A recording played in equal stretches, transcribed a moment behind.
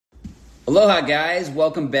Aloha, guys.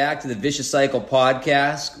 Welcome back to the Vicious Cycle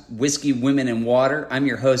podcast, Whiskey, Women, and Water. I'm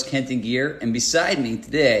your host, Kenton Gear, and beside me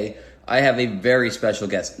today, I have a very special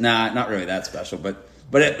guest. Nah, not really that special, but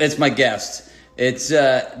it's my guest. It's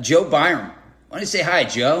Joe Byram. Why don't you say hi,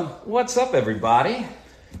 Joe? What's up, everybody?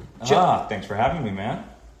 Joe. Thanks for having me, man.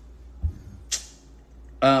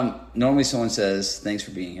 Normally someone says, thanks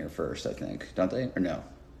for being here first, I think. Don't they? Or no?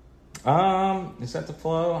 Is that the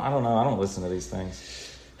flow? I don't know. I don't listen to these things.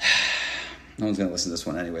 No one's going to listen to this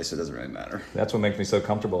one anyway, so it doesn't really matter. That's what makes me so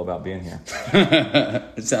comfortable about being here.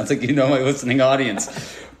 It sounds like you know my listening audience.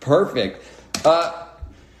 Perfect. Why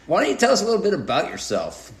don't you tell us a little bit about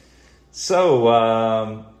yourself? So,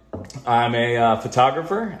 I'm a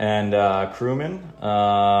photographer and crewman.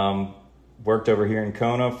 Worked over here in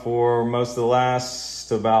Kona for most of the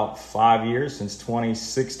last about 5 years, since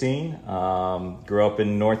 2016. Grew up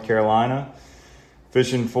in North Carolina.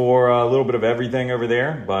 Fishing for a little bit of everything over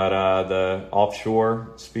there, but the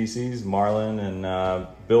offshore species, marlin and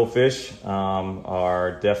billfish,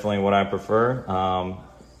 are definitely what I prefer.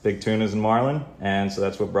 Big tunas and marlin, and so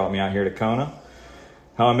that's what brought me out here to Kona.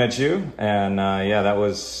 How I met you, and that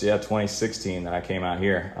was 2016 that I came out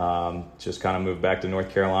here. Just kind of moved back to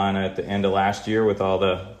North Carolina at the end of last year with all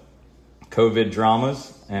the COVID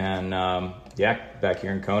dramas, and back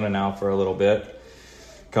here in Kona now for a little bit.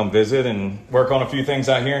 Come visit and work on a few things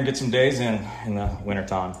out here and get some days in the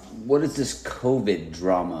wintertime. What is this COVID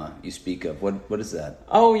drama you speak of? What is that?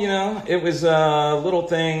 Oh, it was a little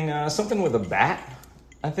thing, something with a bat,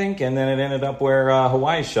 I think, and then it ended up where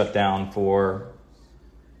Hawaii shut down for,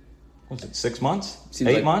 6 months? Seems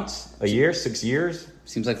 8 like, months? A year? 6 years?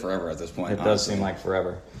 Seems like forever at this point. It does seem like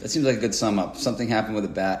forever. That seems like a good sum up. Something happened with a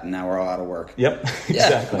bat and now we're all out of work. Yep,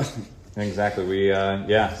 exactly. Exactly.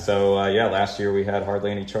 Last year we had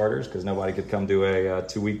hardly any charters because nobody could come do a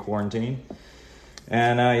 2-week quarantine.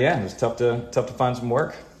 And it was tough to find some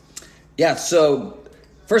work. Yeah, so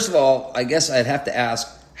first of all, I guess I'd have to ask,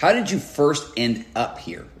 how did you first end up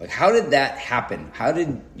here? Like, how did that happen? How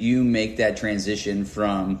did you make that transition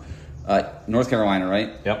from North Carolina, right?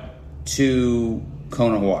 Yep. To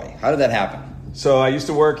Kona, Hawaii? How did that happen? So I used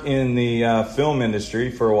to work in the film industry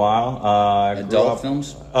for a while. Adult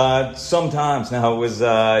films? Sometimes. No, it was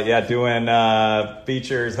doing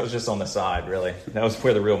features. That was just on the side, really. That was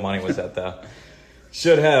where the real money was at, though.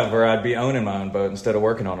 Should have, or I'd be owning my own boat instead of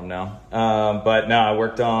working on them now. But no, I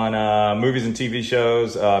worked on movies and TV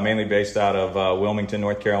shows, mainly based out of Wilmington,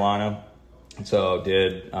 North Carolina. So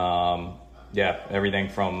did everything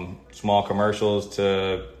from small commercials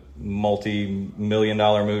to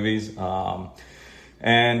multi-million-dollar movies,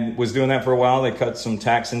 and was doing that for a while. They cut some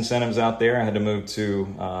tax incentives out there. I had to move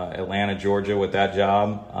to Atlanta, Georgia with that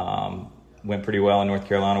job. Went pretty well in North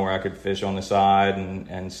Carolina where I could fish on the side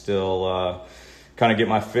and still kind of get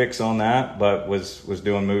my fix on that, but was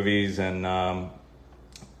doing movies. And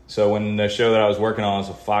so when the show that I was working on was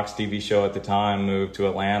a Fox TV show at the time, moved to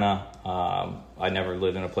Atlanta. I never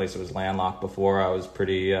lived in a place that was landlocked before. I was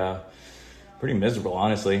pretty miserable,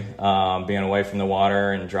 honestly, being away from the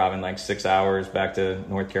water and driving like 6 hours back to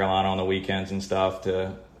North Carolina on the weekends and stuff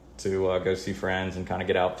to go see friends and kind of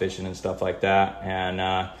get out fishing and stuff like that. And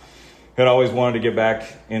had always wanted to get back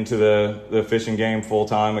into the fishing game full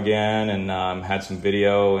time again, and had some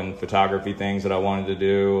video and photography things that I wanted to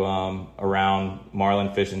do around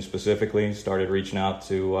marlin fishing specifically. Started reaching out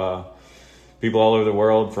to people all over the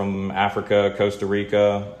world, from Africa, Costa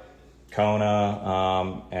Rica,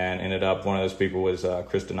 Kona, and ended up, one of those people was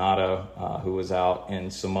Chris Donato, who was out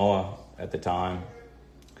in Samoa at the time.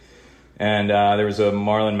 And there was a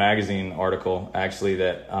Marlin Magazine article actually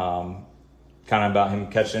that kind of about him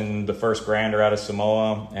catching the first grander out of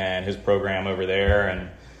Samoa and his program over there. And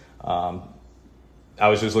I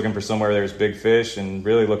was just looking for somewhere where there was big fish, and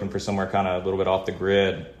really looking for somewhere kind of a little bit off the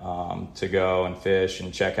grid to go and fish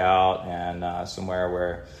and check out, and somewhere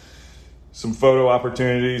where some photo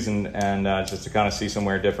opportunities and just to kind of see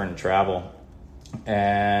somewhere different and travel.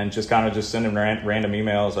 And just sending random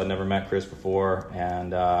emails. I'd never met Chris before,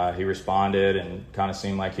 and he responded and kind of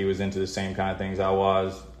seemed like he was into the same kind of things I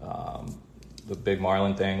was. The big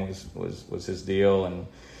marlin thing was his deal, and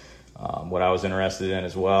what I was interested in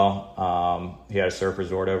as well. He had a surf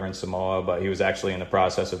resort over in Samoa, but he was actually in the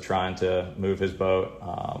process of trying to move his boat,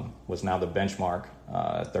 was now the Benchmark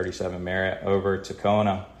 37 Merit, over to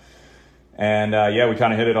Kona. And we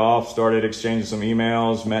kind of hit it off, started exchanging some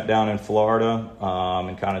emails, met down in Florida,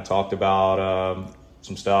 and kind of talked about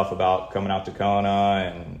some stuff about coming out to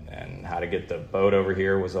Kona, and how to get the boat over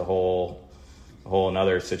here was a whole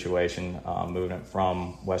another situation, moving it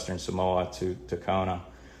from Western Samoa to Kona.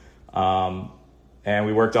 and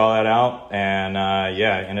we worked all that out, and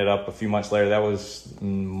ended up a few months later. That was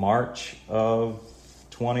March of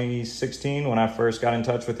 2016 when I first got in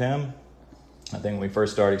touch with him. I think we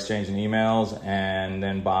first started exchanging emails, and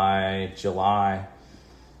then by July,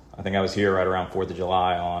 I think I was here right around 4th of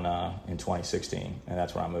July in 2016, and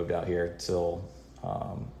that's when I moved out here till,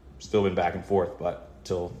 still been back and forth, but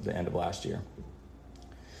till the end of last year.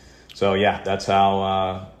 So yeah, that's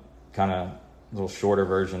how, kind of a little shorter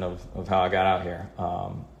version of how I got out here.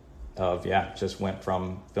 Just went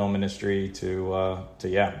from film industry to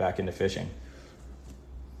back into fishing.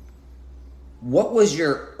 What was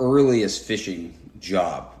your earliest fishing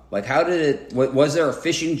job? Like, was there a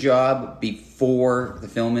fishing job before the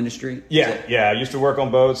film industry? Yeah. I used to work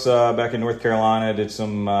on boats back in North Carolina. Did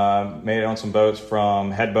made it on some boats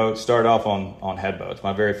from head boats. Started off on head boats.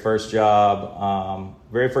 My very first job,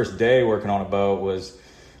 very first day working on a boat was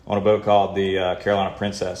on a boat called the Carolina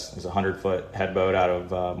Princess. It was a 100-foot head boat out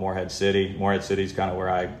of Morehead City. Morehead City is kind of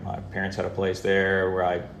where my parents had a place there, where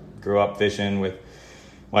I grew up fishing with.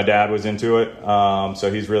 My dad was into it, so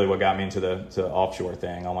he's really what got me into the offshore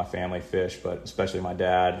thing. All my family fished, but especially my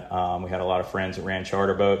dad. We had a lot of friends that ran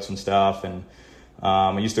charter boats and stuff, and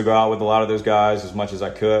I used to go out with a lot of those guys as much as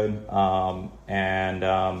I could.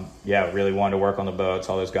 Really wanted to work on the boats,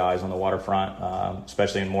 all those guys on the waterfront,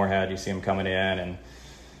 especially in Morehead. You see them coming in, and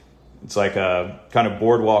it's like a kind of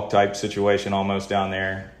boardwalk type situation almost down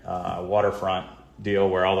there, waterfront deal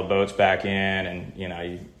where all the boats back in, and you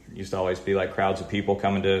used to always be like crowds of people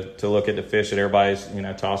coming to look at the fish that everybody's,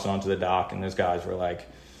 tossing onto the dock. And those guys were like,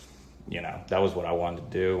 that was what I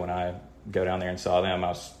wanted to do. When I go down there and saw them, I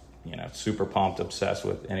was, super pumped, obsessed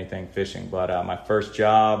with anything fishing. But my first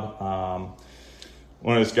job,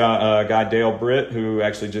 one of this guy, Dale Britt, who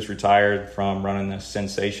actually just retired from running the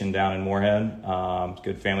Sensation down in Morehead,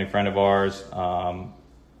 good family friend of ours,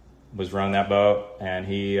 was running that boat. And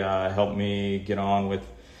he helped me get on with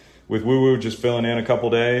Woo Woo, just filling in a couple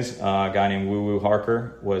days. A guy named Woo Woo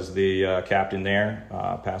Harker was the captain there.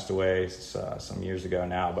 Passed away some years ago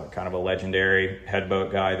now, but kind of a legendary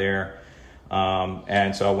headboat guy there.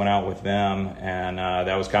 And so I went out with them, and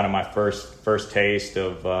that was kind of my first taste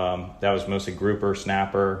of. That was mostly grouper,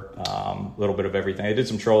 snapper, a little bit of everything. I did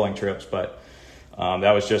some trolling trips, but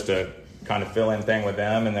that was just a kind of fill-in thing with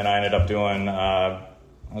them. And then I ended up doing. I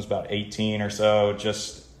was about 18 or so.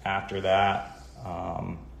 Just after that.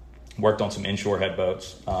 Worked on some inshore head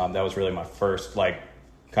boats. That was really my first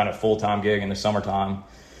kind of full-time gig in the summertime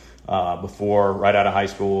before right out of high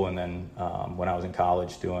school, and then when I was in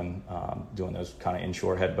college doing those kind of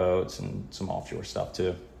inshore head boats and some offshore stuff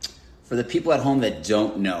too. For the people at home that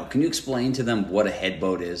don't know, can you explain to them what a head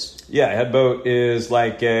boat is? Yeah, a head boat is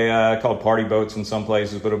like called party boats in some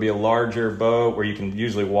places, but it'll be a larger boat where you can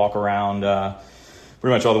usually walk around.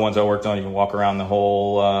 Pretty much all the ones I worked on, you can walk around the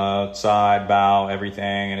whole side, bow,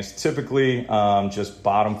 everything. And it's typically just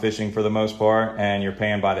bottom fishing for the most part, and you're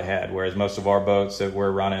paying by the head. Whereas most of our boats that we're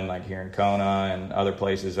running, like here in Kona and other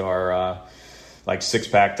places, are like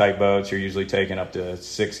 6-pack type boats. You're usually taking up to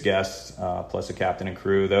 6 guests plus a captain and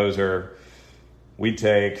crew. We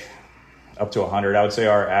take up to 100. I would say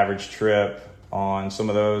our average trip on some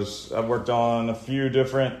of those, I've worked on a few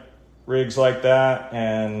different rigs like that,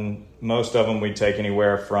 and most of them we'd take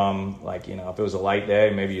anywhere from if it was a light day,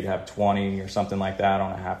 maybe you'd have 20 or something like that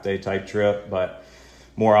on a half day type trip, but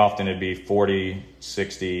more often it'd be 40,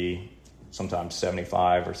 60, sometimes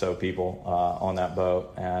 75 or so people on that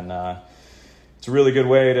boat. And it's a really good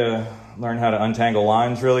way to learn how to untangle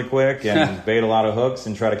lines really quick and bait a lot of hooks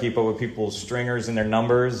and try to keep up with people's stringers and their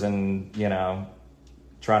numbers, and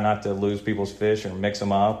try not to lose people's fish or mix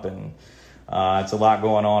them up. And it's a lot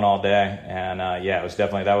going on all day, and it was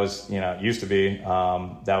definitely, that was, it used to be,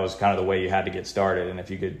 that was kind of the way you had to get started. And if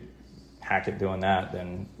you could hack it doing that,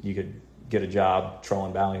 then you could get a job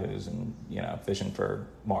trolling ballyhoos and, fishing for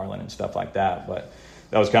marlin and stuff like that. But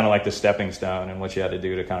that was kind of like the stepping stone and what you had to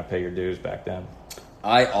do to kind of pay your dues back then.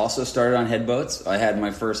 I also started on headboats. I had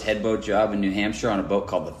my first headboat job in New Hampshire on a boat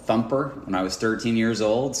called the Thumper when I was 13 years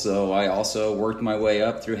old. So I also worked my way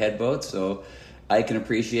up through headboats, so I can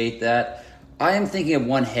appreciate that. I am thinking of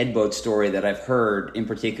one headboat story that I've heard in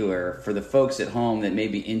particular for the folks at home that may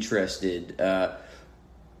be interested.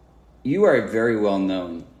 You are a very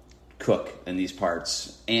well-known cook in these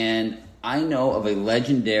parts, and I know of a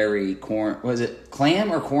legendary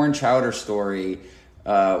clam or corn chowder story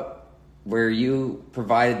where you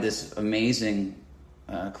provided this amazing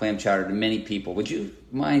clam chowder to many people. Would you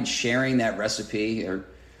mind sharing that recipe?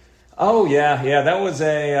 Oh yeah, that was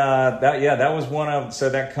that was one of, so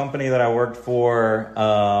that company that I worked for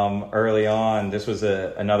early on. This was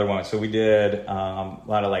another one. So we did a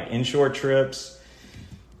lot of inshore trips,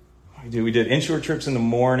 We did inshore trips in the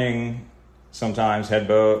morning, sometimes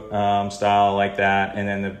headboat style like that, and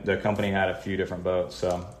then the company had a few different boats.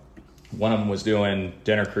 So one of them was doing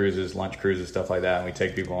dinner cruises, lunch cruises, stuff like that, and we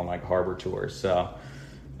take people on like harbor tours. So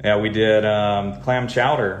yeah, we did clam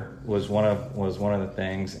chowder was one of the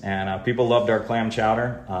things, and people loved our clam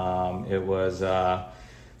chowder. It was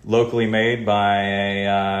locally made by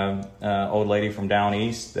a old lady from down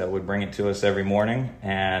east that would bring it to us every morning,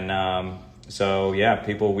 and so yeah,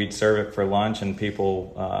 we'd serve it for lunch, and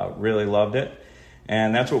people really loved it,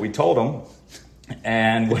 and that's what we told them.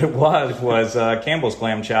 And what it was Campbell's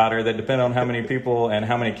clam chowder that depended on how many people and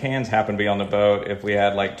how many cans happened to be on the boat. If we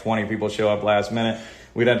had like 20 people show up last minute,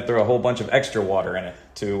 we'd have to throw a whole bunch of extra water in it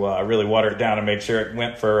to really water it down and make sure it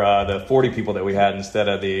went for the 40 people that we had instead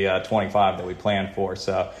of the 25 that we planned for.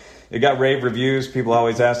 So it got rave reviews. People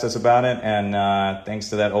always asked us about it, and thanks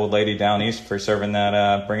to that old lady down east for serving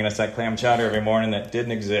that, bringing us that clam chowder every morning that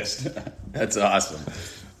didn't exist. That's awesome.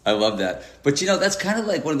 I love that. But that's kind of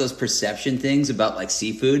like one of those perception things about like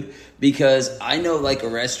seafood, because I know like a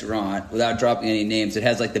restaurant, without dropping any names, it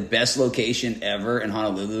has like the best location ever in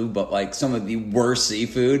Honolulu, but like some of the worst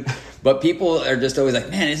seafood. But people are just always like,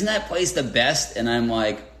 man, isn't that place the best? And I'm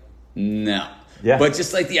like, no. Yeah. But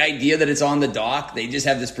just like the idea that it's on the dock, they just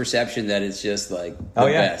have this perception that it's just like the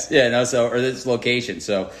best. Yeah, or this location.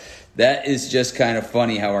 So that is just kind of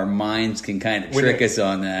funny how our minds can kind of trick us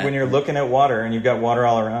on that. When you're looking at water and you've got water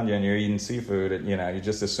all around you and you're eating seafood, you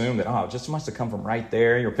just assume that, it just must have come from right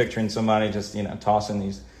there. You're picturing somebody just, tossing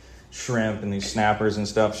these shrimp and these snappers and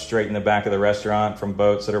stuff straight in the back of the restaurant from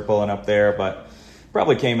boats that are pulling up there, but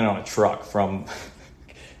probably came in on a truck from...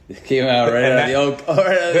 It came out right out of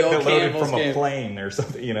the old loaded from a plane or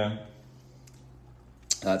something,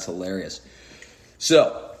 That's hilarious.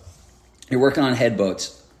 So, you're working on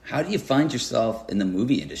headboats. How do you find yourself in the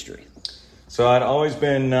movie industry? So I'd always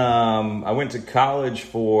been, I went to college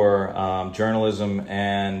for journalism,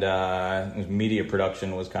 and media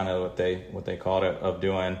production was kind of what they called it, of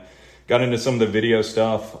doing. Got into some of the video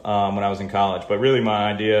stuff when I was in college, but really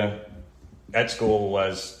my idea at school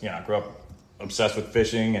was, I grew up obsessed with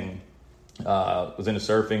fishing and was into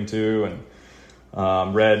surfing too,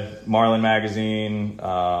 and read Marlin magazine,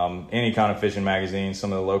 any kind of fishing magazine,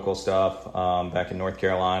 some of the local stuff back in North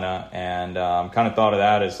Carolina, and kind of thought of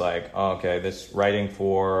that as like, this writing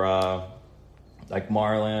for like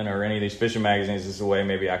Marlin or any of these fishing magazines is a way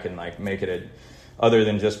maybe I can like make it other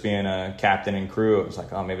than just being a captain and crew. It was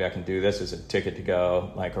like, maybe I can do this as a ticket to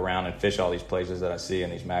go like around and fish all these places that I see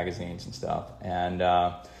in these magazines and stuff. And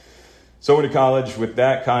so I went to college with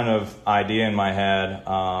that kind of idea in my head,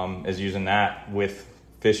 as using that with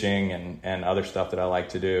fishing and other stuff that I like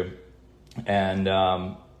to do. And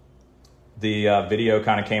the video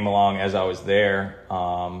kind of came along as I was there,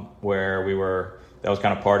 where that was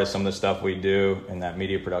kind of part of some of the stuff we do in that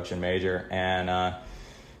media production major. And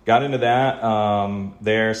got into that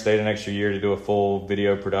there, stayed an extra year to do a full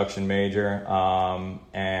video production major.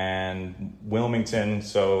 And Wilmington,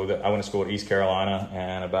 I went to school at East Carolina,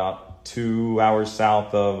 and about 2 hours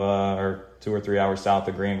south of, or 2 or 3 hours south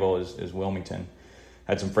of Greenville is Wilmington.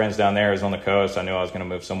 Had some friends down there. I was on the coast. I knew I was going to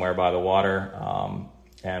move somewhere by the water,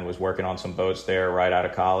 and was working on some boats there right out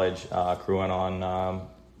of college, crewing on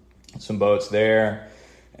some boats there.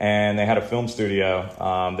 And they had a film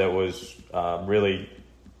studio that was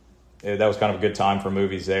that was kind of a good time for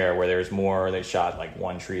movies there, where there's more. They shot like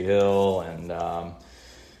One Tree Hill and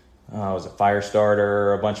was a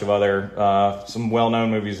Firestarter, a bunch of other, some well-known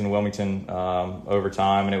movies in Wilmington over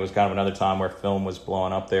time, and it was kind of another time where film was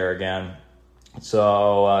blowing up there again.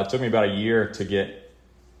 So it took me about a year to get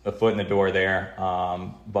a foot in the door there,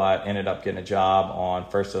 but ended up getting a job on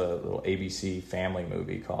first a little ABC family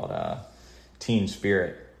movie called Teen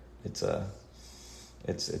Spirit. It's a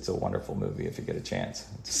wonderful movie if you get a chance.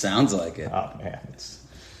 Sounds like it. Oh man, it's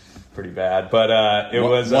pretty bad, but it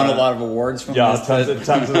was won a lot of awards from tons of awards.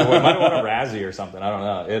 Might have won a Razzie or something. I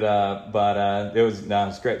don't know. But it was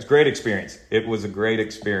it's great. It's a great experience. It was a great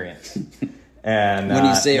experience. And when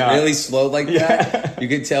you say it really slow like that, you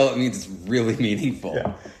can tell it means it's really meaningful.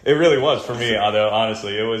 Yeah, it really was for me. Although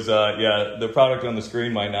honestly, it was the product on the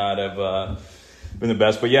screen might not have been the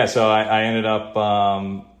best, but yeah. So I ended up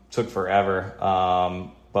took forever.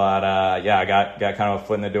 But I got kind of a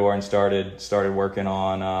foot in the door and started working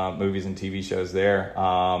on movies and TV shows there.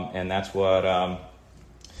 And that's what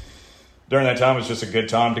during that time was just a good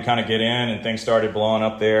time to kind of get in, and things started blowing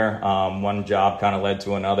up there. One job kind of led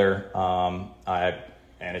to another.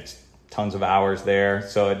 And it's tons of hours there,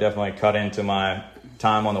 so it definitely cut into my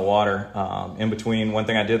time on the water. In between, one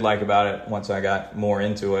thing I did like about it once I got more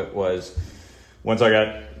into it was once I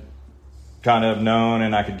got kind of known,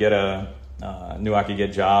 and I could get knew I could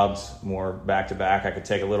get jobs more back to back. I could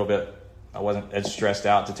take a little bit. I wasn't as stressed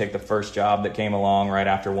out to take the first job that came along right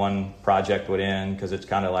after one project would end, because it's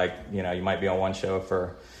kind of like, you know, you might be on one show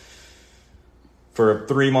for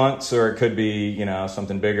 3 months, or it could be, you know,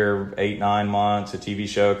 something bigger, 8-9 months. A TV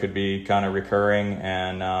show could be kind of recurring,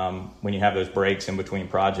 and when you have those breaks in between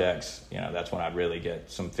projects, you know, that's when I'd really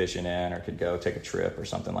get some fishing in, or could go take a trip or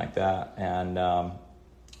something like that. And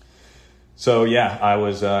so yeah, I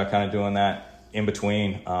was kind of doing that in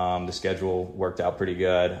between. The schedule worked out pretty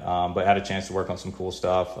good, but had a chance to work on some cool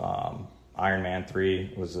stuff. Iron Man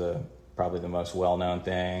 3 was probably the most well-known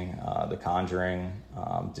thing. The Conjuring,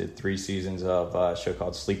 did 3 seasons of a show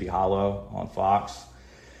called Sleepy Hollow on Fox.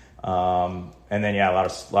 And then, yeah, a lot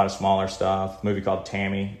of smaller stuff. A movie called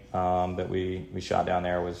Tammy, that we shot down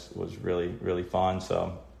there was really, really fun.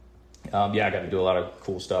 So, yeah, I got to do a lot of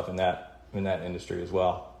cool stuff in that industry as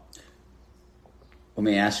well. Let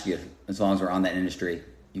me ask you, as long as we're on that industry,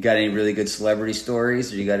 you got any really good celebrity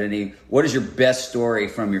stories? Or what is your best story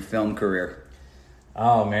from your film career?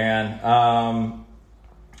 Oh, man.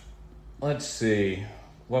 Let's see.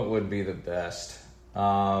 What would be the best?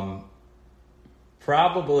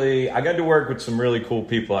 Probably, I got to work with some really cool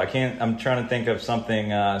people. I'm trying to think of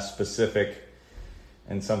something specific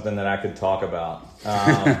and something that I could talk about.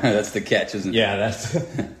 That's the catch, isn't it? Yeah,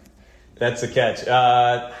 that's the catch.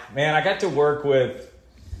 Man, I got to work with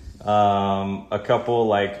a couple,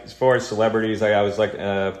 like, as far as celebrities, I was like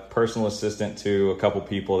a personal assistant to a couple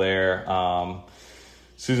people there.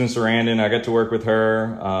 Susan Sarandon, I got to work with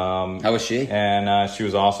her. How was she? And she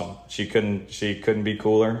was awesome. She couldn't be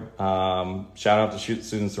cooler. Shout out to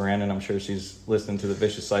Susan Sarandon. I'm sure she's listening to the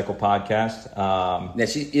Vicious Cycle podcast. Yeah,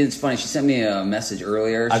 it's funny. She sent me a message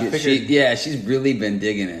earlier. She's really been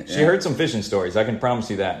digging it. She heard some fishing stories. I can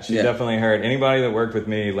promise you that. She definitely heard. Anybody that worked with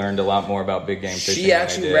me learned a lot more about big game fishing. She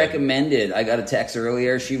actually recommended. I got a text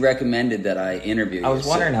earlier. She recommended that I interview you. I was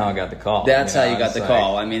wondering how I got the call. That's how you got the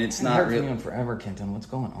call. I mean, it's not really forever, Kenton.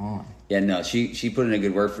 What's going on? Yeah, no, she put in a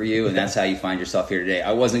good word for you, and that's how you find yourself here today.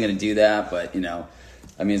 I wasn't going to do that, but, you know,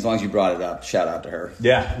 I mean, as long as you brought it up, shout out to her.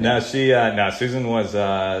 Yeah, no, Susan was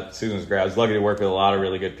great. I was lucky to work with a lot of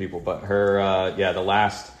really good people, but her,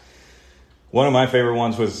 one of my favorite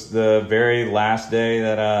ones was the very last day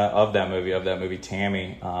of that movie,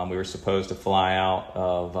 Tammy. We were supposed to fly out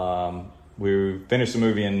of, we finished the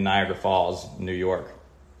movie in Niagara Falls, New York.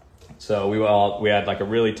 So we had like a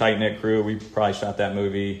really tight-knit crew. We probably shot that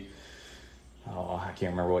movie, I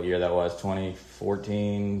can't remember what year that was,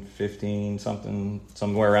 2014, 15,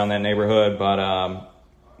 somewhere around that neighborhood. But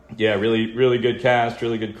yeah, really, really good cast,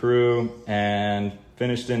 really good crew, and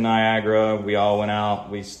finished in Niagara. We all went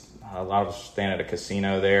out. A lot of us staying at a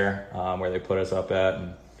casino there, where they put us up at,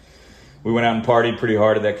 and we went out and partied pretty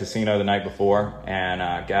hard at that casino the night before, and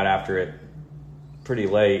got after it pretty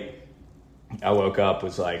late. I woke up,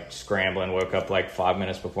 was like scrambling, woke up like 5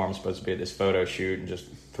 minutes before I'm supposed to be at this photo shoot, and just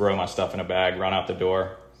throw my stuff in a bag, run out the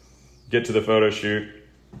door, get to the photo shoot,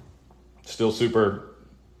 still super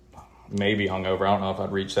maybe hungover. I don't know if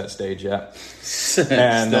I'd reached that stage yet.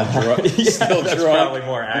 And still drunk. That's probably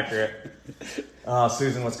more accurate.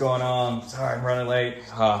 Susan, what's going on? Sorry, I'm running late.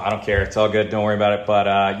 I don't care. It's all good. Don't worry about it. But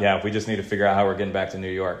yeah, we just need to figure out how we're getting back to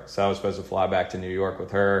New York. So I was supposed to fly back to New York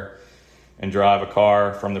with her and drive a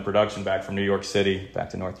car from the production back from New York City back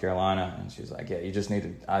to North Carolina. And she's like, yeah, you just need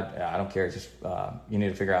to, I don't care, just you need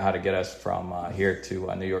to figure out how to get us from here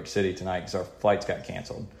to New York City tonight, because our flights got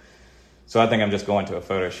canceled. So I think I'm just going to a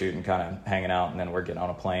photo shoot and kind of hanging out, and then we're getting on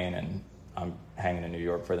a plane, and I'm hanging in New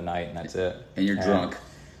York for the night, and that's it. And you're drunk.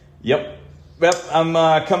 Yep,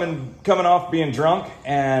 I'm coming off being drunk,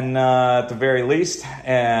 and at the very least.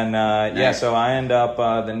 And nice. Yeah, so I end up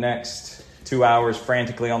the next 2 hours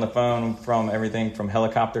frantically on the phone, from everything from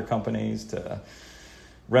helicopter companies to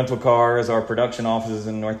rental cars, our production offices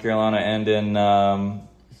in North Carolina and in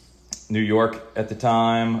New York at the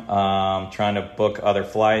time, trying to book other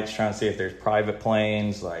flights, trying to see if there's private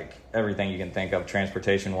planes, like everything you can think of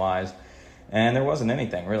transportation-wise. And there wasn't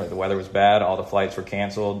anything, really. The weather was bad, all the flights were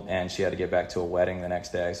canceled, and she had to get back to a wedding the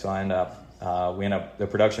next day. So the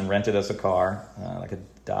production rented us a car, like a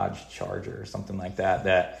Dodge Charger or something like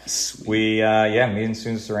that. Sweet. Me and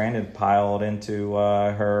Susan Sarandon piled into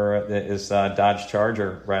this Dodge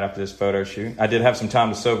Charger right after this photo shoot. I did have some time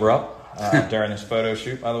to sober up during this photo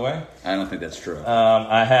shoot, by the way. I don't think that's true.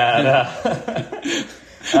 I had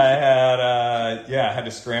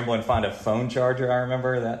to scramble and find a phone charger. I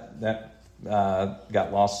remember that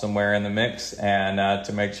got lost somewhere in the mix, and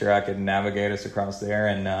to make sure I could navigate us across there.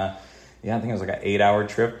 And I think it was like an 8-hour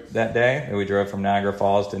trip that day. We drove from Niagara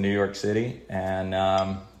Falls to New York City, and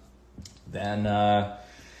then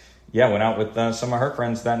went out with some of her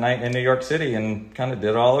friends that night in New York City and kind of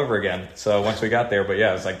did it all over again. So once we got there, but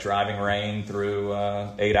yeah, it was like driving rain through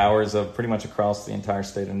 8 hours of pretty much across the entire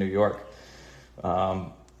state of New York.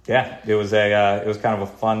 It was kind of a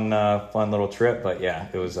fun little trip, but yeah,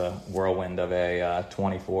 it was a whirlwind of a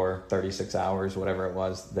 24, 36 hours, whatever it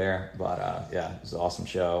was there. But it was an awesome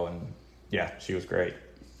show, and yeah, she was great.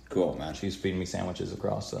 Cool, man. She was feeding me sandwiches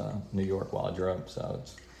across New York while I drove, so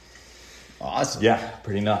it's awesome. Yeah,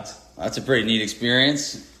 pretty nuts. That's a pretty neat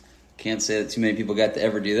experience. Can't say that too many people got to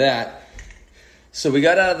ever do that. So we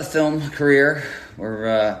got out of the film career.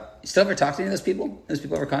 You still ever talk to any of those people? Those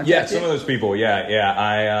people ever contact you? Yeah, some of those people, yeah.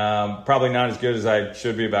 I probably not as good as I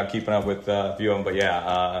should be about keeping up with a few of them, but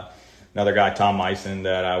yeah. Another guy, Tom Meissen,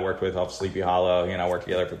 that I worked with off Sleepy Hollow. He and I worked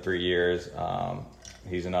together for 3 years.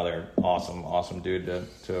 He's another awesome dude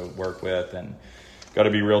to work with, and got to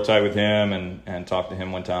be real tight with him and talk to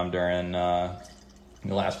him one time during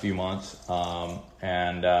the last few months. A lot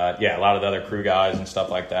of the other crew guys and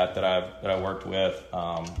stuff like that I worked with,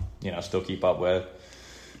 still keep up with.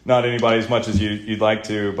 Not anybody as much as you'd like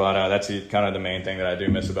to, but that's kind of the main thing that I do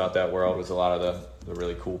miss about that world was a lot of the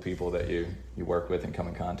really cool people that you work with and come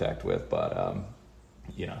in contact with. But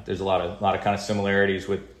there's a lot of kind of similarities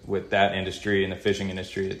with that industry and the fishing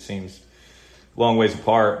industry. It seems long ways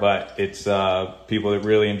apart, but it's people that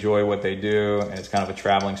really enjoy what they do, and it's kind of a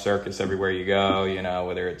traveling circus everywhere you go.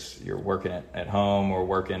 Whether it's you're working at home or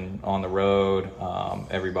working on the road,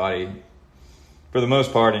 everybody for the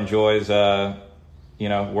most part enjoys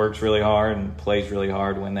works really hard and plays really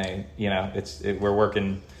hard when they, we're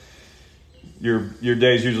working, your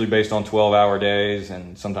day's usually based on 12-hour days,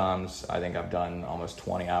 and sometimes I think I've done almost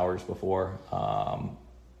 20 hours before.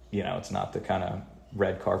 It's not the kind of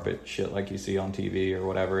red carpet shit like you see on TV or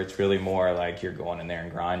whatever. It's really more like you're going in there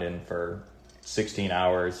and grinding for 16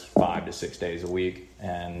 hours, 5 to 6 days a week.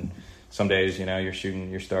 And some days,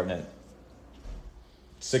 you're starting at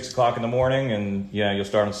 6 o'clock in the morning, and you'll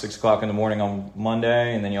start at 6 o'clock in the morning on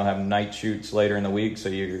Monday, and then you'll have night shoots later in the week. So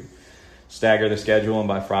you stagger the schedule, and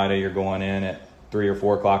by Friday you're going in at 3 or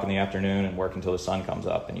 4 o'clock in the afternoon and work until the sun comes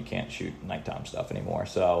up, and you can't shoot nighttime stuff anymore.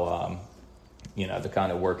 So, the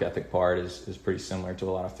kind of work ethic part is pretty similar to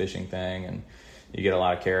a lot of fishing thing, and you get a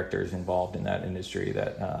lot of characters involved in that industry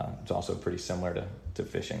that it's also pretty similar to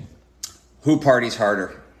fishing. Who parties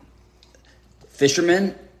harder?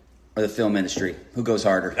 Fishermen or the film industry? Who goes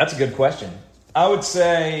harder? That's a good question. I would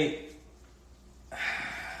say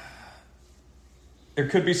there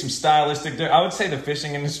could be some stylistic. I would say the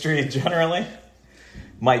fishing industry generally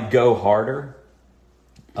might go harder.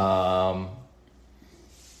 But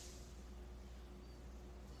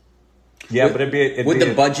would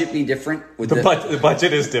the budget be different? The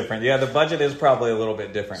budget is different. Yeah, the budget is probably a little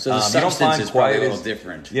bit different. So the substance is probably a little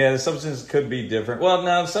different. Yeah, the substance could be different. Well,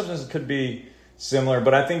 no, the substance could be similar,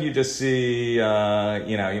 but I think you just see,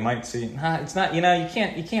 you might see, it's not, you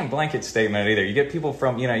can't blanket statement either. You get people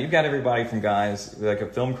from, you've got everybody from guys, like a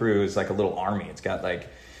film crew is like a little army. It's got like,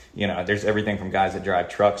 there's everything from guys that drive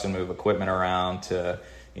trucks and move equipment around to,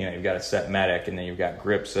 you've got a set medic, and then you've got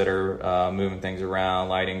grips that are moving things around,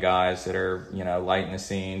 lighting guys that are, lighting the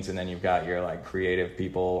scenes, and then you've got your like creative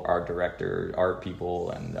people, art director, art people,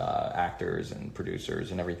 and actors and producers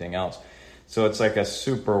and everything else. So it's like a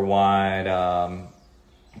super wide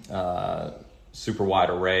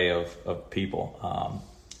array of people.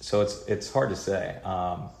 So it's hard to say.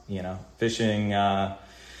 Fishing.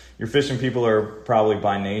 Your fishing people are probably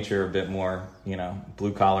by nature a bit more,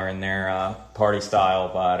 blue collar in their party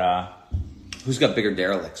style. But who's got bigger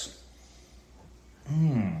derelicts?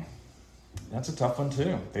 That's a tough one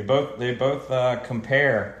too. They both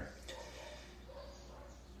compare.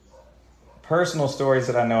 Personal stories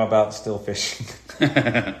that I know about still fishing.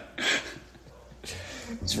 That's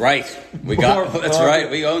right.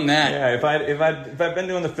 Right. We own that. Yeah. If I'd been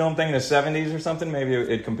doing the film thing in the 70s or something, maybe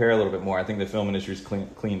it'd compare a little bit more. I think the film industry's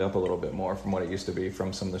cleaned up a little bit more from what it used to be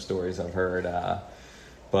from some of the stories I've heard.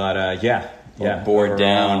 Bored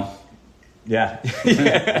down. Yeah.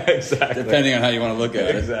 Yeah. Exactly. Depending on how you want to look at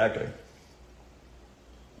it. Exactly.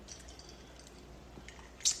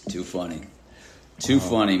 Too funny,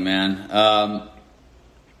 man.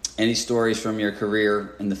 Any stories from your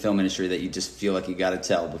career in the film industry that you just feel like you got to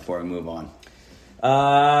tell before we move on?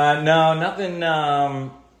 No, nothing.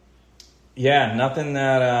 Nothing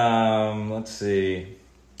that. Let's see.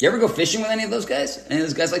 You ever go fishing with any of those guys? Any of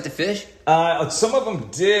those guys like to fish? Some of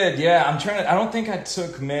them did. Yeah, I don't think I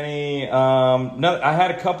took many. No, I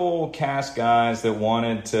had a couple cast guys that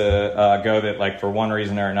wanted to go. That like for one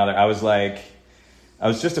reason or another, I was like. I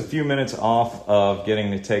was just a few minutes off of getting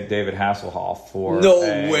to take David Hasselhoff for No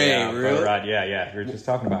way, really? ride. Yeah. We were just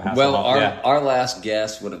talking about Hasselhoff. Well, our last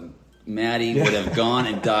guest Maddie would have gone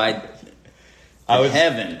and died to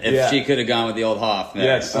heaven if she could have gone with the old Hoff. Man.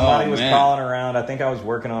 Yeah, somebody was calling around. I think I was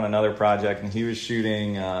working on another project, and he was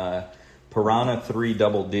shooting Piranha 3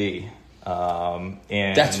 Double D.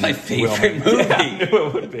 That's my favorite movie. Yeah, I knew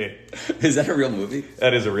it would be. Is that a real movie?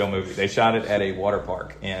 That is a real movie. They shot it at a water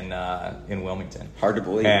park in Wilmington. Hard to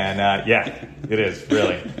believe. And yeah, it is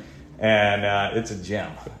really. And it's a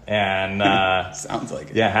gem. And sounds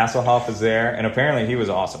like it. Yeah, Hasselhoff is there, and apparently he was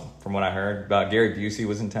awesome, from what I heard. Gary Busey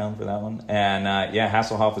was in town for that one, and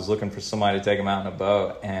Hasselhoff was looking for somebody to take him out in a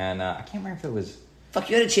boat, and I can't remember if it was. Fuck,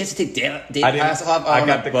 you had a chance to take Dave Hasselhoff I on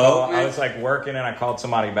got a the boat? call. I was like working, and I called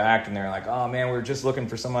somebody back, and they were like, "Oh man, we were just looking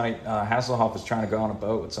for somebody. Hasselhoff was trying to go on a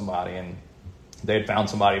boat with somebody, and they'd found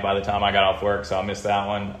somebody by the time I got off work, so I missed that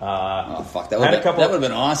one." Oh fuck, that would have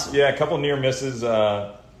been awesome. Yeah, a couple near misses.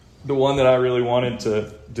 The one that I really wanted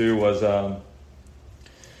to do was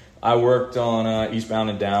I worked on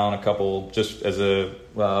Eastbound and Down a couple, just as a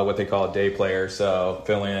what they call a day player, so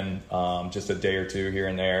fill in just a day or two here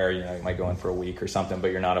and there. You know, you might go in for a week or something,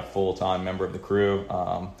 but you're not a full-time member of the crew.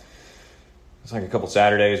 It's like a couple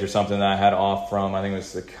Saturdays or something that I had off from, I think it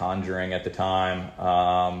was The Conjuring at the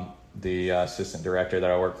time. The assistant director that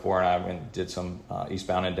I worked for, and I went and did some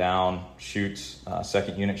Eastbound and Down shoots,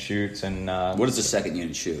 second unit shoots. And what is the second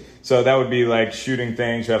unit shoot? So that would be like shooting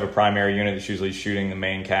things. You have a primary unit that's usually shooting the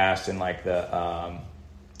main cast and like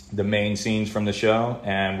the main scenes from the show,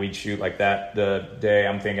 and we'd shoot like that. The day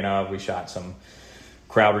I'm thinking of, we shot some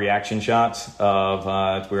crowd reaction shots of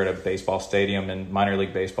we were at a baseball stadium, in minor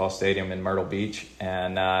league baseball stadium in Myrtle Beach,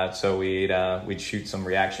 and so we'd shoot some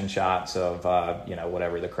reaction shots of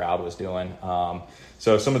whatever the crowd was doing.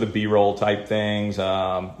 So some of the B-roll type things,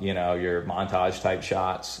 your montage type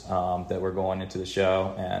shots that were going into the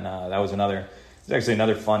show, and that was actually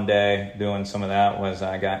another fun day doing some of that. Was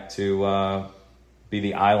I got to be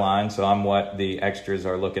the eye line, so I'm what the extras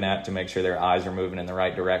are looking at to make sure their eyes are moving in the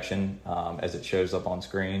right direction as it shows up on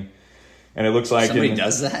screen. And it looks like somebody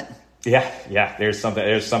does that. Yeah. There's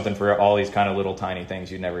something for all these kind of little tiny things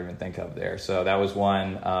you'd never even think of there. So that was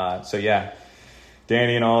one.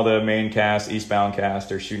 Danny and all the main cast, Eastbound cast,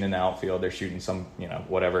 they're shooting in the outfield. They're shooting some,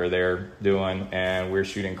 whatever they're doing, and we're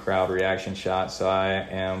shooting crowd reaction shots. So I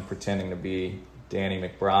am pretending to be Danny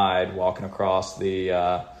McBride walking across the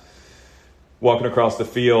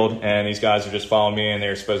field, and these guys are just following me, and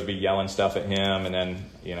they're supposed to be yelling stuff at him, and then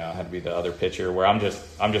I had to be the other pitcher where I'm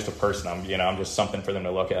just a person. I'm just something for them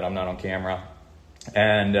to look at. I'm not on camera,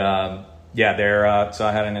 and so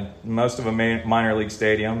I had most of a minor league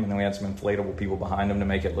stadium, and then we had some inflatable people behind them to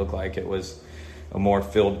make it look like it was a more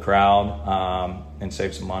filled crowd and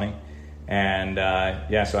save some money. And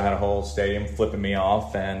so I had a whole stadium flipping me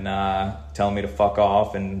off and telling me to fuck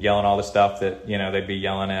off and yelling all the stuff that they'd be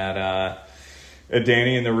yelling at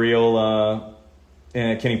Danny and the real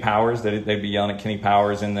Kenny Powers, that they'd be yelling at Kenny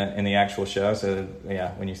Powers in the actual show. So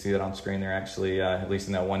when you see that on screen, they're actually at least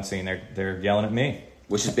in that one scene, they're yelling at me,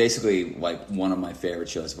 which is basically like one of my favorite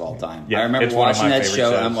shows of all time. Yeah, I remember watching that show,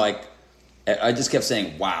 shows. and I'm like, I just kept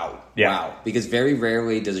saying, wow, because very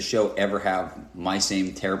rarely does a show ever have my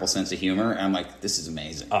same terrible sense of humor. And I'm like, this is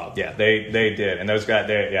amazing. Oh yeah, they did, and those guys,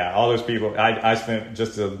 all those people. I spent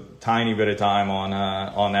just a tiny bit of time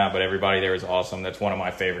on that, but everybody there was awesome. That's one of my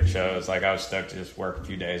favorite shows. Like, I was stoked to just work a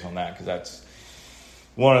few days on that because that's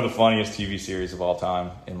one of the funniest TV series of all time,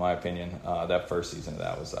 in my opinion. That first season of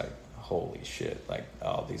that was like, holy shit, like,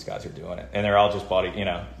 oh, these guys are doing it. And they're all just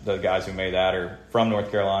the guys who made that are from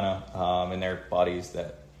North Carolina, and they're buddies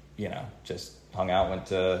that, just hung out, went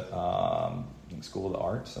to School of the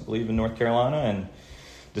Arts, I believe, in North Carolina, and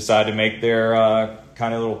decided to make their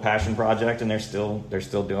kind of little passion project, and they're still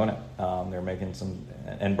doing it. They're making some,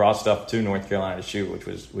 and brought stuff to North Carolina to shoot,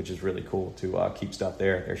 which is really cool to keep stuff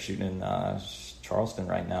there. They're shooting in Charleston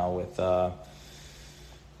right now with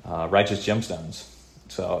Righteous Gemstones.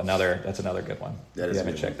 So that's another good one. That is, you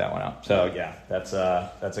haven't checked that one out. So that's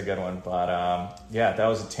a good one. But that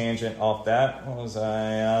was a tangent off that. What was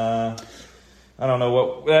I don't know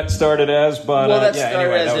what that started as, but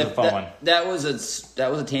anyway, that was a fun one. That was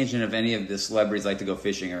a tangent of any of the celebrities like to go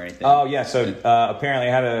fishing or anything. Oh yeah, so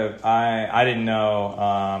apparently I didn't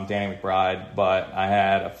know Danny McBride, but I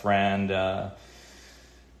had a friend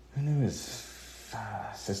who knew his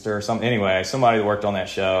sister or something. Anyway, somebody that worked on that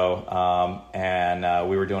show, and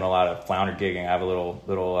we were doing a lot of flounder gigging. I have a little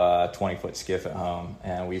 20-foot skiff at home,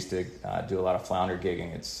 and we used to do a lot of flounder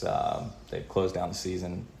gigging. It's they've closed down the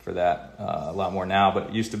season for that a lot more now, but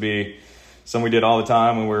it used to be something we did all the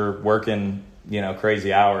time. We were working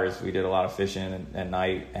crazy hours. We did a lot of fishing at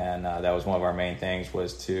night, and that was one of our main things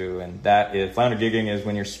was flounder gigging is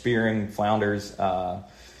when you're spearing flounders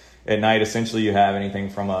at night. Essentially, you have anything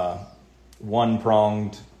from a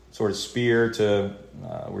one-pronged sort of spear to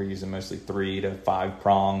we're using mostly 3 to 5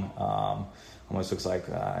 prong. Almost looks like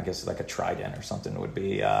I guess like a trident or something would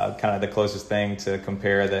be kind of the closest thing to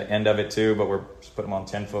compare the end of it to. But we're just putting them on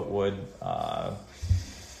 10-foot wood,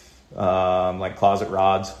 like closet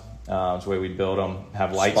rods. It's the way we build them.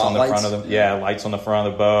 Have lights on the front of them. Yeah, lights on the front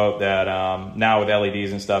of the boat. That now with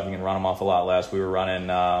LEDs and stuff, you can run them off a lot less. We were running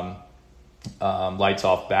lights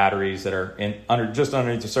off batteries that are just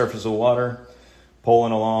underneath the surface of the water,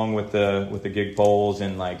 pulling along with the gig poles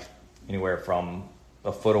in like anywhere from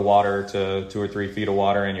a foot of water to 2 or 3 feet of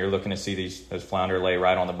water, and you're looking to see those flounder lay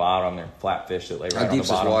right on the bottom. They're flatfish that lay right on the bottom. How deep is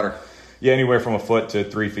this water? Yeah, anywhere from a foot to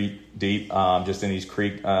 3 feet deep, just in these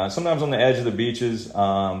creek. Sometimes on the edge of the beaches,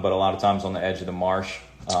 but a lot of times on the edge of the marsh.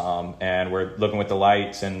 And we're looking with the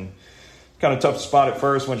lights, and kind of tough to spot at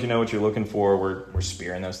first. Once you know what you're looking for, we're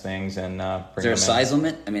spearing those things and is there a size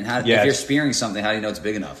limit? I mean, if you're spearing something, how do you know it's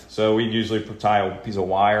big enough? So we usually tie a piece of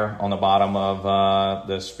wire on the bottom of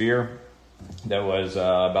the spear that was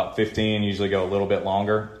about 15, usually go a little bit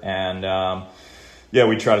longer. And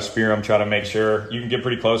we try to spear them, try to make sure you can get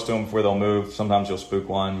pretty close to them before they'll move. Sometimes you'll spook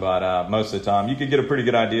one, but most of the time you could get a pretty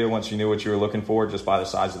good idea once you knew what you were looking for just by the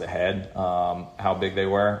size of the head, how big they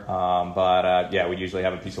were. We usually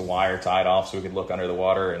have a piece of wire tied off so we could look under the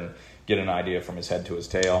water and get an idea from his head to his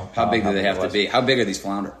tail. How big do they have to be? How big are these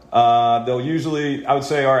flounder? They'll usually, I would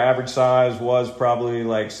say our average size was probably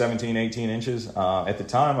like 17, 18 inches. At the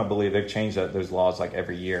time, I believe they've changed those laws like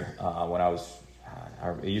every year. When I was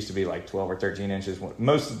it used to be like 12 or 13 inches.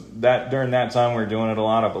 During that time we were doing it a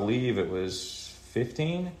lot. I believe it was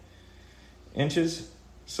 15 inches.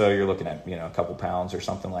 So you're looking at, a couple pounds or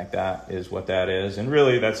something like that is what that is. And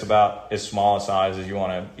really that's about as small a size as you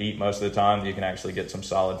want to eat most of the time that you can actually get some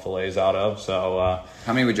solid fillets out of. So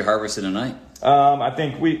how many would you harvest in a night? I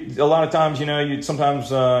think a lot of times,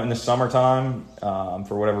 sometimes in the summertime,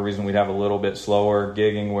 for whatever reason, we'd have a little bit slower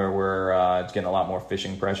gigging where it's getting a lot more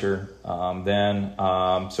fishing pressure then.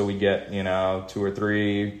 So we get, 2 or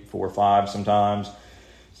 3, 4 or 5 sometimes.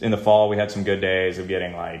 In the fall, we had some good days of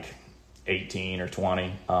getting like 18 or 20,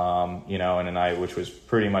 in a night, which was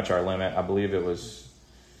pretty much our limit. I believe it was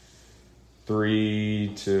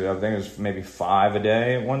 3 to, I think it was maybe 5 a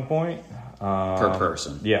day at one point. Per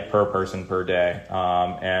person. Yeah, per person per day.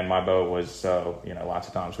 And my boat was, lots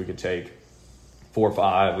of times we could take 4 or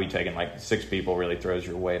 5. We taking like 6 people really throws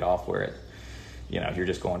your weight off where it, you're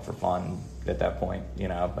just going for fun at that point,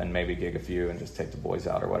 and maybe gig a few and just take the boys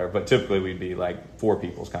out or whatever. But typically we'd be like 4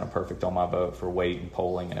 people is kind of perfect on my boat for weight and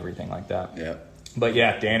poling and everything like that. Yeah. But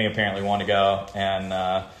yeah, Danny apparently wanted to go,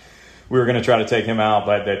 and we were going to try to take him out,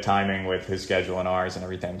 but the timing with his schedule and ours and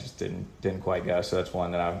everything just didn't quite go. So that's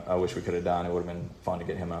one that I wish we could have done. It would have been fun to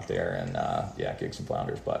get him out there and gig some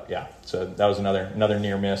flounders. But yeah, so that was another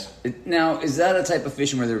near miss. Now, is that a type of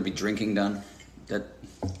fishing where there would be drinking done?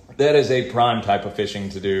 That is a prime type of fishing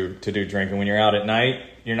to do drinking. When you're out at night,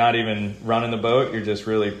 you're not even running the boat. You're just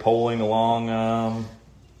really poling along.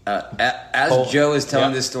 Joe is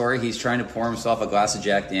telling this story, he's trying to pour himself a glass of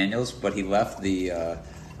Jack Daniels, but he left the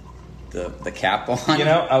cap on.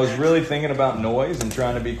 I was really thinking about noise and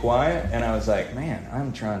trying to be quiet, and I was like, man,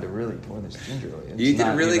 I'm trying to really pour this ginger ale. You did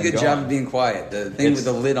a really good job of being quiet. The thing with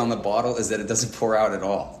the lid on the bottle is that it doesn't pour out at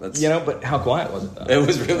all. But how quiet was it though? It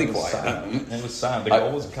was really quiet. It was silent. The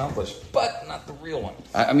goal was accomplished, but not the real one.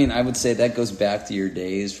 I would say that goes back to your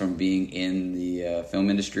days from being in the film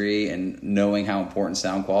industry and knowing how important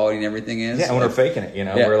sound quality and everything is. Yeah, and we're faking it,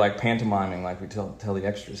 we're like pantomiming, like we tell the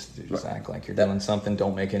extras to just act like you're doing something,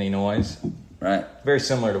 don't make any noise. Right. Very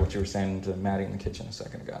similar to what you were saying to Maddie in the kitchen a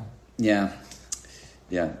second ago. Yeah.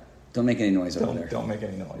 Don't make any noise over there. Don't make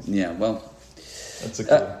any noise. Yeah, well. That's a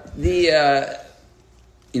cool. You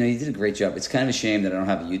did a great job. It's kind of a shame that I don't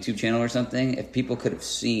have a YouTube channel or something. If people could have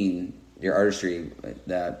seen your artistry,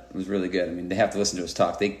 that was really good. I mean, they have to listen to us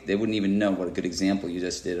talk. They wouldn't even know what a good example you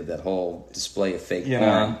just did of that whole display of fake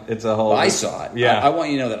porn. It's a whole... Well, I saw it. Yeah. I want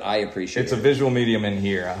you to know that I appreciate it. It's a visual medium in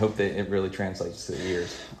here. I hope that it really translates to the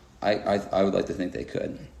ears. I would like to think they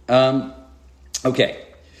could. Okay,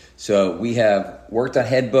 so we have worked on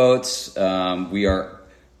head boats. We are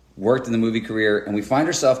worked in the movie career, and we find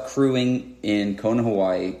ourselves crewing in Kona,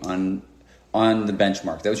 Hawaii on the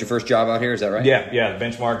Benchmark. That was your first job out here, is that right? Yeah, the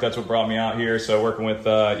Benchmark. That's what brought me out here. So working with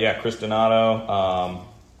Chris Donato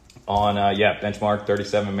on Benchmark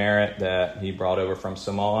 37 Merit that he brought over from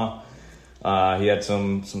Samoa. He had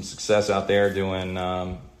some success out there doing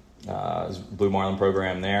Blue Marlin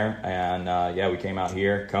program there. And we came out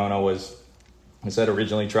here. Kona I said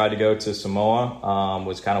originally tried to go to Samoa,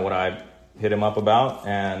 was kind of what I hit him up about,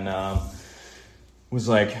 and was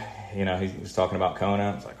like, he was talking about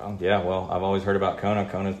Kona. It's like, oh yeah, well, I've always heard about Kona.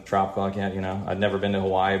 Kona's tropical. I can't, I'd never been to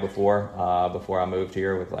Hawaii before I moved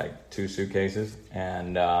here with like 2 suitcases,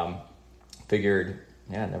 and figured,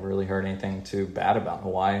 never really heard anything too bad about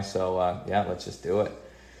Hawaii. So let's just do it.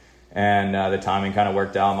 And the timing kind of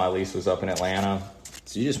worked out. My lease was up in Atlanta.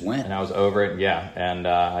 So you just went. And I was over it, and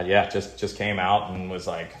just came out and was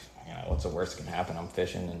like, what's the worst that can happen? I'm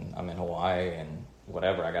fishing and I'm in Hawaii and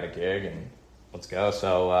whatever. I got a gig and let's go.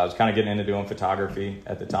 So I was kind of getting into doing photography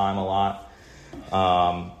at the time a lot.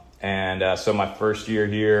 So my first year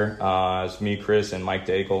here, it was me, Chris, and Mike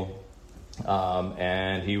Dakel.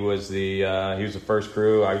 And he was the first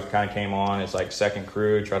crew. I kind of came on as like second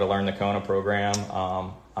crew, try to learn the Kona program.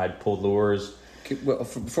 I'd pulled lures.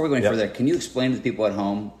 Before we go any further, can you explain to the people at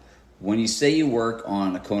home, when you say you work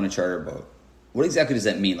on a Kona charter boat, what exactly does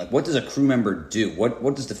that mean? Like, what does a crew member do?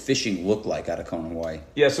 What does the fishing look like out of Kona, Hawaii?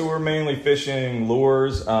 Yeah, so we're mainly fishing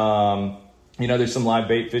lures. There's some live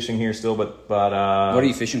bait fishing here still, but what are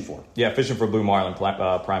you fishing for? Yeah, fishing for blue marlin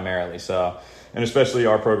primarily. So, and especially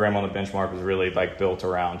our program on the Benchmark was really like built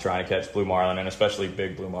around trying to catch blue marlin, and especially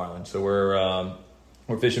big blue marlin. So we're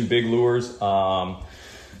fishing big lures.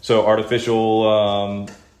 So artificial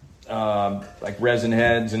like resin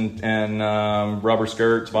heads and rubber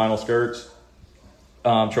skirts, vinyl skirts,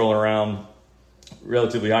 trolling around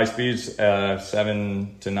relatively high speeds,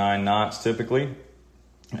 7 to 9 knots typically.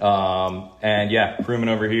 Crewman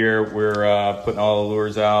over here, we're putting all the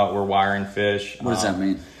lures out, we're wiring fish. What does that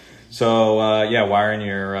mean? So wiring,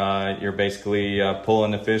 you're basically pulling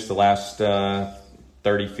the fish the last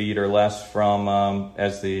 30 feet or less from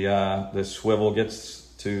as the swivel gets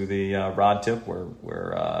to the rod tip.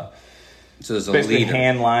 So there's a basically leader.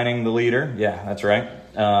 Hand lining the leader. Yeah, that's right.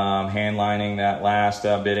 Hand lining that last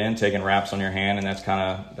bit in, taking wraps on your hand, and that's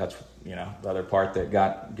the other part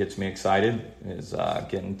that gets me excited is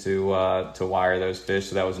getting to wire those fish.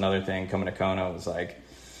 So that was another thing coming to Kona. It was like,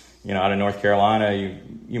 out of North Carolina,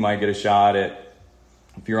 you might get a shot at,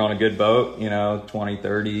 if you're on a good boat, 20,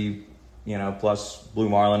 30, plus blue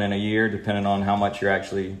marlin in a year, depending on how much you're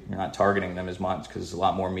not targeting them as much because it's a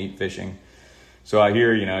lot more meat fishing. So I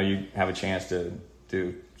hear, you have a chance to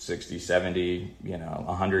do 60, 70,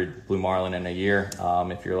 100 blue marlin in a year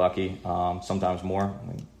if you're lucky, sometimes more. I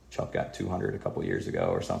mean, Chuck got 200 a couple years ago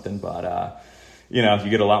or something, but you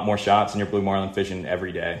get a lot more shots and you're blue marlin fishing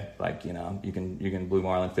every day. Like, you can blue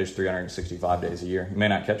marlin fish 365 days a year. You may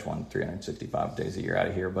not catch one 365 days a year out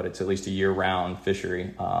of here, but it's at least a year-round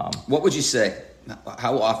fishery. What would you say?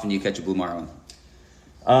 How often do you catch a blue marlin?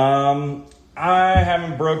 I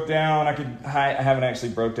haven't broke down. I haven't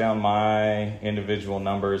actually broke down my individual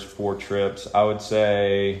numbers for trips. I would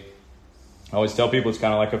say, I always tell people it's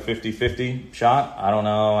kind of like a 50-50 shot. I don't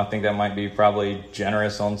know. I think that might be probably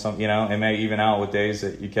generous on some, it may even out with days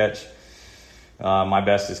that you catch. My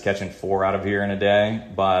best is catching 4 out of here in a day,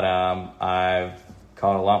 but I've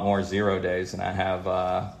caught a lot more 0 days than I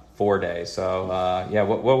have 4 days. So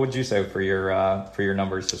what would you say for your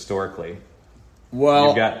numbers historically? Well,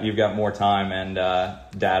 you've got more time and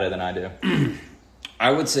data than I do.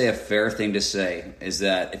 I would say a fair thing to say is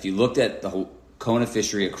that if you looked at the whole Kona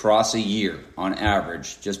fishery across a year on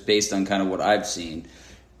average, just based on kind of what I've seen,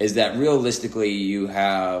 is that realistically you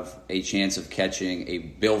have a chance of catching a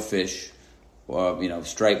billfish,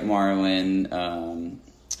 striped marlin,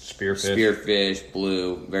 spearfish,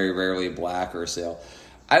 blue, very rarely a black or a sail.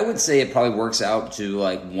 I would say it probably works out to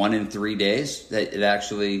like 1 in 3 days that it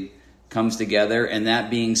actually comes together. And that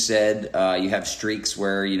being said, you have streaks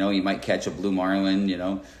where, you might catch a blue marlin,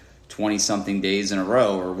 20-something days in a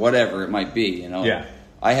row or whatever it might be, Yeah.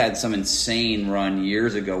 I had some insane run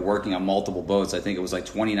years ago working on multiple boats. I think it was like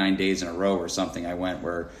 29 days in a row or something I went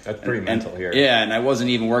where... That's pretty mental here. Yeah, and I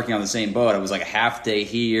wasn't even working on the same boat. I was like a half day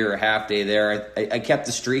here, a half day there. I kept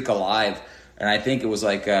the streak alive, and I think it was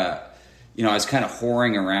like... I was kind of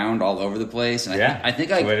whoring around all over the place. And I think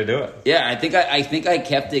that's the way to do it. Yeah, I think I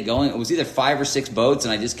kept it going. It was either 5 or 6 boats,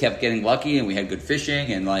 and I just kept getting lucky, and we had good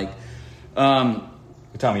fishing, and like...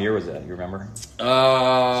 What time of year was that? You remember?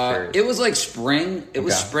 It was like spring. It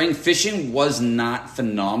was spring. Fishing was not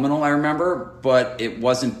phenomenal, I remember, but it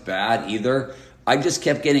wasn't bad either. I just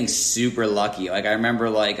kept getting super lucky. Like I remember,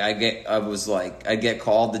 I'd get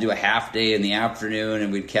called to do a half day in the afternoon,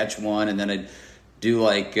 and we'd catch one, and then I'd do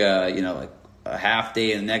like a half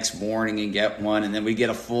day the next morning and get one, and then we'd get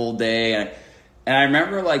a full day. And I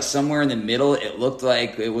remember like somewhere in the middle, it looked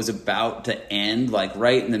like it was about to end, like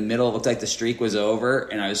right in the middle. It looked like the streak was over,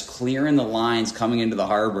 and I was clearing the lines coming into the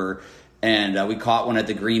harbor, and we caught one at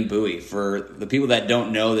the Green Buoy. For the people that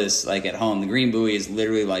don't know this, like at home, the Green Buoy is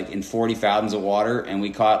literally like in 40 fathoms of water, and we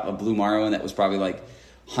caught a blue marlin that was probably like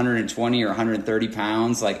 120 or 130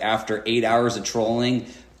 pounds, like after 8 hours of trolling,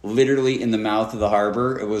 literally in the mouth of the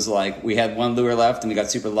harbor. It was like we had one lure left, and we got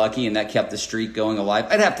super lucky, and that kept the streak going alive.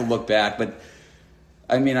 I'd have to look back, but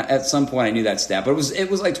I mean, at some point I knew that stat, but it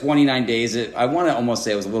was like 29 days. I want to almost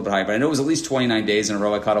say it was a little bit higher, but I know it was at least 29 days in a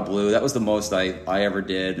row I caught a blue. That was the most I ever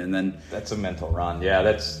did, and then that's a mental run. Yeah,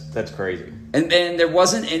 that's crazy. And there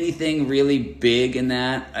wasn't anything really big in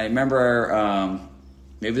that. I remember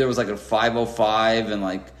maybe there was like a 505,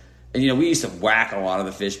 and you know, we used to whack a lot of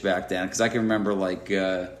the fish back then, because I can remember like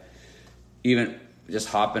even just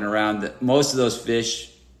hopping around. Most of those fish,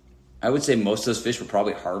 I would say most of those fish were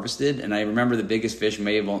probably harvested, and I remember the biggest fish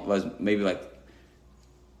was maybe like, it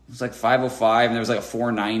was like 505, and there was like a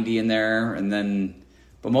 490 in there, and then,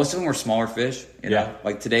 but most of them were smaller fish, you know?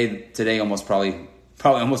 Like today almost probably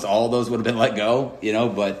almost all of those would have been let go, you know,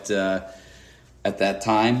 but at that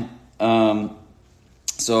time.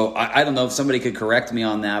 So I don't know if somebody could correct me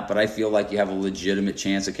on that, but I feel like you have a legitimate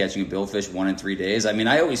chance of catching a billfish 1 in 3 days. I mean,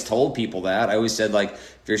 I always told people that. I always said, like,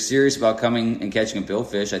 if you're serious about coming and catching a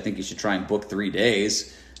billfish, I think you should try and book 3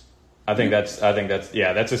 days. I think that's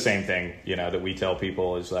the same thing, you know, that we tell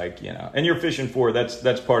people is like, you know, and you're fishing for,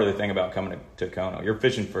 that's part of the thing about coming to Kono. You're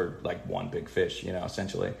fishing for like one big fish, you know,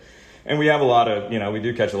 essentially. And we have a lot of, you know, we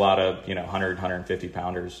do catch a lot of, you know, 100, 150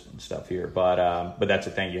 pounders and stuff here. But that's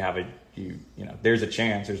the thing. You know, there's a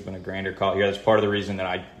chance there's been a grander caught here. That's part of the reason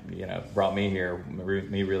that brought me here,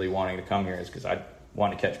 me really wanting to come here, is because I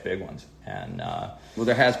want to catch big ones. And well,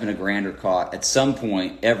 there has been a grander caught at some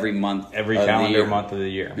point every month, every calendar month of the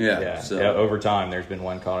year. Yeah. So over time, there's been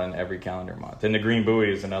one caught in every calendar month. And the Green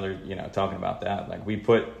Buoy is another. You know, talking about that, like we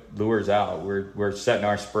put lures out. We're setting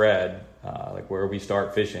our spread like where we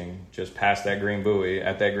start fishing, just past that Green Buoy,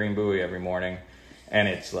 at that Green Buoy every morning, and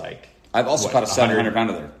it's like I've also caught a 700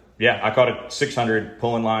 pounder there. Yeah, I caught a 600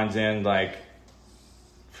 pulling lines in. Like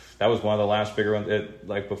that was one of the last bigger ones.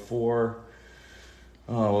 Like before,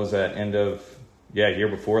 what was that? Year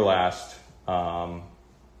before last. One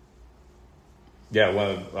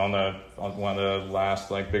of the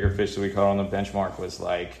last like bigger fish that we caught on the benchmark was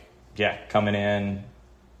like coming in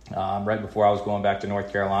right before I was going back to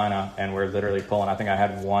North Carolina, and we're literally pulling. I think I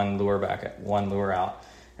had one lure out,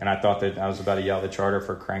 and I thought that I was about to yell at the charter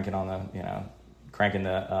for cranking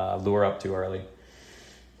the lure up too early,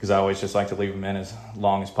 because I always just like to leave them in as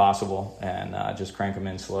long as possible and just crank them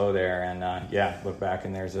in slow there. And look back,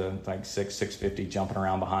 and there's a like 650 jumping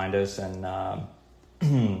around behind us, and I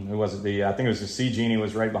think it was the Sea Genie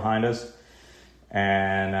was right behind us,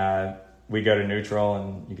 and we go to neutral,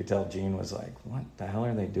 and you could tell Gene was like, what the hell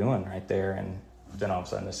are they doing right there? And then all of a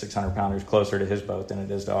sudden the 600 pounder is closer to his boat than it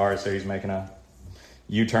is to ours, so he's making a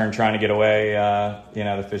U-turn trying to get away.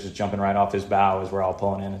 The fish is jumping right off his bow as we're all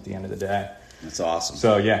pulling in at the end of the day. That's awesome.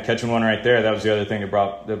 So catching one right there, that was the other thing that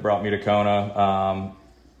brought me to Kona.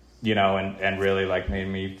 And really like made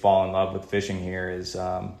me fall in love with fishing here is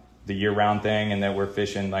the year-round thing, and that we're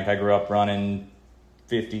fishing. Like I grew up running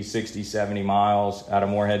 50, 60, 70 miles out of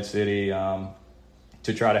Morehead City to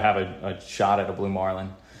try to have a shot at a blue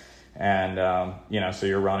marlin. And so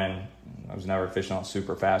you're running. I was never fishing on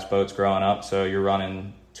super fast boats growing up, so you're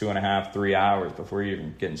running 2.5, 3 hours before you're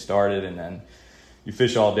even getting started, and then you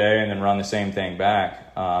fish all day and then run the same thing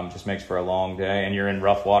back. Just makes for a long day, and you're in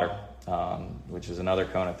rough water, which is another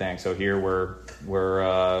Kona thing. So here we're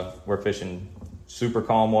fishing super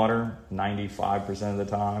calm water 95% of the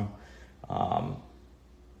time,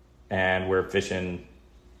 and we're fishing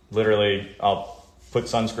literally. I'll put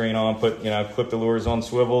sunscreen on, clip the lures on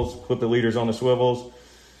swivels, clip the leaders on the swivels.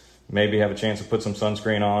 Maybe have a chance to put some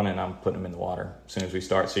sunscreen on, and I'm putting them in the water as soon as we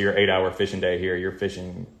start. So your 8-hour fishing day here, you're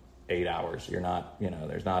fishing 8 hours. You're not,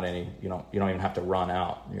 there's not any, you don't even have to run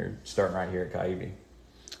out. You're starting right here at Kaiwi.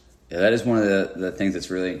 Yeah, that is one of the things that's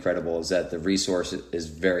really incredible, is that the resource is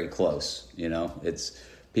very close. It's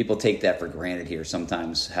people take that for granted here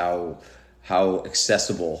sometimes, how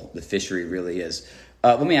accessible the fishery really is.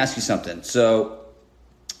 Let me ask you something. So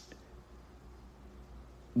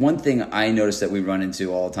one thing I notice that we run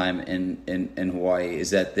into all the time in Hawaii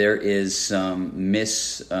is that there is some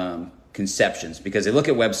misconceptions, because they look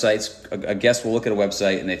at websites. A guest will look at a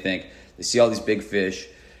website and they see all these big fish,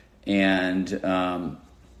 and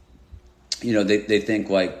they think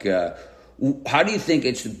like, how do you think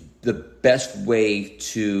it's the best way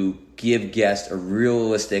to give guests a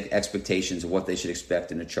realistic expectations of what they should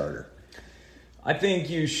expect in a charter? I think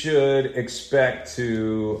you should expect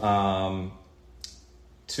to go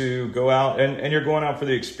out, and you're going out for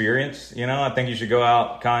the experience. I think you should go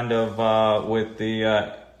out kind of with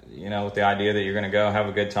the with the idea that you're going to go have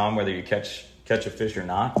a good time, whether you catch a fish or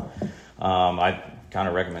not. I kind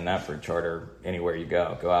of recommend that for a charter anywhere you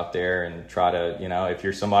go. Go out there and try to, if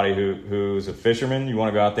you're somebody who's a fisherman, you want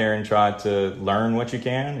to go out there and try to learn what you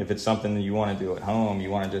can. If it's something that you want to do at home, you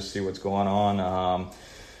want to just see what's going on.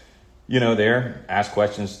 There, ask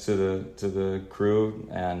questions to the crew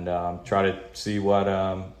and try to see what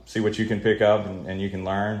you can pick up and you can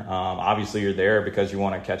learn. Obviously, you're there because you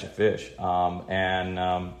want to catch a fish, and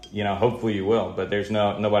hopefully you will. But there's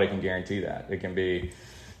nobody can guarantee that. It can be,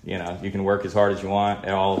 you can work as hard as you want.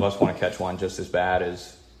 And all of us want to catch one just as bad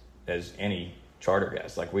as any charter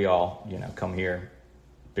guest. Like we all, come here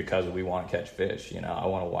because we want to catch fish. I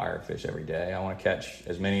want to wire a fish every day. I want to catch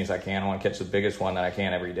as many as I can. I want to catch the biggest one that I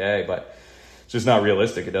can every day, but it's just not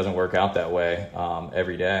realistic. It doesn't work out that way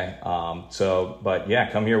every day. But yeah,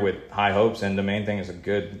 come here with high hopes, and the main thing is a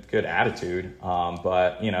good attitude.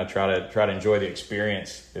 But try to enjoy the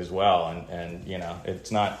experience as well. And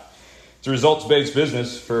it's a results-based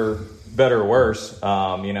business for better or worse,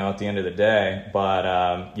 at the end of the day.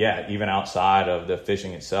 But even outside of the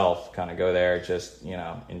fishing itself, kind of go there, just,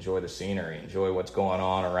 enjoy the scenery, enjoy what's going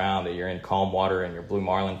on around it. You're in calm water and you're blue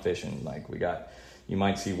marlin fishing. Like you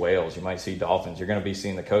might see whales, you might see dolphins. You're going to be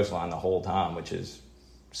seeing the coastline the whole time, which is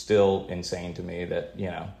still insane to me that,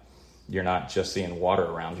 you're not just seeing water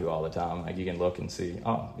around you all the time. Like you can look and see,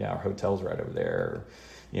 oh yeah, our hotel's right over there. Or,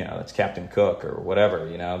 that's Captain Cook or whatever,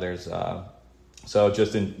 there's, so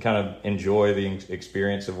just kind of enjoy the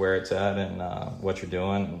experience of where it's at and what you're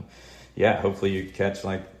doing. And yeah, hopefully you catch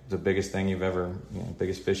like the biggest thing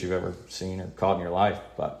biggest fish you've ever seen or caught in your life.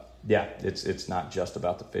 But yeah, it's not just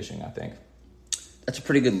about the fishing, I think. That's a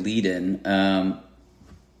pretty good lead in.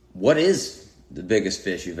 What is the biggest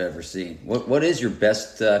fish you've ever seen? What is your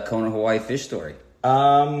best Kona Hawaii fish story?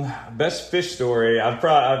 Best fish story. I've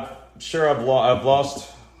lost.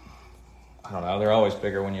 I don't know. They're always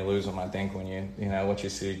bigger when you lose them. I think when what you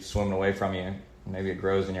see swimming away from you, maybe it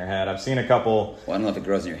grows in your head. I've seen a couple. Well, I don't know if it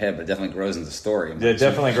grows in your head, but it definitely grows in the story. It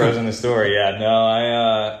definitely grows in the story. Yeah. No,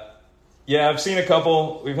 I've seen a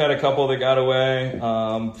couple. We've had a couple that got away,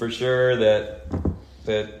 for sure.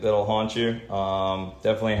 That'll haunt you.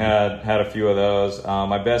 Definitely had a few of those.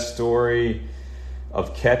 My best story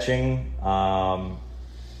of catching.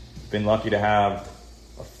 Been lucky to have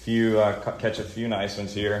catch a few nice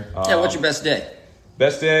ones here. What's your best day?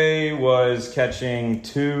 Best day was catching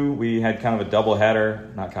two. We had kind of a double header.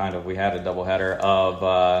 Not kind of. We had a double header of...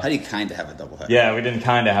 How do you kind of have a double header? Yeah, we didn't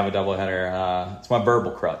kind of have a double header. It's my verbal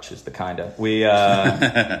crutch is the kind of. We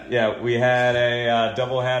had a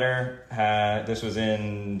double header. This was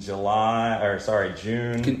in June.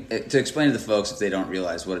 To explain to the folks if they don't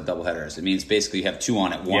realize what a double header is, it means basically you have two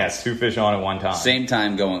on at once. Yes, two fish on at one time. Same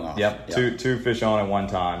time going off. Yep. Two fish on at one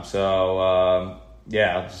time. So,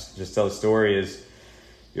 just tell the story is...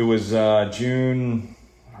 It was June.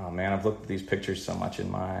 Oh man, I've looked at these pictures so much in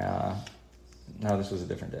my. No, this was a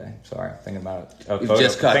different day. Sorry, thinking about it. You've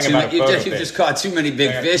just caught too many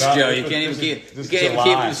big fish, Joe. You can't even keep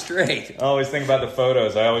them straight. I always think about the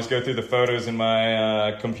photos. I always go through the photos in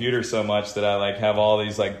my computer so much that I have all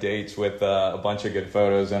these dates with a bunch of good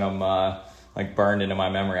photos in them. Burned into my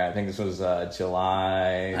memory. I think this was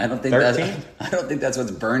July 13th. I don't think that's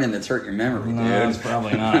what's burning that's hurt your memory, dude. No, it's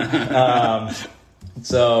probably not.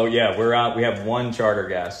 So yeah, we're out. We have one charter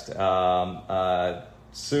guest,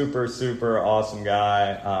 super awesome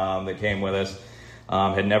guy that came with us.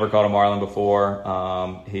 Had never caught a marlin before.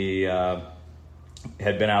 He had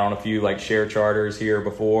been out on a few share charters here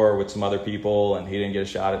before with some other people, and he didn't get a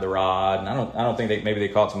shot at the rod. And I don't think maybe they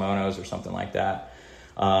caught some Onos or something like that.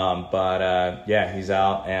 But he's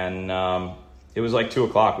out, and it was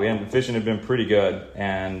 2:00. Fishing had been pretty good,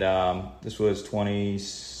 and this was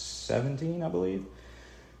 2017, I believe.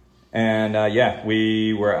 And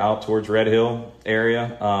we were out towards Red Hill area,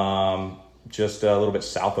 just a little bit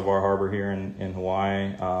south of our harbor here in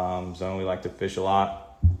Hawaii, zone we like to fish a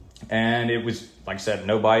lot. And it was, like I said,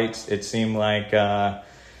 no bites. It seemed like, but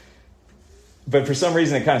for some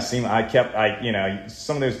reason it kind of seemed,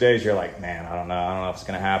 some of those days you're like, man, I don't know if it's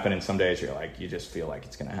going to happen. And some days you're like, you just feel like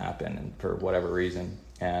it's going to happen, and for whatever reason.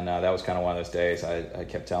 And that was kind of one of those days. I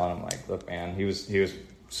kept telling him, look, man, he was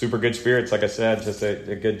super good spirits, like I said, just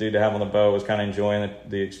a good dude to have on the boat. Was kind of enjoying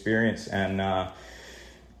the experience, and all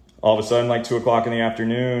of a sudden, 2:00 in the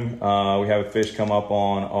afternoon, we have a fish come up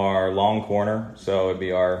on our long corner, so it'd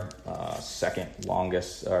be our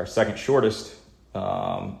second shortest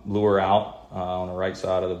lure out on the right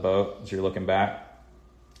side of the boat as you're looking back.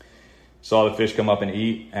 Saw the fish come up and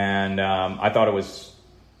eat, and I thought it was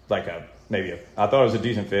like I thought it was a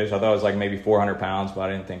decent fish. I thought it was like maybe 400 pounds, but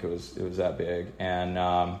I didn't think it was that big.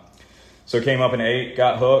 And so it came up and ate,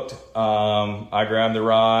 got hooked. I grabbed the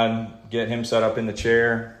rod, get him set up in the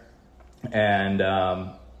chair, and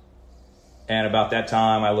about that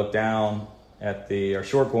time I looked down at our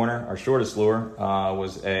short corner. Our shortest lure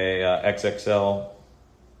was a XXL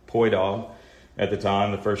poi dog at the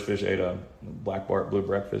time. The first fish ate a black bart blue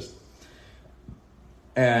breakfast.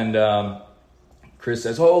 And Chris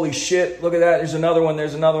says, "Holy shit, look at that. There's another one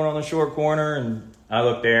on the short corner." And I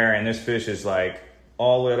look there, and this fish is like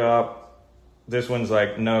all lit up. This one's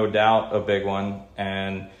like no doubt a big one,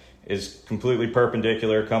 and is completely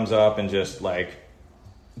perpendicular, comes up and just like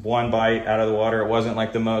one bite out of the water. It wasn't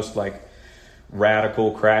like the most like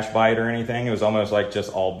radical crash bite or anything. It was almost like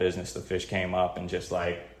just all business. The fish came up and just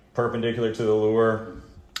like perpendicular to the lure.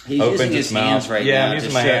 He's using his hands right now. Yeah, I'm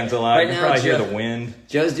using my hands a lot. Right you can now, probably hear the wind.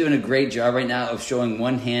 Joe's doing a great job right now of showing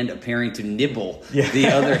one hand appearing to nibble the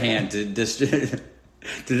other hand to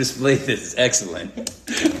display this. Excellent.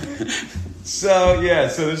 So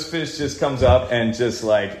this fish just comes up and just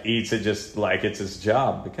like eats it just like it's his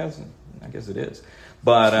job, because I guess it is.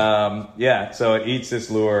 But so it eats this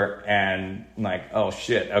lure, and I'm like, oh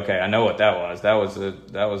shit, okay, I know what that was. That was a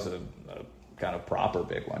kind of proper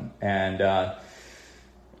big one.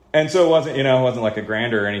 And so it wasn't like a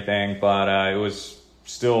grander or anything, but it was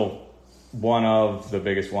still one of the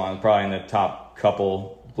biggest ones, probably in the top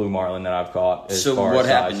couple blue marlin that I've caught. So what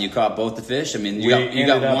happened? You caught both the fish? I mean, you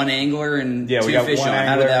got one angler and two fish on.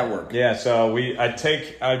 How did that work? Yeah, so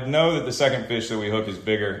I know that the second fish that we hook is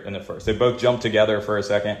bigger than the first. They both jumped together for a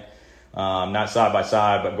second, not side by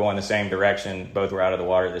side, but going the same direction. Both were out of the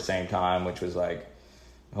water at the same time, which was like,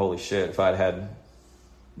 holy shit, if I'd had,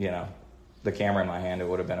 the camera in my hand, it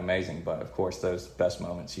would have been amazing. But of course, those best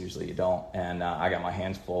moments, usually you don't. And I got my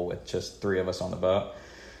hands full with just three of us on the boat.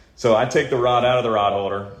 So I take the rod out of the rod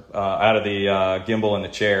holder, out of the gimbal in the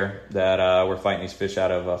chair that we're fighting these fish out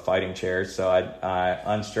of fighting chairs. So I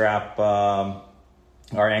unstrap our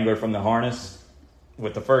angler from the harness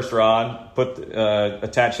with the first rod,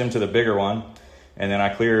 attach him to the bigger one, and then I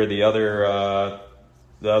clear the other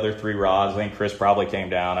three rods. I think Chris probably came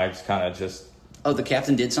down. I just kind of Oh, the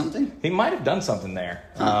captain did something? He might have done something there.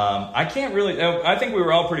 Huh. I can't really... I think we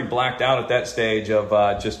were all pretty blacked out at that stage of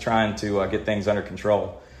just trying to get things under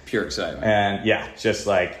control. Pure excitement. And just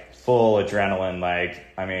like full adrenaline. Like,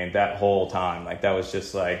 I mean, that whole time, like that was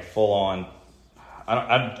just like full on.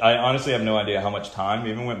 I honestly have no idea how much time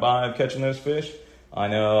even went by of catching those fish. I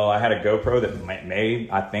know I had a GoPro that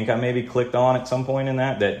I think I maybe clicked on at some point in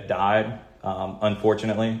that died,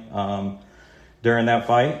 unfortunately, during that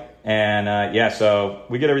fight. And so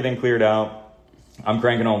we get everything cleared out. I'm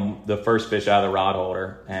cranking on the first fish out of the rod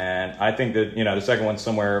holder, and I think that the second one's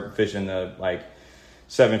somewhere fishing the like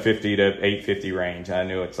 750 to 850 range. I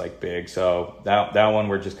knew it's like big, so that one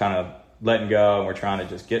we're just kind of letting go, and we're trying to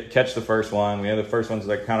just catch the first one. The first one's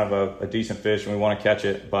like kind of a decent fish, and we want to catch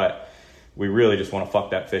it, but we really just want to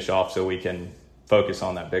fuck that fish off so we can focus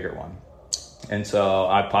on that bigger one. And so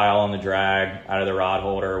I pile on the drag out of the rod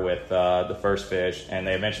holder with the first fish, and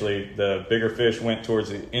the bigger fish went towards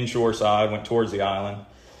the inshore side, went towards the island,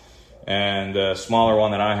 and the smaller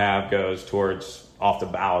one that I have goes towards off the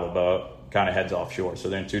bow of the boat, kind of heads offshore. So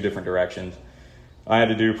they're in two different directions. I had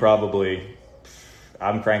to do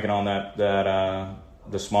I'm cranking on that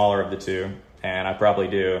the smaller of the two, and I probably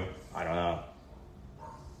do, I don't know,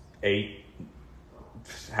 8,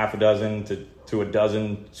 half a dozen to a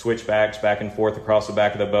dozen switchbacks back and forth across the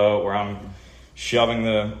back of the boat, where I'm shoving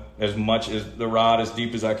as much as the rod as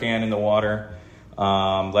deep as I can in the water,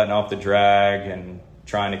 letting off the drag and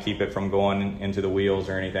trying to keep it from going into the wheels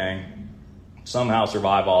or anything. Somehow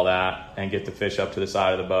survive all that and get the fish up to the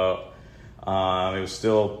side of the boat. It was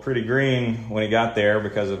still pretty green when he got there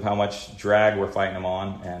because of how much drag we're fighting him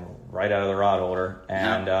on, and right out of the rod holder.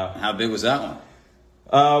 And how big was that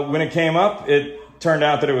one? When it came up, it turned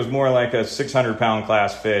out that it was more like a 600-pound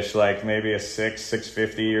class fish, like maybe a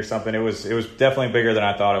 650 or something. It was definitely bigger than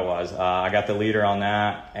I thought it was. I got the leader on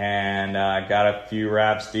that, and got a few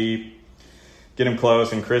wraps deep, get him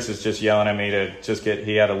close, and Chris is just yelling at me to just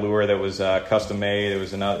he had a lure that was custom made. It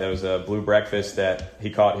was a blue breakfast that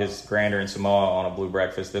he caught his grander in Samoa on a blue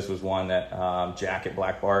breakfast. This was one that Jack at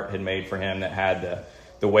Black Bart had made for him that had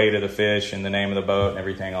the weight of the fish and the name of the boat and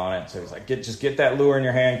everything on it. So he's like, just get that lure in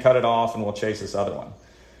your hand, cut it off, and we'll chase this other one.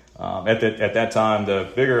 At that time, the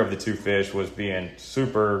bigger of the two fish was being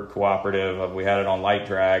super cooperative. We had it on light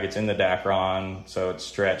drag. It's in the Dacron, so it's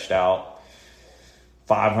stretched out.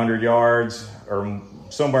 500 yards or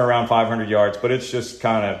somewhere around 500 yards, but it's just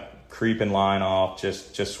kind of creeping line off,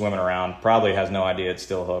 just swimming around. Probably has no idea it's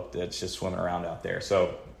still hooked. It's just swimming around out there.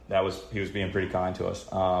 So he was being pretty kind to us.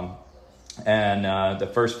 And the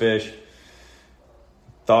first fish,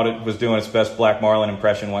 thought it was doing its best black marlin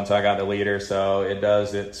impression once I got the leader. So it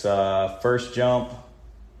does its first jump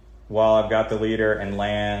while I've got the leader and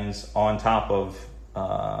lands on top of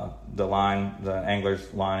the line, the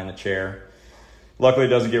angler's line in the chair. Luckily, it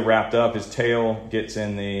doesn't get wrapped up. His tail gets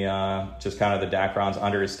in the, just kind of the Dacron's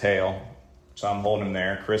under his tail. So I'm holding him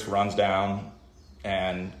there. Chris runs down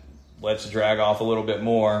and lets it drag off a little bit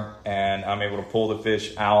more, and I'm able to pull the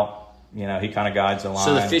fish out. You know, he kind of guides the line.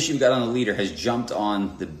 So the fish you've got on the leader has jumped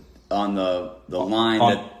on the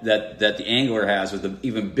line that the angler has with the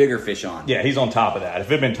even bigger fish on. Yeah, he's on top of that.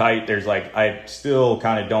 If it had been tight, there's like, I still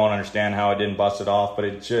kind of don't understand how it didn't bust it off, but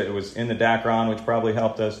it was in the Dacron, which probably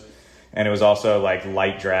helped us. And it was also like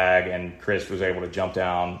light drag, and Chris was able to jump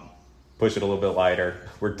down, push it a little bit lighter.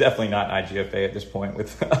 We're definitely not IGFA at this point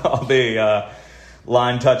with all the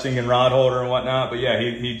line touching and rod holder and whatnot. But yeah,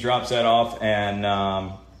 he drops that off, and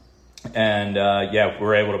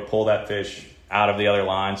we're able to pull that fish out of the other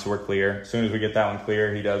line, so we're clear. As soon as we get that one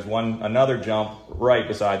clear, he does another jump right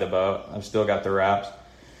beside the boat. I've still got the wraps.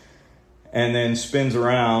 And then spins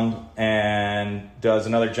around and does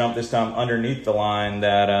another jump, this time underneath the line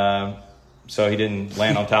so he didn't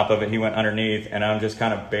land on top of it. He went underneath, and I'm just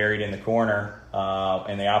kind of buried in the corner,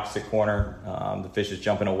 in the opposite corner. The fish is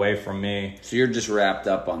jumping away from me. So you're just wrapped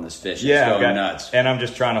up on this fish. Yeah, it's going nuts. And I'm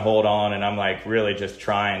just trying to hold on, and I'm like really just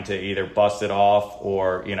trying to either bust it off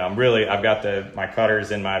or, you know, I've got my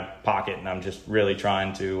cutters in my pocket, and I'm just really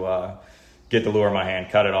trying to get the lure in my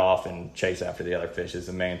hand, cut it off, and chase after the other fish is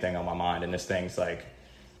the main thing on my mind. And this thing's like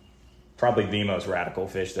probably the most radical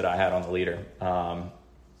fish that I had on the leader. So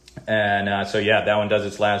that one does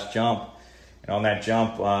its last jump. And on that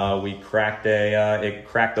jump, we cracked it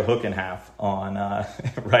cracked the hook in half on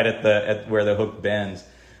right at where the hook bends.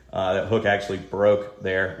 That hook actually broke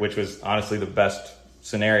there, which was honestly the best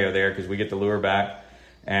scenario there because we get the lure back.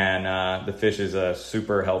 And the fish is a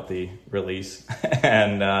super healthy release,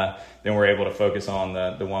 and then we're able to focus on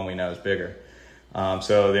the one we know is bigger.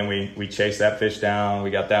 So then we chase that fish down.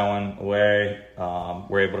 We got that one away.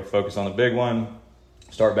 We're able to focus on the big one,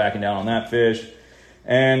 start backing down on that fish,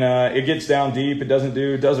 and it gets down deep. It does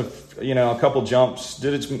a couple jumps.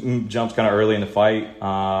 Did its jumps kind of early in the fight.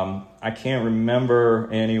 I can't remember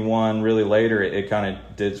anyone really later. It kind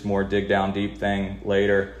of did its more dig down deep thing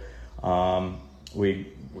later.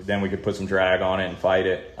 Then we could put some drag on it and fight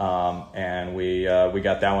it, and we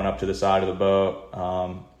got that one up to the side of the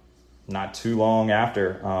boat not too long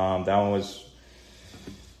after. That one was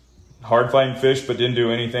hard fighting fish, but didn't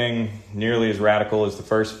do anything nearly as radical as the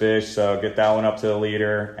first fish. So get that one up to the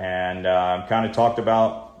leader, and kind of talked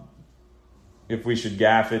about if we should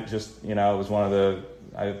gaff it. Just, it was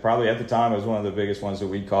probably at the time it was one of the biggest ones that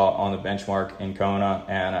we caught on the benchmark in Kona,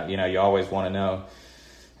 and you always want to know.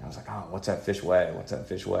 I was like, oh, what's that fish weigh?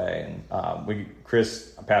 And I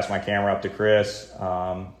passed my camera up to Chris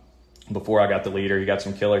before I got the leader. He got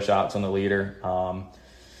some killer shots on the leader.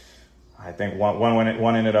 I think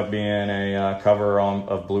one ended up being a cover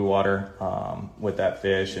of blue water with that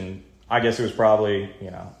fish, and I guess it was probably,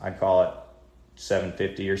 I'd call it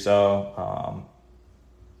 750 or so.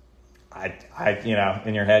 In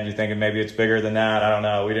your head you're thinking maybe it's bigger than that. I don't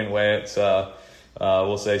know. We didn't weigh it, so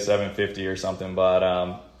we'll say 750 or something,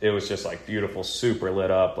 but it was just like beautiful, super lit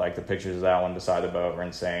up. Like the pictures of that one beside the boat were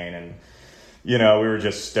insane. And, we were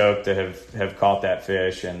just stoked to have caught that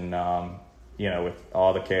fish. And, with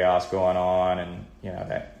all the chaos going on, and,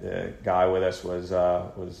 that the guy with us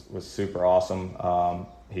was super awesome.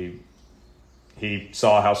 He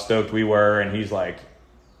saw how stoked we were, and he's like,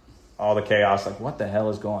 all the chaos, like, what the hell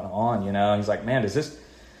is going on? He's like, man,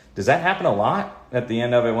 does that happen a lot? At the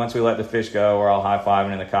end of it, once we let the fish go, we're all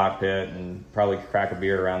high-fiving in the cockpit and probably crack a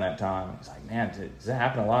beer around that time. He's like, man, does that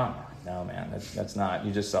happen a lot? I'm like, no, man, that's not.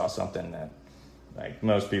 You just saw something that, like,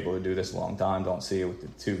 most people who do this a long time don't see with the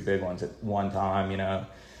two big ones at one time,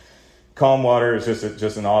 Calm water is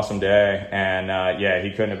just an awesome day. And,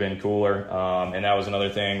 he couldn't have been cooler. And that was another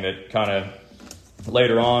thing that kind of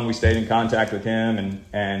later on we stayed in contact with him,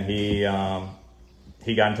 and he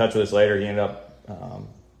got in touch with us later. He ended up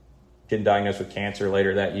getting diagnosed with cancer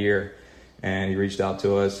later that year, and he reached out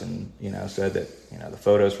to us and said that the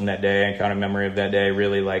photos from that day and kind of memory of that day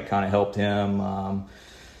really like kind of helped him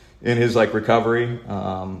in his like recovery.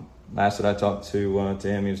 last that I talked to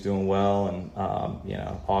him, he was doing well, and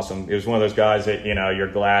awesome. He was one of those guys that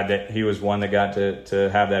you're glad that he was one that got to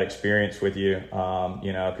have that experience with you,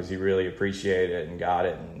 because he really appreciated it and got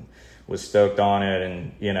it and was stoked on it,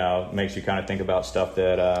 and makes you kind of think about stuff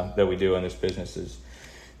that we do in this business. Is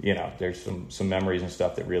there's some memories and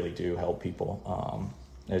stuff that really do help people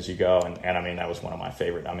as you go, and I mean that was one of my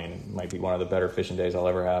favorite. I mean, might be one of the better fishing days I'll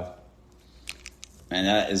ever have. And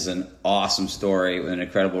that is an awesome story with an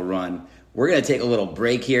incredible run. We're going to take a little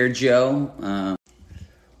break here, Joe.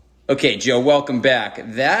 Okay, Joe, welcome back.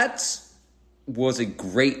 That was a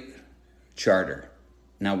great charter.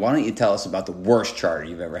 Now, why don't you tell us about the worst charter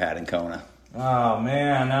you've ever had in Kona? Oh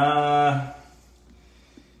man,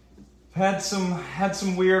 had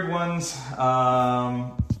some weird ones.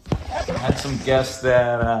 Had some guests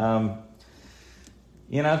that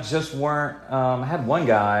just weren't. I had one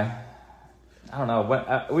guy. I don't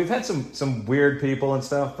know. We've had some weird people and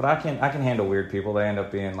stuff, but I can handle weird people. They end up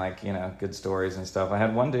being good stories and stuff. I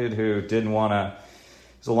had one dude who didn't want to.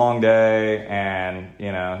 It was a long day, and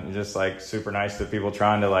you're just super nice to people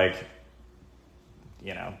trying to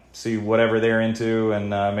see whatever they're into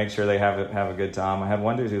and make sure they have a good time. I had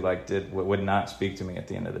one dude who would not speak to me at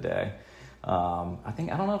the end of the day. I don't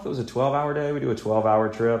know if it was a 12-hour day. We do a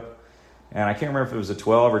 12-hour trip. And I can't remember if it was a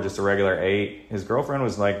 12 or just a regular 8. His girlfriend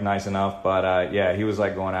was nice enough, but he was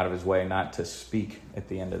going out of his way not to speak at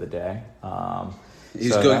the end of the day. He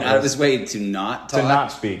was going out of his way to not talk? To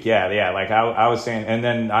not speak, yeah. I was saying, and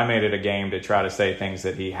then I made it a game to try to say things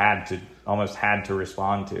that he almost had to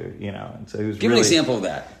respond to, And so he was Give an example of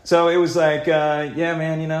that. So it was yeah,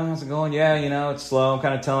 man, how's it going? Yeah, it's slow. I'm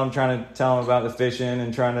kind of trying to tell him about the fishing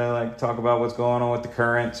and trying to talk about what's going on with the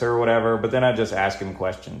currents or whatever. But then I just ask him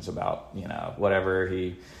questions about, whatever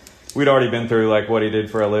we'd already been through, what he did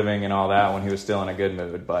for a living and all that when he was still in a good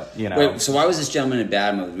mood. But, Wait, so why was this gentleman in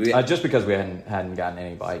bad mood? Just because we hadn't gotten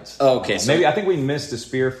any bites. Oh, okay. Maybe, I think we missed a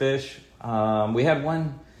spearfish. We had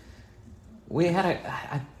one,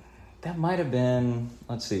 that might have been,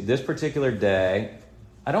 let's see, this particular day,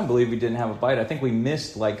 I don't believe we didn't have a bite. I think we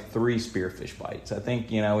missed 3 spearfish bites. I think,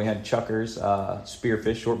 we had chuckers,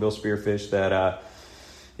 spearfish, shortbill spearfish that,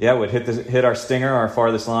 would hit our stinger, our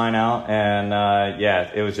farthest line out. And,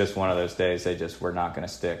 it was just one of those days. They just were not going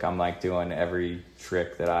to stick. I'm doing every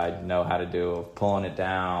trick that I know how to do of pulling it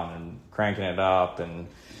down and cranking it up and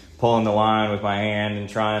pulling the line with my hand and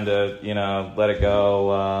trying to, let it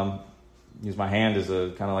go, use my hand as a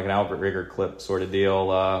kind of an outrigger clip sort of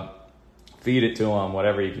deal, feed it to them,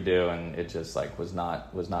 whatever you could do, and it just was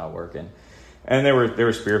not working. And they were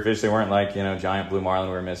spearfish. They weren't giant blue marlin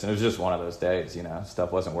we were missing. It was just one of those days,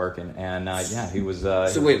 stuff wasn't working. And he was.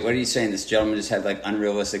 So wait, what are you saying? This gentleman just had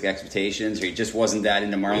unrealistic expectations, or he just wasn't that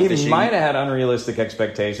into marlin fishing? He might have had unrealistic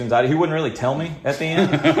expectations. He wouldn't really tell me at the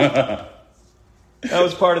end. That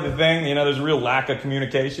was part of the thing. There's a real lack of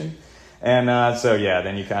communication. And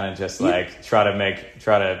then you kind of just try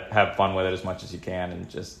to have fun with it as much as you can, and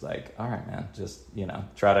just all right, man, just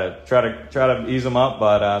try to ease them up,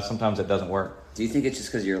 but sometimes it doesn't work. Do you think it's just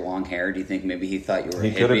because of your long hair? Do you think maybe he thought you were?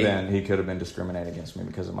 He could have been discriminating against me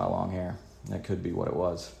because of my long hair. That could be what it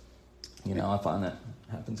was. I find that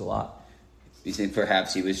happens a lot. You think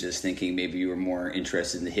perhaps he was just thinking maybe you were more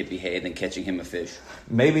interested in the hippie hay than catching him a fish?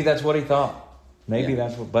 Maybe that's what he thought. Maybe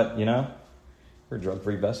that's what. But we're a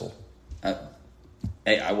drug-free vessel.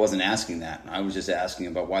 Hey, I wasn't asking that. I was just asking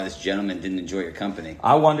about why this gentleman didn't enjoy your company.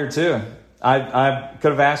 I wonder too. I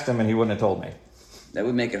could have asked him and he wouldn't have told me. That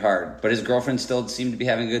would make it hard. But his girlfriend still seemed to be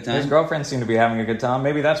having a good time? His girlfriend seemed to be having a good time.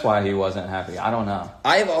 Maybe that's why he wasn't happy. I don't know.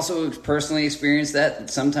 I have also personally experienced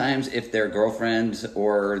that. Sometimes if their girlfriend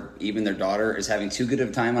or even their daughter is having too good of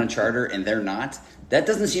a time on a charter and they're not, that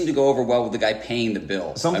doesn't seem to go over well with the guy paying the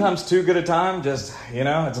bill. Sometimes too good a time, just,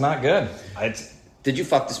 it's not good. Did you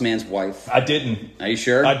fuck this man's wife? I didn't. Are you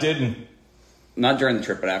sure? I didn't. Not during the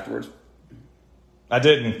trip, but afterwards? I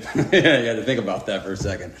didn't. Yeah, you had to think about that for a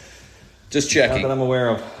second. Just checking. Not that I'm aware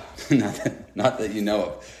of. not that you know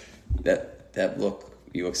of. That look,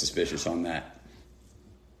 you look suspicious on that.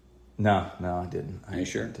 No, I didn't. Are you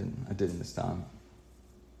sure? I didn't this time.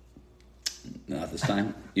 Not this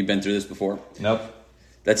time? You've been through this before? Nope.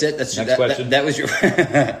 That's it. Next question. That was your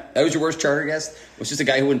that was your worst charter guest. Was just a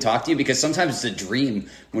guy who wouldn't talk to you, because sometimes it's a dream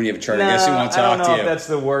when you have a charter guest who won't talk to you. I don't know if that's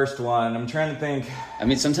the worst one. I'm trying to think. I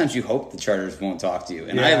mean, sometimes you hope the charters won't talk to you,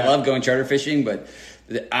 and I love going charter fishing, but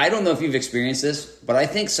I don't know if you've experienced this, but I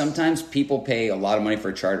think sometimes people pay a lot of money for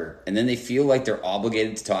a charter, and then they feel like they're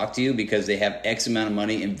obligated to talk to you because they have X amount of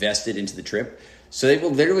money invested into the trip. So they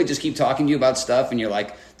will literally just keep talking to you about stuff, and you're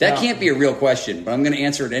like, that can't be a real question, but I'm going to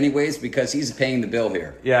answer it anyways because he's paying the bill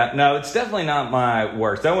here. Yeah, no, it's definitely not my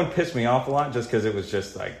worst. That one pissed me off a lot just because it was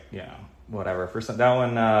just like, whatever. That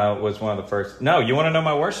one was one of the first. No, you want to know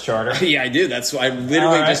my worst charter? Yeah, I do. That's why I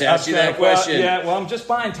literally just asked you that question. Well, I'm just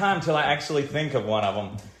buying time till I actually think of one of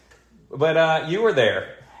them. But you were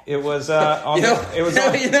there. It was you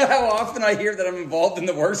know how often I hear that I'm involved in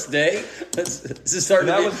the worst day. This is starting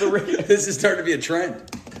to be a trend.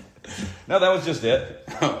 No, that was just it.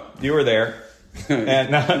 You were there, and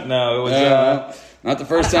no, it was not the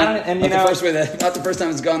first time. Not the first time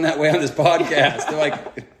it's gone that way on this podcast. They're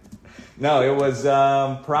like, no, it was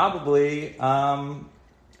probably.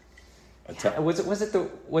 Was it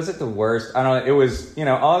the worst? I don't know. It was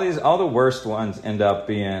all the worst ones end up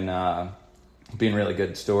being really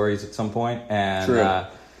good stories at some point, and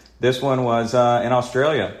this one was in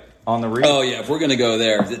Australia on the reef. Oh yeah, if we're gonna go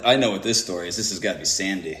there, I know what this story is. This has got to be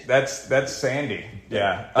Sandy. That's Sandy.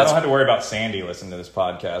 Yeah, I don't have to worry about Sandy listening to this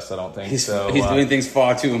podcast. I don't think he's doing things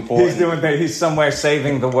far too important. He's somewhere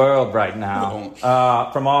saving the world right now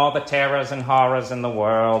from all the terrors and horrors in the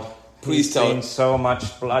world. He's seen so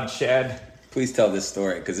much bloodshed. Please tell this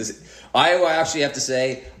story because I actually have to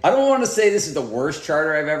say I don't want to say this is the worst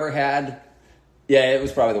charter I've ever had. Yeah, it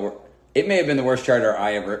was probably the worst. It may have been the worst charter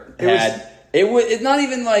I ever had. It's not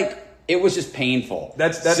even like it was just painful.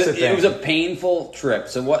 That's the thing. It was a painful trip.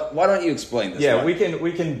 So why don't you explain this? Yeah, we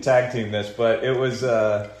can tag team this, but it was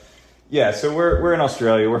so we're in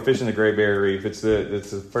Australia. We're fishing the Great Barrier Reef. It's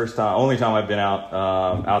the only time I've been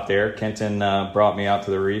out there. Kenton brought me out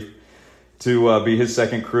to the reef to be his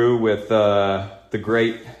second crew with the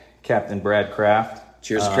great Captain Brad Kraft.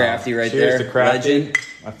 Cheers to Crafty there. Cheers to Crafty, legend.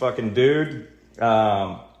 My fucking dude.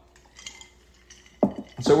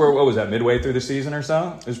 So what was that, midway through the season or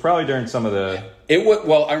so? It was probably during some of the...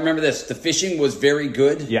 Well, I remember this. The fishing was very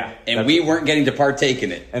good. Yeah. And we weren't getting to partake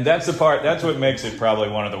in it. And that's what makes it probably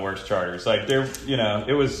one of the worst charters. Like,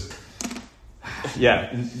 it was...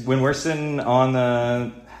 Yeah, when we're sitting on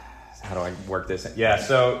the... How do I work this?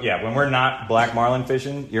 When we're not black marlin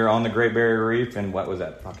fishing, you're on the Great Barrier Reef, and what was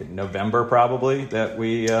that, fucking November probably, that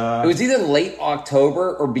we... It was either late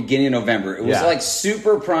October or beginning of November. It was like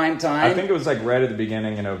super prime time. I think it was like right at the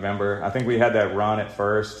beginning of November. I think we had that run at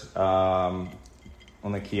first on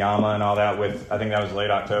the Kiama and all that I think that was late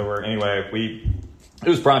October. Anyway, it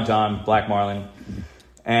was prime time, black marlin.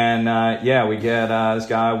 And we get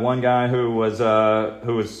one guy who was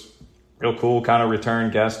real cool, kind of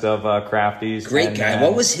return guest of Crafty's. Great guy.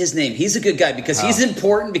 What was his name? He's a good guy because he's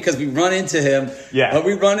important because we run into him. Yeah.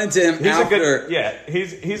 We run into him after.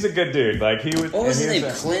 He's a good dude. Like he was. What was his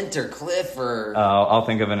name? Clint or Cliff or? I'll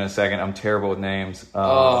think of it in a second. I'm terrible with names.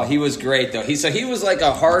 He was great though. He was like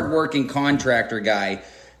a hardworking contractor guy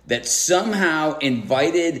that somehow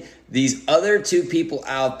invited these other two people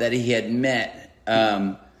out that he had met.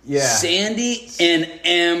 Sandy and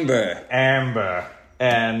Amber.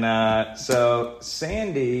 And so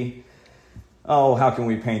Sandy, how can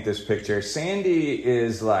we paint this picture? Sandy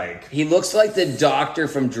is like... He looks like the doctor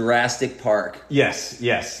from Jurassic Park. Yes.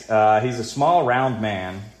 He's a small, round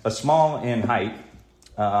man, small in height,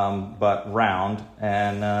 but round.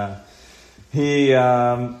 And he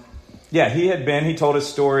told us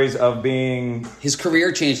stories of being... His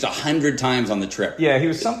career changed 100 times on the trip. Yeah, he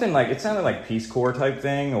was something like, it sounded like Peace Corps type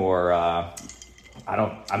thing, or...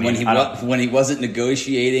 when he wasn't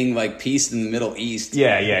negotiating like peace in the Middle East.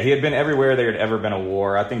 Yeah, he had been everywhere there had ever been a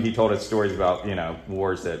war. I think he told us stories about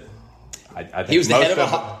wars that I think he was the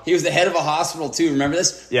head of a hospital too. Remember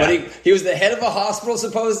this? Yeah. But he was the head of a hospital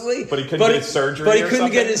supposedly. But he couldn't get his surgery. But he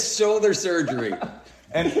couldn't get his shoulder surgery.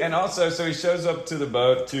 and also, so he shows up to the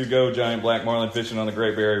boat to go giant black marlin fishing on the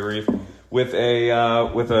Great Barrier Reef with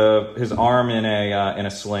his arm in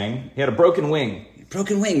a sling. He had a broken wing.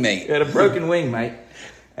 Broken wing, mate. He had a broken wing, mate.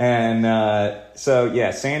 And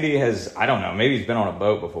Sandy has, I don't know, maybe he's been on a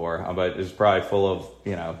boat before, but it's probably full of,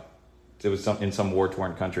 it was in some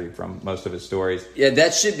war-torn country from most of his stories. Yeah,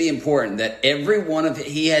 that should be important, that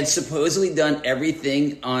he had supposedly done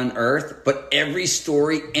everything on Earth, but every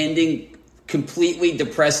story ending completely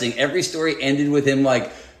depressing. Every story ended with him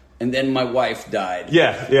like, and then my wife died.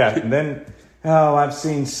 Yeah. And then... Oh, I've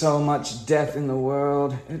seen so much death in the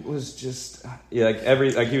world. It was just he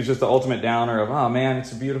was just the ultimate downer of, oh man,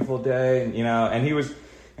 it's a beautiful day, and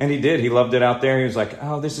And he did. He loved it out there. He was like,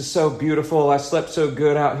 oh, this is so beautiful. I slept so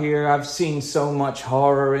good out here. I've seen so much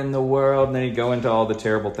horror in the world. And then he'd go into all the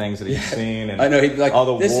terrible things that he'd seen. And I know. He'd be like,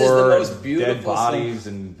 all the this war, is the most beautiful dead bodies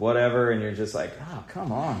and whatever. And you're just like, oh,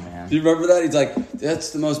 come on, man. Do you remember that? He's like, that's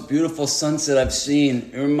the most beautiful sunset I've seen.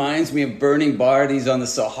 It reminds me of burning bodies on the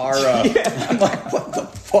Sahara. Yeah. I'm like, what the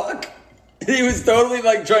fuck? He was totally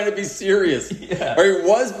like trying to be serious. Yeah. Or he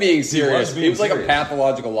was being serious. He was like a serious.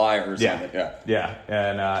 pathological liar or something. Yeah.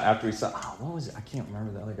 And after we saw, what was it? I can't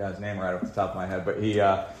remember the other guy's name right off the top of my head, but he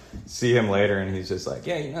see him later and he's just like,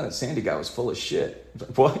 yeah, you know, that Sandy guy was full of shit.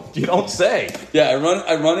 Like, what? You don't say. Yeah,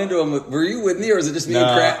 I run into him. Were you with me or was it just me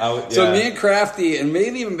and Crafty? So me and Crafty, and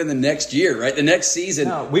maybe even been the next year, right? The next season.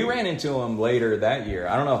 No, we ran into him later that year.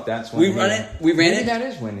 I don't know if that's when we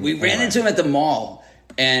ran into him at the mall.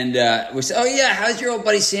 And we said, oh, yeah, how's your old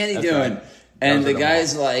buddy Sandy doing? Right. And the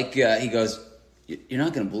guy's like, he goes, you're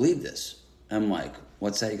not going to believe this. I'm like,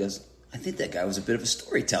 what's that? He goes, I think that guy was a bit of a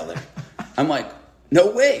storyteller. I'm like,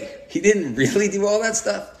 no way. He didn't really do all that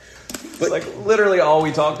stuff. But it's like literally all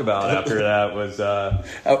we talked about after that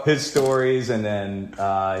was his stories. And then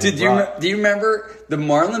do you remember the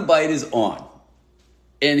marlin bite is on?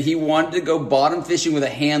 And he wanted to go bottom fishing with a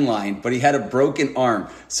hand line, but he had a broken arm.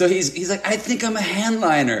 So he's like, I think I'm a hand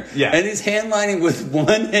liner. Yeah. And he's hand lining with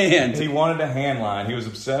one hand. He wanted a hand line. He was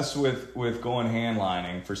obsessed with going hand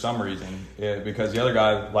lining for some reason, because the other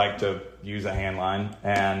guy liked to use a hand line,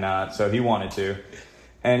 and so he wanted to.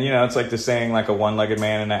 And, you know, it's like the saying, like a one-legged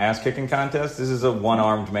man in an ass-kicking contest. This is a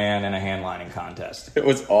one-armed man in a hand-lining contest. It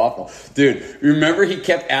was awful. Dude, remember he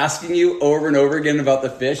kept asking you over and over again about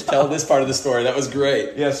the fish? Tell this part of the story. That was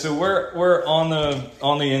great. Yeah, so we're on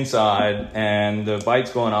the inside, and the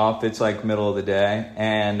bite's going off. It's like middle of the day,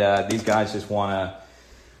 and these guys just want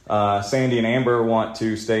to... Sandy and Amber want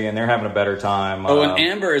to stay in. They're having a better time. Oh, and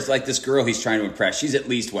Amber is like this girl he's trying to impress. She's at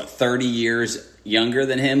least, 30 years younger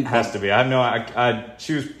than him? Has to be. I have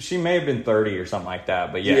she may have been 30 or something like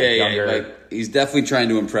that, but younger. Like, he's definitely trying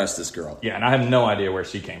to impress this girl. Yeah, and I have no idea where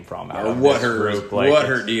she came from. Or what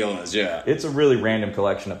her deal is, yeah. It's a really random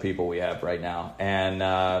collection of people we have right now.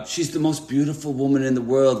 And she's the most beautiful woman in the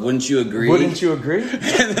world, wouldn't you agree? Wouldn't you agree?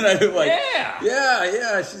 And then I'm like,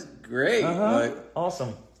 yeah, she's great. Like,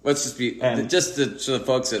 awesome. Let's just be, so the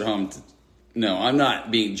folks at home, no, I'm not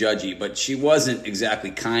being judgy, but she wasn't exactly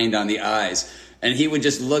kind on the eyes. And he would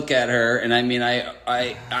just look at her, and I mean,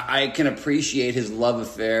 I can appreciate his love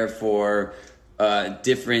affair for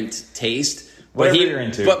different taste. Whatever you're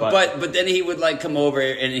into. But then he would like come over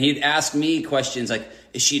and he'd ask me questions like,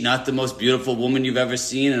 is she not the most beautiful woman you've ever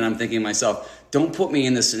seen? And I'm thinking to myself, don't put me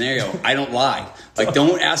in this scenario. I don't lie. Like,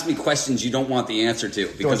 don't ask me questions you don't want the answer to.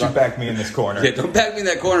 Because don't you back me in this corner. Yeah, don't back me in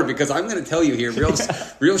that corner, because I'm going to tell you here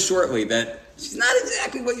real shortly that she's not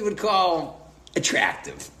exactly what you would call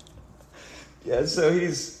attractive. Yeah, so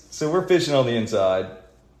we're fishing on the inside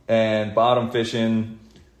and bottom fishing.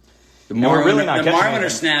 The marlin are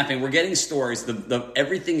snapping. We're getting stories.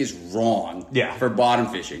 Everything is wrong. Yeah. For bottom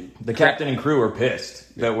fishing. The captain and crew are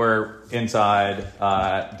pissed that we're inside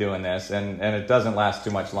doing this, and it doesn't last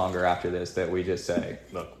too much longer after this that we just say,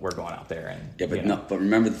 look, we're going out there and but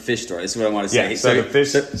remember the fish story. This is what I want to say. Yeah. So the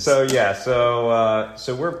fish.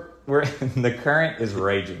 So we're the current is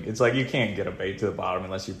raging. It's like you can't get a bait to the bottom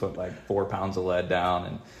unless you put like 4 pounds of lead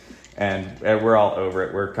down, and we're all over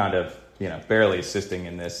it. We're kind of barely assisting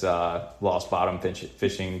in this lost bottom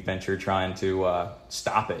fishing venture, trying to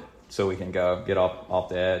stop it so we can go get off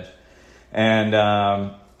the edge.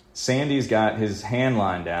 And Sandy's got his hand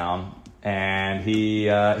line down, and he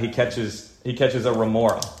catches a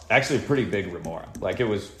remora, actually a pretty big remora. Like it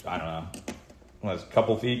was, I don't know, it was a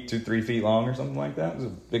couple feet, 2-3 feet long or something like that. It was a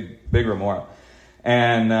big remora.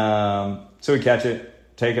 And so we catch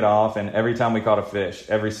it, take it off, and every time we caught a fish,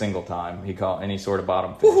 every single time he caught any sort of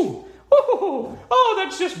bottom fish. Ooh. Oh,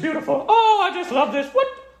 that's just beautiful. Oh, I just love this.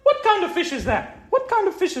 What kind of fish is that? What kind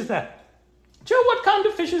of fish is that? Joe, what kind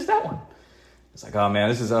of fish is that one? It's like, oh man,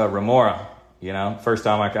 this is a remora. First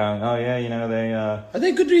time I come, oh yeah, they... Are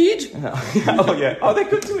they good to eat? Oh yeah, oh, they're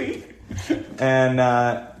good to eat. And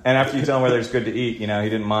after you tell him whether it's good to eat, he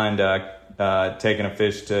didn't mind taking a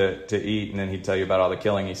fish to eat, and then he'd tell you about all the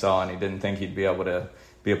killing he saw, and he didn't think he'd be able to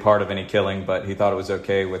be a part of any killing, but he thought it was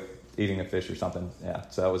okay with eating a fish or something. Yeah,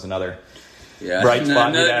 so that was another bright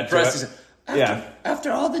spot.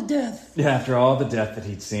 After all the death. Yeah, after all the death that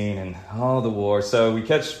he'd seen and all the war. So we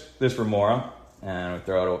catch this remora and we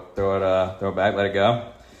throw it back, let it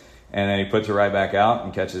go, and then he puts it right back out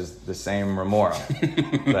and catches the same remora,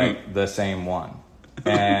 like the same one.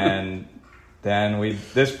 And then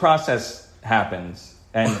this process happens,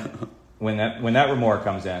 and when that remora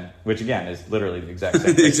comes in, which again is literally the exact same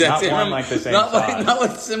The thing. exact Not same one like the same not size. like, not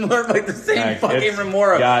like similar, like the same Like, fucking it's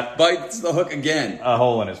remora got- bites the hook again. A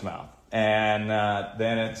hole in his mouth. And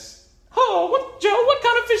then it's, Oh, Joe, what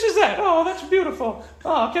kind of fish is that? Oh, that's beautiful.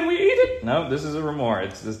 Oh, can we eat it? no, this is a remora.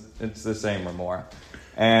 It's the same remora.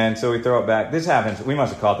 And so we throw it back. This happens. We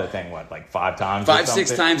must have caught that thing, what, like 5 times? or 5-6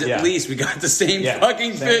 something? times at Yeah. least, we got the same Yeah,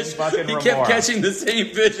 fucking same fish. fucking He kept remora. catching the same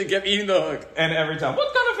fish and kept eating the hook. And every time,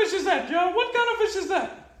 What kind of fish is that, Joe? What kind of fish is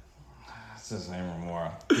that? It's the same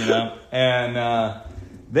remora, you know? And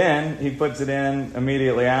then he puts it in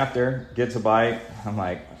immediately after, gets a bite. I'm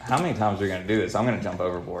like, how many times are we going to do this? I'm going to jump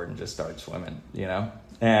overboard and just start swimming, you know?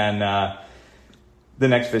 And the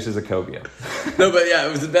next fish is a cobia. No, but yeah,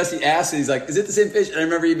 it was the best. He asked, and he's like, "Is it the same fish?" And I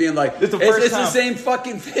remember you being like, It's the first the time. same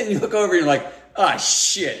fucking fish." And you look over, and you're like, "Ah,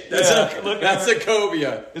 shit, that's Yeah, a look that's at a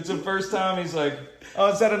cobia." It's the first time he's like,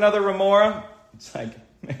 oh, is that another remora? It's like,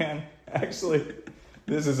 man, actually,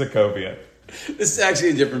 this is a cobia. This is actually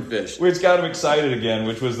a different fish. Which got him excited again,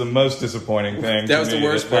 which was the most disappointing thing. That to was the me,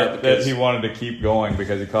 worst that, part, that because- he wanted to keep going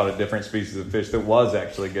because he caught a different species of fish that was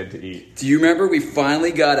actually good to eat. Do you remember we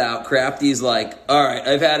finally got out? Crafty's like, "All right,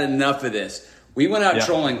 I've had enough of this." We went out Yeah.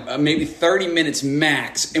 trolling maybe 30 minutes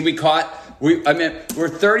max, and we're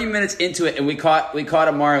 30 minutes into it, and we caught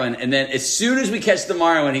a marlin. And then as soon as we catch the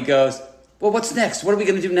marlin, he goes, "Well, what's next? What are we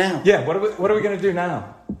going to do now?" Yeah, what are we going to do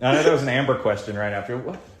now? I know that was an Amber question right after.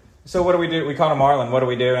 What? So what do we do? We caught a marlin. What do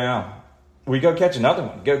we do now? We go catch another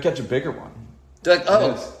one. Go catch a bigger one. They're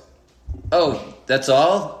like, "Oh, that's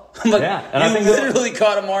all?" I'm like, Yeah, and you I think literally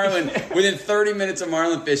caught a marlin within 30 minutes of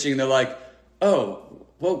marlin fishing. And they're like, "Oh,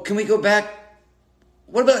 well, can we go back?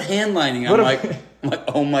 What about hand lining?" I'm like,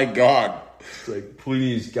 "Oh my god." It's like,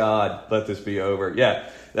 please, God, let this be over. Yeah,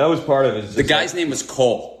 that was part of it. It's just The guy's name was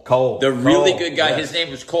Cole. Cole. The really Cole, good guy. yes. His name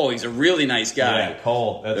was Cole. He's a really nice guy. Yeah,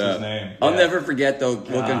 Cole. That's his name. I'll Yeah. never forget though, look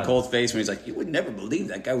on God. Cole's face when he's like, "You would never believe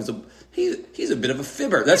that guy was he's a bit of a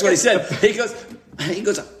fibber." That's what he said. He goes,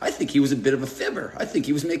 "I think he was a bit of a fibber. I think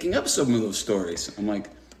he was making up some of those stories." I'm like,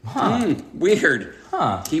 weird.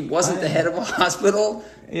 Huh. He wasn't the head of a hospital.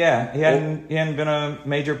 Yeah, he hadn't been a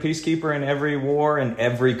major peacekeeper in every war in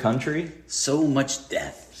every country. So much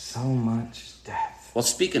death. So much death. Well,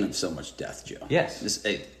 speaking of so much death, Joe. Yes.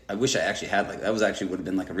 I wish I actually had that would have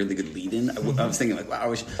been like a really good lead-in. I was thinking like, wow, I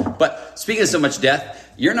wish. But speaking of so much death,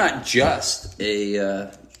 you're not just a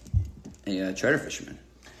charter fisherman.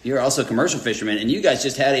 You're also a commercial fisherman, and you guys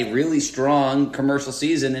just had a really strong commercial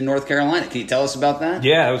season in North Carolina. Can you tell us about that?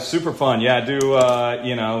 Yeah, it was super fun. Yeah, I do, a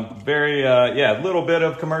little bit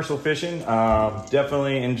of commercial fishing.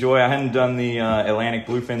 Definitely enjoy. I hadn't done the Atlantic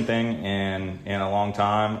bluefin thing in a long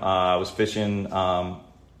time. I was fishing,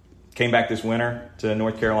 came back this winter to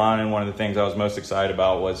North Carolina, and one of the things I was most excited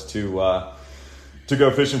about was to go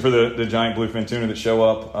fishing for the giant bluefin tuna that show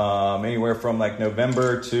up anywhere from like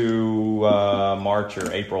November to March or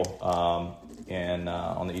April on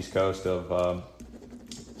the east coast of.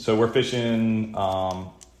 So we're fishing.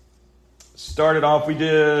 Started off, we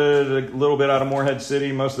did a little bit out of Morehead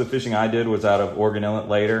City. Most of the fishing I did was out of Oregon Inlet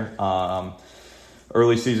later.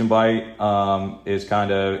 Early season bite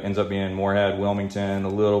ends up being Morehead, Wilmington, a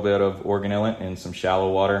little bit of Oregon Inlet and some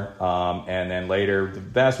shallow water. And then later, the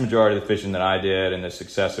vast majority of the fishing that I did and the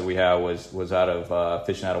success that we had was out of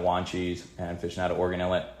fishing out of Wanchese and fishing out of Oregon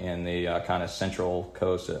Inlet in the kind of central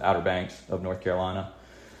coast, Outer Banks of North Carolina.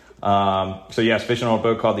 Fishing on a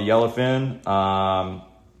boat called the Yellowfin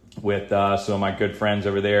with some of my good friends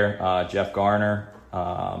over there, Jeff Garner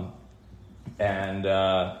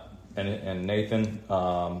and Nathan.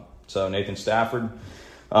 So Nathan Stafford,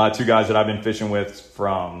 two guys that I've been fishing with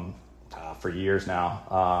for years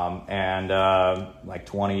now, like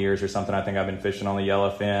 20 years or something. I think I've been fishing on the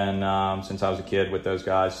Yellowfin since I was a kid with those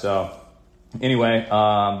guys. So anyway,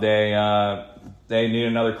 they need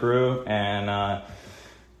another crew, and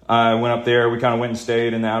I went up there. We kind of went and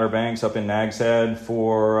stayed in the Outer Banks up in Nags Head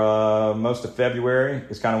for most of February.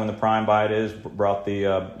 It's kind of when the prime bite is. Brought the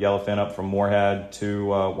yellowfin up from Morehead to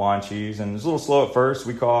Wanchese, and it was a little slow at first.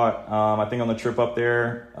 We caught, I think on the trip up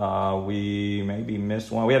there, we maybe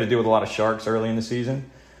missed one. We had to deal with a lot of sharks early in the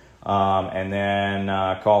season. And then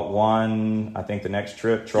caught one, I think the next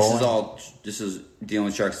trip, trolling. This is dealing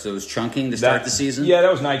with sharks. So it was chunking to start the season? Yeah,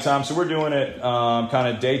 that was nighttime. So we're doing it kind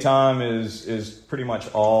of daytime is pretty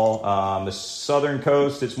much all. The southern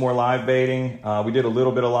coast, it's more live baiting. We did a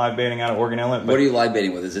little bit of live baiting out of Oregon Inlet. What are you live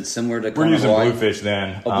baiting with? Is it similar to We're using Hawaii? bluefish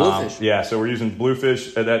then. Oh, bluefish. Yeah, so we're using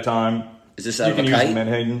bluefish at that time. Is this out you of a can kite? use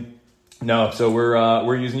menhaden. No, so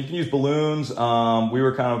you can use balloons. We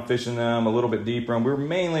were kind of fishing them a little bit deeper,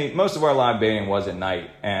 and most of our live baiting was at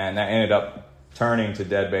night, and that ended up turning to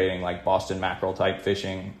dead baiting, like Boston mackerel type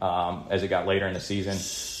fishing, as it got later in the season,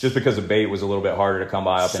 just because the bait was a little bit harder to come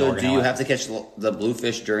by up in Oregon. So do you have to catch the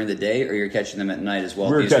bluefish during the day, or you're catching them at night as well?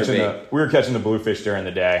 We were catching the bluefish during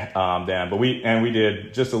the day then, but we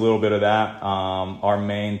did just a little bit of that. Our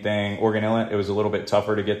main thing, Oregon Inlet, it was a little bit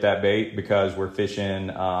tougher to get that bait because we're fishing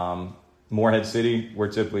Morehead City. We're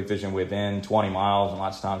typically fishing within 20 miles and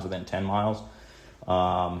lots of times within 10 miles.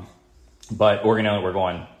 But Oregon Inlet, we're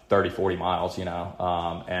going 30, 40 miles,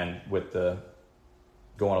 and with the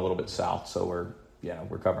going a little bit south, so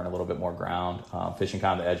we're covering a little bit more ground, fishing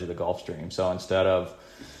kind of the edge of the Gulf Stream. So instead of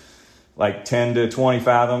like 10 to 20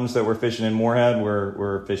 fathoms that we're fishing in Morehead,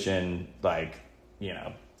 we're fishing like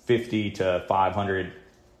 50 to 500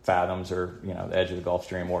 fathoms, or the edge of the Gulf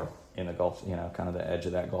Stream, or in the Gulf, kind of the edge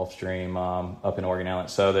of that Gulf Stream up in Oregon Inlet.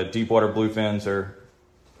 So the deep water bluefins are,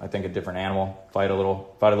 I think, a different animal. Fight a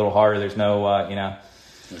little harder. There's no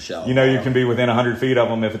you can be within 100 feet of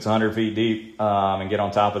them if it's 100 feet deep, and get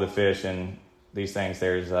on top of the fish. And these things,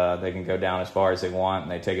 they can go down as far as they want,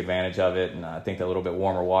 and they take advantage of it. And I think the little bit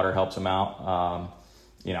warmer water helps them out.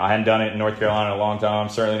 I hadn't done it in North Carolina in a long time. I'm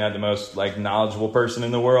certainly not the most knowledgeable person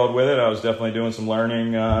in the world with it. I was definitely doing some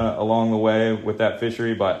learning along the way with that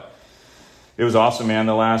fishery, but it was awesome, man.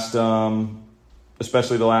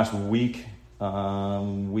 Especially the last week,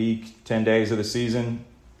 10 days of the season.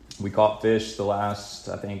 We caught fish the last,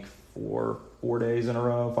 I think, 5 days in a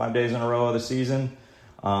row of the season.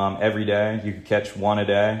 Every day you could catch one a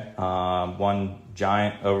day, one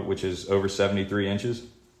giant, which is over 73 inches.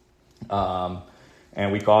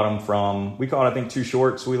 And we caught I think 2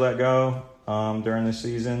 shorts we let go during the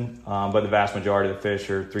season. But the vast majority of the fish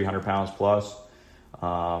are 300 pounds plus.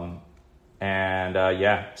 Some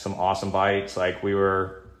awesome bites. Like we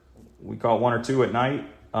caught 1 or 2 at night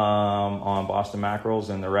on Boston mackerels,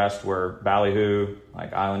 and the rest were ballyhoo,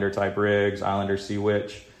 like Islander type rigs, Islander sea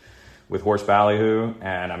witch with horse ballyhoo.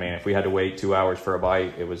 And I mean, if we had to wait 2 hours for a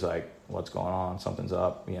bite, it was like, what's going on? Something's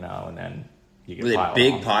up, and then you get were they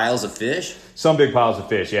big piles of fish? Some big piles of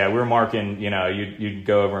fish, yeah. We were marking, you'd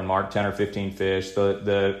go over and mark 10 or 15 fish.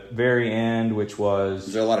 The very end, which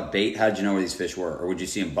was there a lot of bait? How did you know where these fish were? Or would you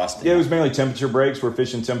see them busting? Yeah, it was mainly temperature breaks. We're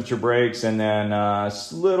fishing temperature breaks, and then a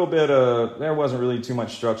little bit of, there wasn't really too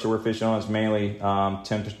much structure we're fishing on. It's mainly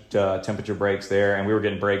temperature breaks there, and we were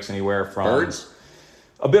getting breaks anywhere from... Birds?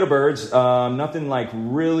 A bit of birds, nothing like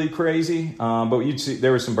really crazy, but you'd see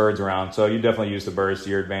there were some birds around, so you definitely use the birds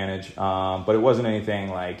to your advantage. But it wasn't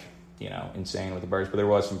anything like insane with the birds, but there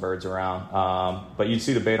was some birds around. But you'd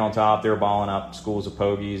see the bait on top. They were balling up schools of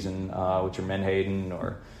pogies, and which are menhaden,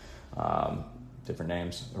 or different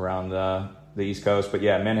names around the East Coast. But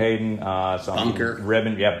yeah, menhaden, bunker,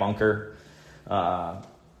 ribbon, bunker,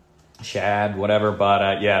 shad, whatever.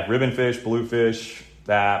 But ribbon fish, bluefish.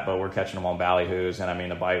 But we're catching them on ballyhoos, and I mean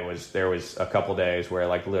there was a couple days where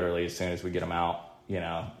literally as soon as we get them out,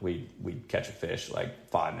 we'd catch a fish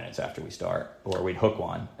 5 minutes after we start, or we'd hook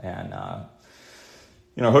one, and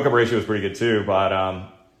hookup ratio was pretty good too.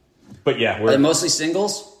 But yeah, are they mostly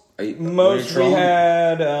singles? We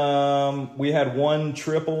had one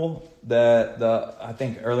triple I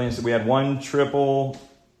think early in we had one triple,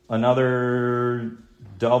 another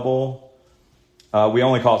double. We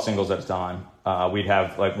only caught singles at a time. We'd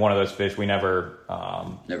have one of those fish. We never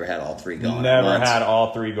had all 3 going. Had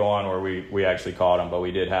all 3 going, or we actually caught them. But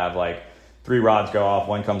we did have 3 rods go off.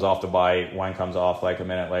 One comes off to bite. One comes off a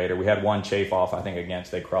minute later. We had one chafe off. I think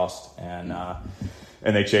against they crossed and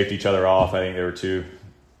they chafed each other off. I think there were two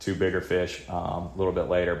bigger fish a little bit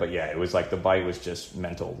later. But yeah, it was the bite was just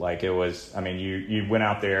mental. It was. I mean, you went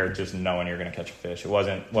out there just knowing you're going to catch a fish. It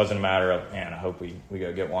wasn't a matter of, man, I hope we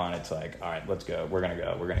go get one. It's all right, let's go. We're going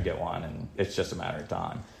to get one, and it's just a matter of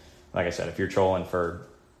time. Like I said, if you're trolling for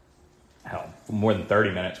more than 30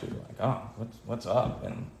 minutes, we were oh, what's up?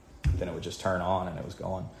 And then it would just turn on, and it was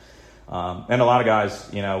going. And a lot of guys,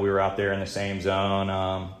 we were out there in the same zone.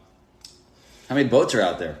 How many boats are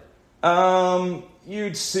out there?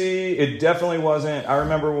 You'd see, it definitely wasn't, I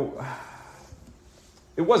remember,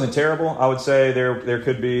 it wasn't terrible. I would say there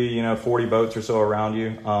could be, 40 boats or so around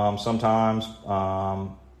you, sometimes.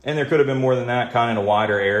 And there could have been more than that, kind of in a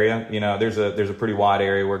wider area. There's a pretty wide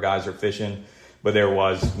area where guys are fishing, but there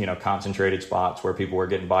was, concentrated spots where people were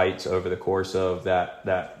getting bites over the course of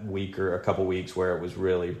that week or a couple weeks where it was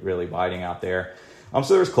really, really biting out there.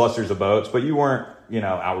 So there was clusters of boats, but you weren't,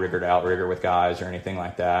 outrigger with guys or anything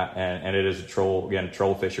like that. And it is a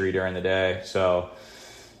troll fishery during the day. So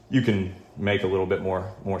you can make a little bit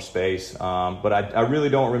more space. But I really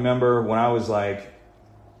don't remember when I was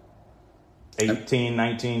 18,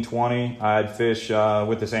 19, 20. I'd fish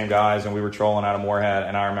with the same guys, and we were trolling out of Moorhead,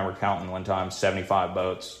 and I remember counting one time 75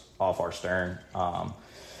 boats off our stern.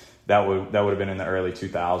 That would have been in the early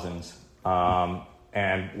 2000s.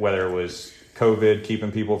 And whether it was COVID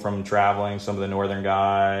keeping people from traveling, some of the northern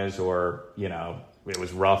guys, or, it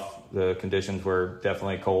was rough. The conditions were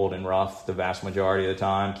definitely cold and rough the vast majority of the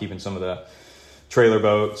time, keeping some of the trailer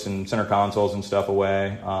boats and center consoles and stuff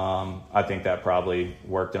away. I think that probably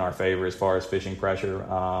worked in our favor as far as fishing pressure.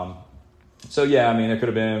 It could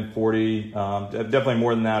have been 40, definitely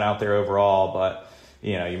more than that out there overall, but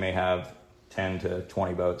you may have 10 to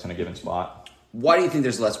 20 boats in a given spot. Why do you think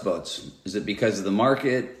there's less boats? Is it because of the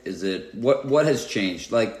market? Is it what has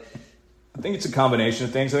changed? I think it's a combination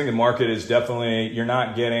of things. I think the market is definitely, you're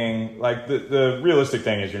not getting, the realistic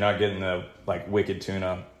thing is you're not getting the wicked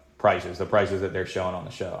tuna prices, the prices that they're showing on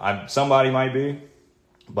the show. Somebody might be,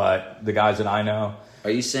 but the guys that I know. Are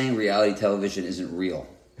you saying reality television isn't real?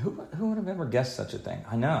 Who would have ever guessed such a thing?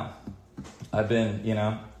 I know. I've been,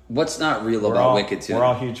 What's not real about wicked tuna? We're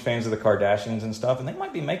all huge fans of the Kardashians and stuff, and they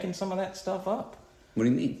might be making some of that stuff up. What do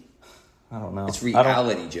you mean? I don't know. It's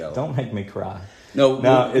reality, Joe. Don't make me cry. No,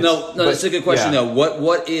 that's a good question, though.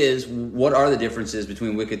 What are the differences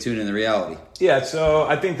between wicked tuna and the reality? Yeah, so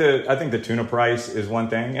I think the tuna price is one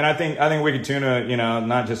thing, and I think wicked tuna,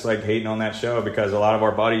 not just hating on that show, because a lot of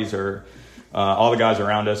our buddies are, all the guys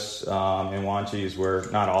around us in Wanchese were,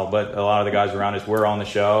 not all, but a lot of the guys around us were on the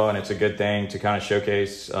show, and it's a good thing to kind of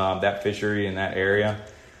showcase that fishery in that area.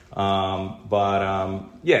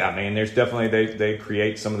 There's definitely, they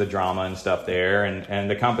create some of the drama and stuff there,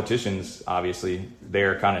 and the competition's obviously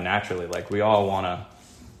there kind of naturally. We all want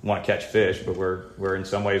to catch fish, but we're in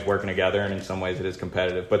some ways working together, and in some ways it is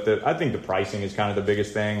competitive. But I think the pricing is kind of the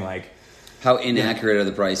biggest thing. How inaccurate are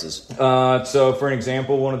the prices? So for an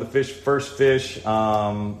example, one of the first fish,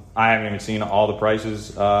 I haven't even seen all the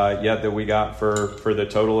prices yet that we got for the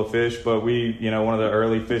total of fish, but we, one of the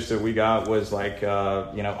early fish that we got was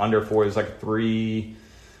under 4, it was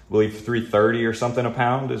 $3.30 or something a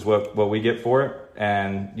pound is what we get for it.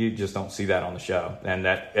 And you just don't see that on the show, and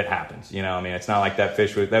that it happens. It's not like that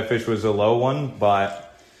fish was a low one,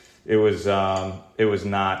 but it was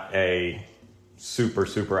not a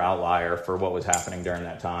super outlier for what was happening during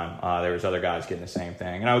that time. There was other guys getting the same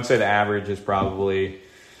thing, and I would say the average is probably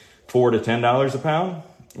 $4 to $10 a pound.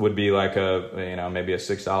 Would be maybe a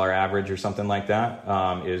 $6 average or something like that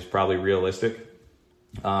is probably realistic.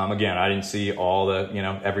 Again, I didn't see all the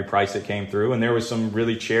every price that came through, and there was some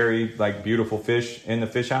really cherry beautiful fish in the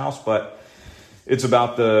fish house, but it's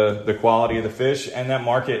about the quality of the fish, and that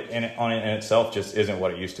market in itself just isn't what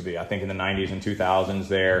it used to be. I think in the 90s and 2000s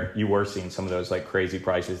there, you were seeing some of those crazy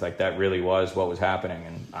prices. That really was what was happening.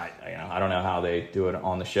 And I don't know how they do it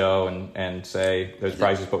on the show and say those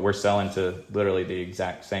prices, but we're selling to literally the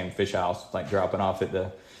exact same fish house, dropping off at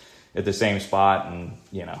the same spot. And,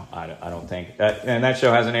 I don't think that, and that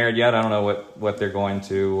show hasn't aired yet. I don't know what they're going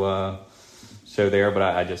to show there, but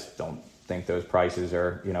I just don't think those prices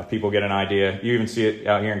are, people get an idea. You even see it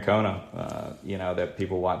out here in Kona, that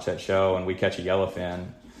people watch that show, and we catch a yellowfin,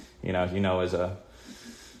 as a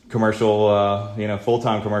commercial,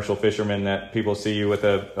 full-time commercial fisherman, that people see you with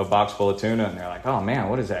a box full of tuna, and they're like, oh man,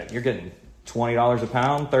 what is that? You're getting $20 a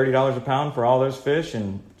pound, $30 a pound for all those fish.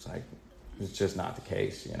 And it's just not the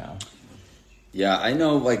case, Yeah, I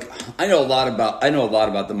know a lot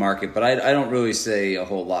about the market, but I don't really say a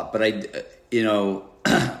whole lot. But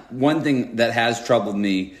one thing that has troubled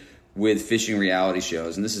me with fishing reality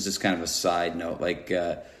shows, and this is just kind of a side note,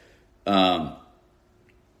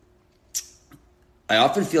 I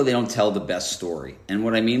often feel they don't tell the best story. And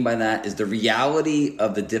what I mean by that is the reality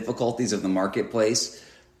of the difficulties of the marketplace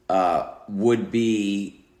would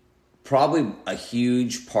be probably a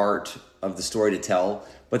huge part of the story to tell,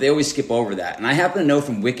 but they always skip over that. And I happen to know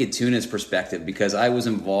from Wicked Tuna's perspective, because I was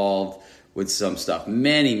involved with some stuff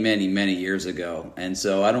many years ago. And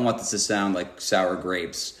so I don't want this to sound like sour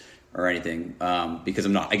grapes or anything, because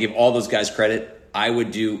I'm not. I give all those guys credit. I'll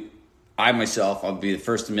be the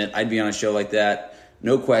first to admit, I'd be on a show like that,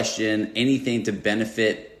 no question, anything to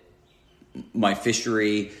benefit my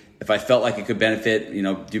fishery. If I felt like it could benefit,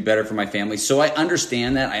 do better for my family. So I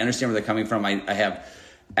understand that. I understand where they're coming from. I have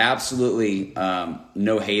absolutely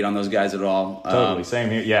no hate on those guys at all. Totally, same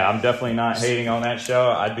here. Yeah, I'm definitely not hating on that show.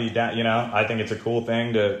 I'd be down. I think it's a cool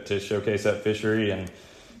thing to showcase that fishery, and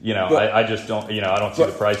I just don't. I don't see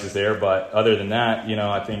the prices there. But other than that,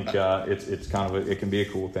 I think it's kind of it can be a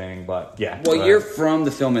cool thing. But yeah. Well, you're from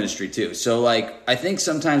the film industry too, so I think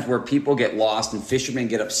sometimes where people get lost and fishermen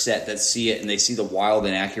get upset that see it and they see the wild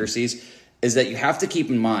inaccuracies is that you have to keep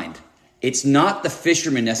in mind it's not the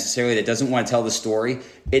fisherman necessarily that doesn't want to tell the story.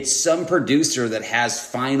 It's some producer that has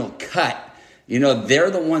final cut.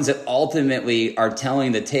 They're the ones that ultimately are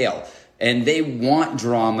telling the tale. And they want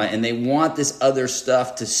drama and they want this other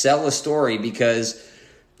stuff to sell a story because,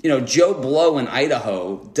 Joe Blow in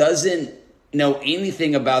Idaho doesn't know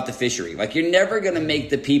anything about the fishery. Like, you're never going to make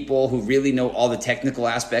the people who really know all the technical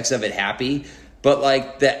aspects of it happy. But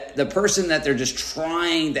like the person that they're just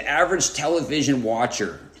trying, the average television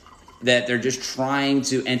watcher that they're just trying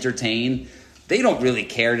to entertain, they don't really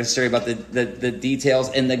care necessarily about the details.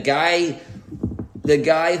 And the guy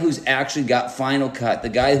who's actually got final cut, the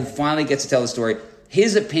guy who finally gets to tell the story,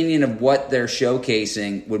 his opinion of what they're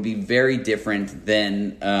showcasing would be very different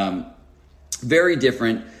than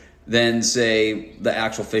say the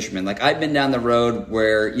actual fisherman. Like, I've been down the road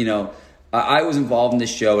where, I was involved in this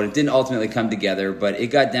show and it didn't ultimately come together, but it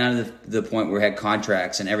got down to the point where we had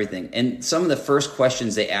contracts and everything. And some of the first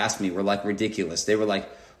questions they asked me were like ridiculous. They were like,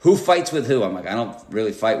 who fights with who? I'm like, I don't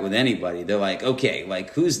really fight with anybody. They're like, okay,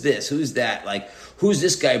 like, who's this? Who's that? Like, who's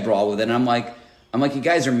this guy brawl with? And I'm like, you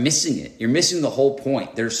guys are missing it. You're missing the whole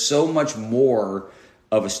point. There's so much more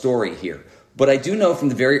of a story here. But I do know from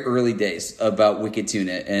the very early days about Wicked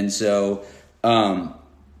Tuna. And so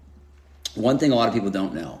one thing a lot of people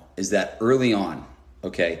don't know is that early on,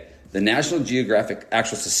 okay, the National Geographic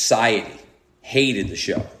actual society hated the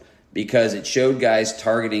show because it showed guys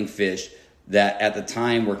targeting fish that at the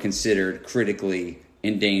time were considered critically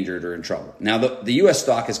endangered or in trouble. Now, the U.S.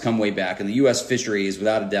 stock has come way back, and the U.S. fishery is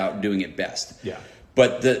without a doubt doing it best. Yeah.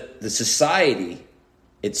 But the society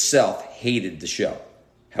itself hated the show.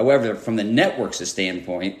 However, from the network's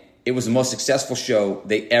standpoint, it was the most successful show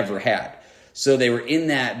they ever had. So they were in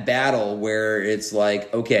that battle where it's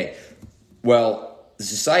like, okay, well, the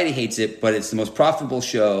society hates it, but it's the most profitable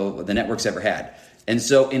show the network's ever had. And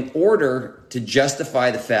so in order to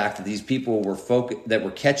justify the fact that these people were that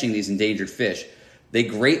were catching these endangered fish, they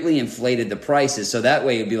greatly inflated the prices. So that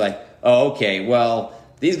way it'd be like, oh, okay, well,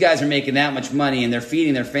 these guys are making that much money and they're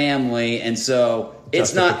feeding their family. And so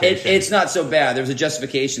it's not so bad. There's a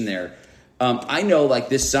justification there. I know, like,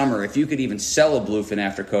 this summer, if you could even sell a bluefin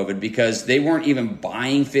after COVID, because they weren't even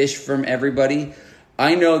buying fish from everybody,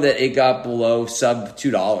 I know that it got below sub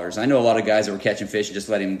 $2. I know a lot of guys that were catching fish and just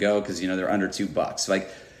letting them go because, they're under $2. Like,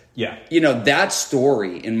 yeah, that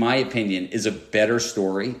story, in my opinion, is a better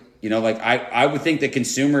story. I would think that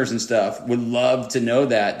consumers and stuff would love to know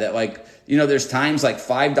that like, there's times like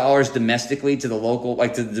 $5 domestically to the local,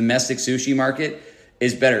 like to the domestic sushi market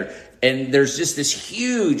is better. And there's just this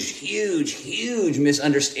huge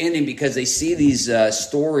misunderstanding because they see these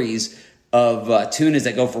stories of tunas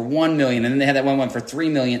that go for $1 million, and then they had that one for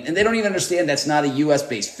 $3 million, and they don't even understand that's not a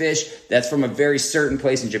U.S.-based fish. That's from a very certain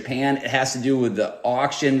place in Japan. It has to do with the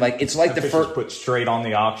auction. Like, it's like the first put straight on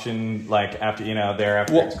the auction, like after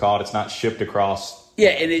it's caught. It's not shipped across. Yeah,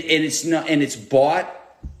 and it's bought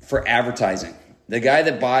for advertising. The guy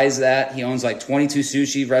that buys that, he owns like 22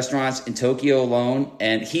 sushi restaurants in Tokyo alone,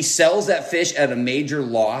 and he sells that fish at a major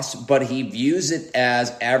loss, but he views it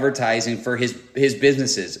as advertising for his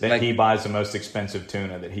businesses. That he buys the most expensive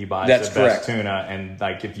tuna, that he buys the best tuna, and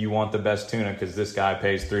like if you want the best tuna because this guy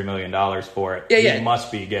pays $3 million for it, he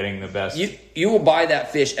must be getting the best. You will buy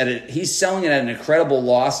that fish he's selling it at an incredible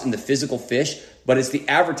loss in the physical fish, but it's the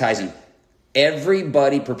advertising.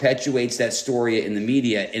 Everybody perpetuates that story in the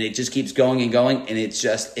media, and it just keeps going and going, and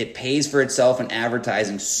it pays for itself in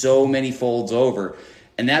advertising so many folds over.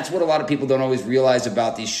 And that's what a lot of people don't always realize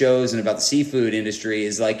about these shows and about the seafood industry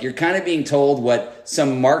is like you're kind of being told what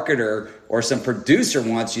some marketer or some producer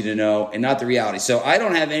wants you to know and not the reality. So I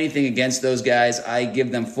don't have anything against those guys. I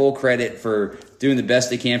give them full credit for doing the best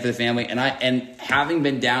they can for the family. And having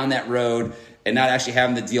been down that road and not actually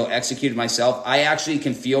having the deal executed myself, I actually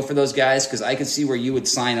can feel for those guys because I can see where you would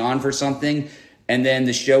sign on for something and then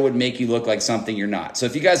the show would make you look like something you're not. So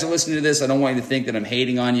if you guys are listening to this, I don't want you to think that I'm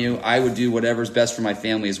hating on you. I would do whatever's best for my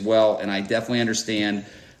family as well, and I definitely understand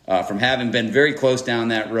from having been very close down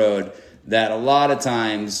that road that a lot of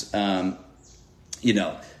times, they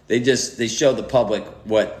show the public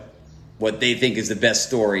what they think is the best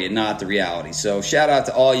story and not the reality. So shout out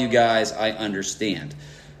to all you guys. I understand.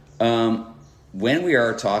 When we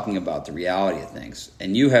are talking about the reality of things,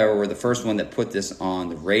 and you, however, were the first one that put this on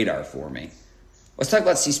the radar for me, let's talk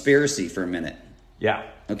about Seaspiracy for a minute. Yeah.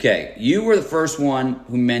 Okay, you were the first one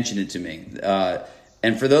who mentioned it to me.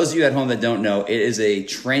 And for those of you at home that don't know, it is a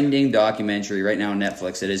trending documentary right now on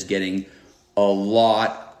Netflix that is getting a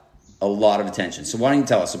lot of attention. So why don't you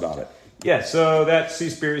tell us about it? Yeah, so that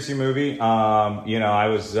Seaspiracy movie, I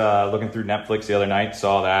was looking through Netflix the other night,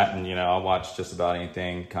 saw that, and, I'll watch just about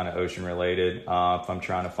anything kind of ocean related if I'm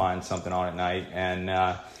trying to find something on at night. And,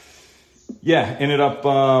 ended up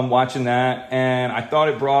watching that, and I thought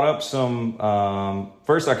it brought up some,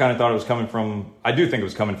 first I kind of thought it was I do think it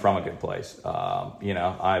was coming from a good place.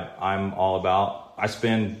 I'm all about, I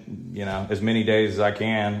spend, as many days as I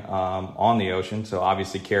can on the ocean, so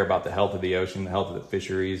obviously care about the health of the ocean, the health of the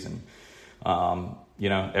fisheries, and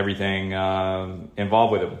everything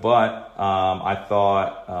involved with it. But I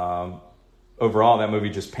thought overall that movie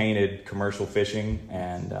just painted commercial fishing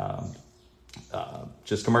and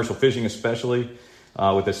just commercial fishing especially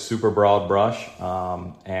with a super broad brush.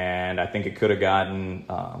 And I think it could have gotten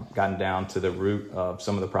down to the root of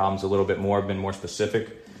some of the problems a little bit more, been more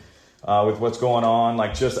specific with what's going on.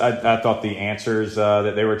 Like I thought the answers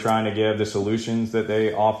that they were trying to give, the solutions that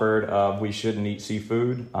they offered, we shouldn't eat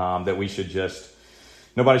seafood, that we should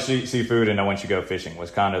nobody should eat seafood and no one should go fishing,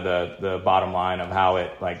 was kind of the bottom line of how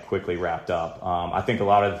it quickly wrapped up. I think a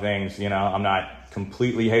lot of the things, I'm not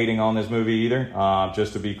completely hating on this movie either.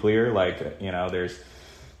 Just to be clear, there's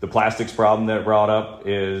the plastics problem that it brought up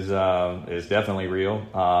is definitely real.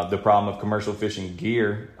 The problem of commercial fishing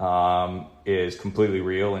gear is completely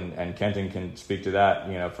real, and Kenton can speak to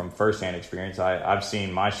that, from firsthand experience. I've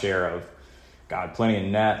seen my share of, plenty of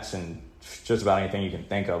nets and just about anything you can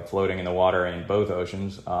think of floating in the water in both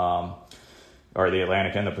oceans, or the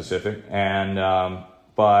Atlantic and the Pacific. And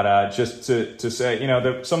but just to say,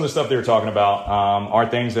 some of the stuff they were talking about are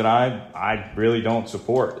things that I really don't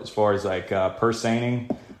support, as far as purse seining.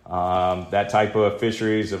 That type of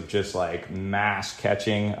fisheries of just mass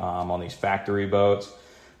catching on these factory boats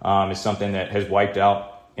is something that has wiped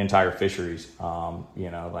out entire fisheries. Cabo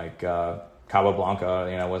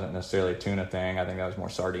Blanca, wasn't necessarily a tuna thing. I think that was more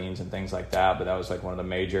sardines and things like that. But that was one of the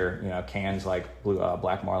major, cans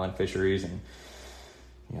black marlin fisheries, and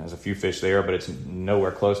there's a few fish there, but it's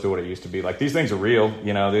nowhere close to what it used to be. These things are real.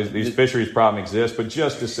 These fisheries problem exists. But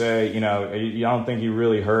just to say, I don't think you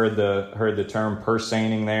really heard the term purse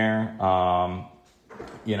seining there. I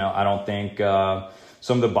don't think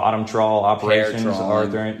some of the bottom trawl operations are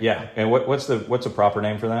there. Yeah, and what's the proper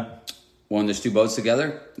name for that? When there's two boats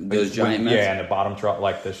together, those giant nets. Yeah, and the bottom trawl,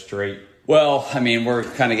 the straight. Well, I mean, we're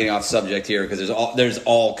kind of getting off subject here because there's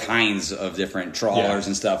all kinds of different trawlers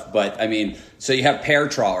and stuff. But I mean, so you have pair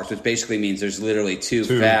trawlers, which basically means there's literally two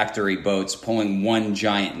factory boats pulling one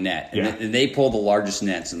giant net, and they pull the largest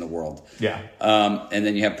nets in the world. Yeah. And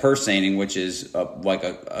then you have purse seining, which is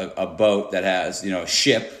a boat that has a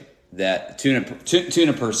ship that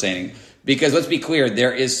tuna purse seining. Because let's be clear,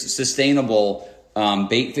 there is sustainable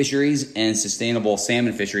bait fisheries and sustainable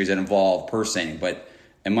salmon fisheries that involve purse seining, but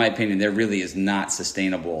in my opinion, there really is not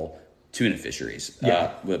sustainable tuna fisheries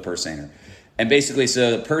with a purse seiner. And basically,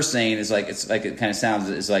 so the purse seine is it kind of sounds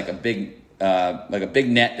is like a big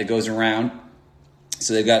net that goes around.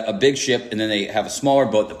 So they've got a big ship, and then they have a smaller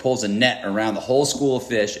boat that pulls a net around the whole school of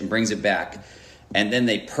fish and brings it back. And then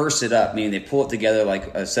they purse it up, meaning they pull it together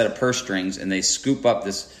like a set of purse strings, and they scoop up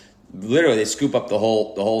this. Literally, they scoop up the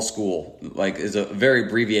whole school. It's a very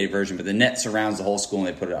abbreviated version, but the net surrounds the whole school, and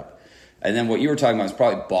they put it up. And then what you were talking about is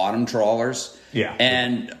probably bottom trawlers. Yeah.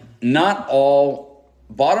 And not all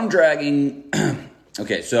bottom dragging.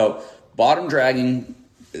 Okay, so bottom dragging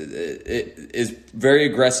is very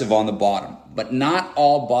aggressive on the bottom, but not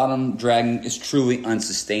all bottom dragging is truly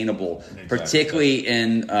unsustainable, particularly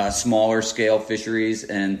in smaller scale fisheries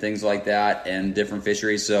and things like that, and different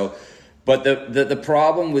fisheries. So, but the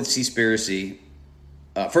problem with Seaspiracy,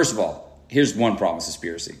 first of all, here's one problem with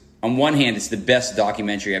Seaspiracy. On one hand, it's the best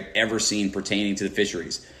documentary I've ever seen pertaining to the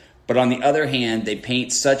fisheries. But on the other hand, they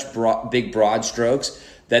paint such big broad strokes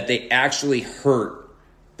that they actually hurt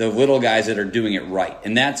the little guys that are doing it right.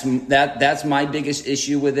 And that's my biggest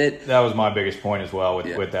issue with it. That was my biggest point as well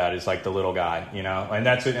with that. It's the little guy, and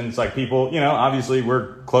that's it. And it's people, obviously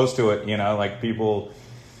we're close to it, people,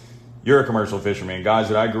 you're a commercial fisherman. Guys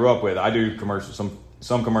that I grew up with, I do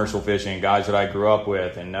some commercial fishing. Guys that I grew up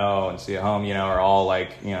with and know and see at home, are all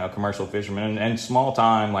commercial fishermen and small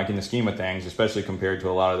time, in the scheme of things, especially compared to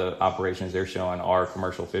a lot of the operations they're showing are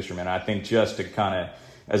commercial fishermen. I think just to kind of,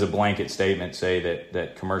 as a blanket statement, say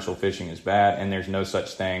that commercial fishing is bad and there's no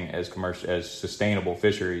such thing as sustainable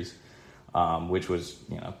fisheries, which was,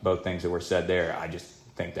 both things that were said there. I just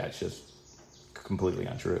think that's just completely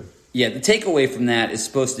untrue. Yeah, the takeaway from that is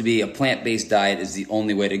supposed to be a plant-based diet is the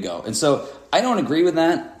only way to go. And so I don't agree with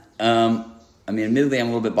that. Admittedly, I'm a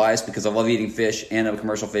little bit biased because I love eating fish and I'm a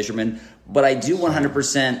commercial fisherman. But I do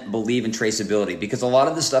 100% believe in traceability because a lot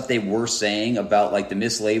of the stuff they were saying about the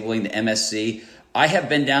mislabeling, the MSC, I have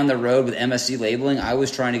been down the road with MSC labeling. I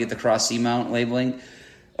was trying to get the cross seamount labeling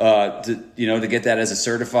to get that as a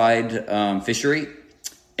certified fishery.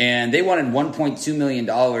 And they wanted $1.2 million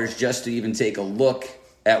just to even take a look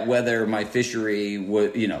at whether my fishery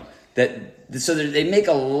would, so they make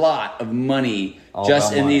a lot of money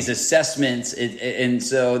just in these assessments. And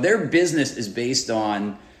so their business is based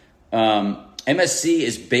on, MSC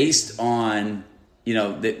is based on,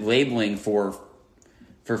 the labeling for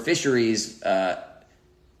fisheries. They're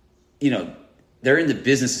in the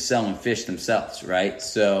business of selling fish themselves, right?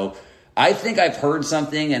 So I think I've heard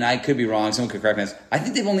something, and I could be wrong. Someone could correct me. I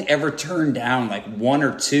think they've only ever turned down like 1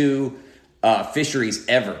 or 2 fisheries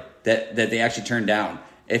ever that they actually turned down.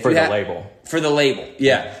 For the label. For the label,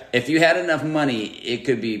 yeah. If you had enough money, it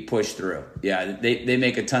could be pushed through. Yeah, they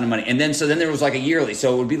make a ton of money. And then there was like a yearly.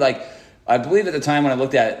 So it would be like, I believe at the time when I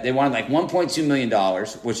looked at it, they wanted like $1.2 million,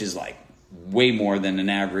 which is like way more than an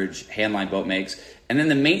average handline boat makes. And then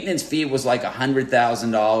the maintenance fee was like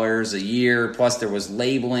 $100,000 a year. Plus there was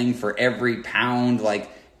labeling for every pound. Like,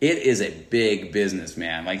 it is a big business,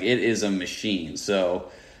 man. Like, it is a machine. So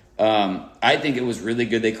I think it was really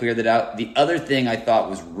good they cleared it out. The other thing I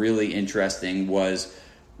thought was really interesting was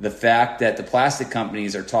the fact that the plastic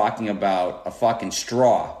companies are talking about a fucking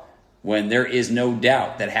straw when there is no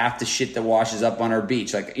doubt that half the shit that washes up on our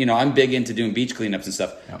beach, like, I'm big into doing beach cleanups and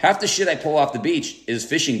stuff. Yep. Half the shit I pull off the beach is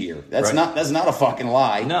fishing gear. That's not a fucking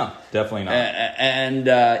lie. No, definitely not.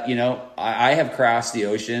 I have crossed the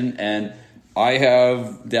ocean, and I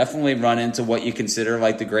have definitely run into what you consider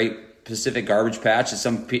like the Great Pacific Garbage Patch, that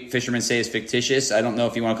some fishermen say is fictitious. I don't know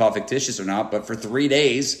if you want to call it fictitious or not, but for 3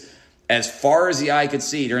 days, as far as the eye could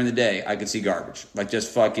see during the day, I could see garbage. Like,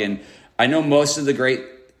 just fucking, I know most of the Great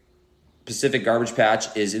Pacific Garbage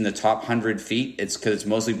Patch is in the top 100 feet. It's because it's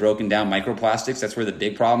mostly broken down microplastics. That's where the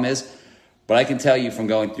big problem is. But I can tell you from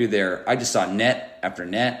going through there, I just saw net after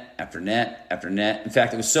net after net after net. In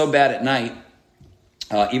fact, it was so bad at night,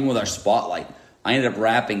 even with our spotlight, I ended up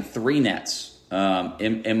wrapping 3 nets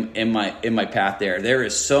in my path there. There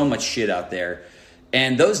is so much shit out there.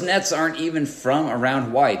 And those nets aren't even from around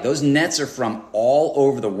Hawaii. Those nets are from all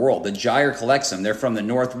over the world. The Gyre collects them. They're from the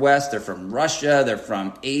Northwest. They're from Russia. They're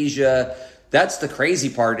from Asia. That's the crazy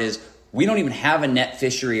part is we don't even have a net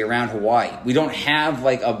fishery around Hawaii. We don't have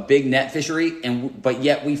like a big net fishery, but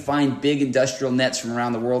yet we find big industrial nets from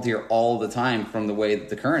around the world here all the time from the way that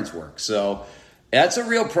the currents work. So that's a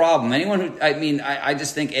real problem. I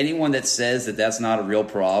just think anyone that says that that's not a real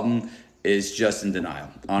problem is just in denial,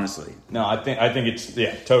 honestly. No, I think it's,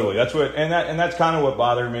 totally. That's what, and that's kind of what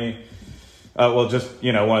bothered me. One of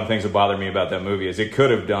the things that bothered me about that movie is it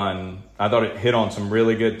could have done, I thought it hit on some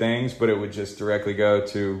really good things, but it would just directly go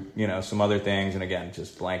to, some other things. And again,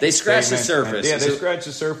 just blanket. They scratched the surface. They scratched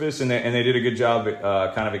the surface and they did a good job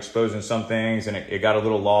kind of exposing some things, and it got a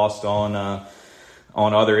little lost on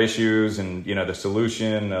other issues and, the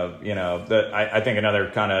solution of, I think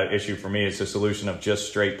another kind of issue for me is the solution of just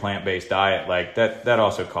straight plant-based diet. Like that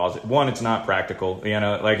also causes it. One, it's not practical,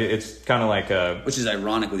 it's kind of like which is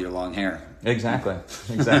ironic with your long hair. Exactly.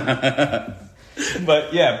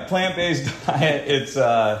 But yeah, plant-based diet, it's,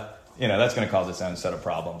 that's going to cause its own set of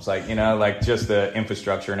problems. Like, just the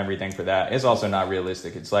infrastructure and everything for that is also not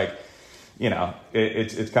realistic. It's like,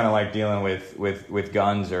 it's kind of like dealing with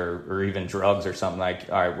guns or even drugs or something. Like,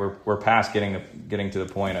 all right, we're past getting to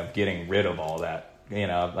the point of getting rid of all that.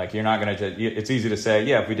 Like, you're not going to. It's easy to say,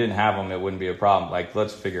 yeah, if we didn't have them, it wouldn't be a problem. Like,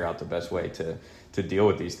 let's figure out the best way to deal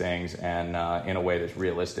with these things and in a way that's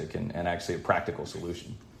realistic and actually a practical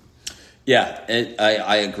solution. Yeah,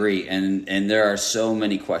 I agree, and there are so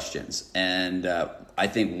many questions, and I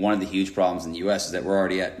think one of the huge problems in the U.S. is that we're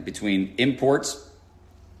already at between imports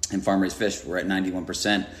and farm-raised fish, we're at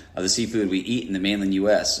 91% of the seafood we eat in the mainland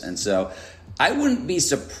U.S. And so I wouldn't be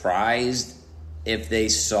surprised if they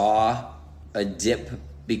saw a dip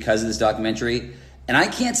because of this documentary. And I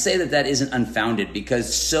can't say that isn't unfounded,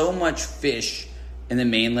 because so much fish in the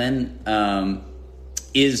mainland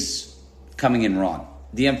is coming in wrong.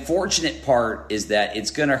 The unfortunate part is that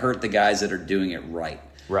it's going to hurt the guys that are doing it right.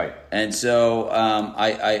 Right. And so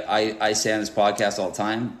I say on this podcast all the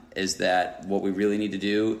time is that what we really need to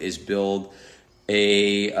do is build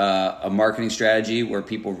a marketing strategy where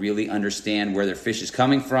people really understand where their fish is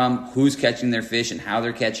coming from, who's catching their fish, and how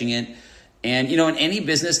they're catching it. And, in any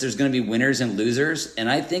business, there's going to be winners and losers. And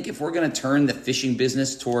I think if we're going to turn the fishing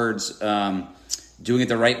business towards doing it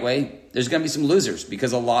the right way, there's going to be some losers,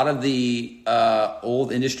 because a lot of the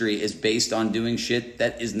old industry is based on doing shit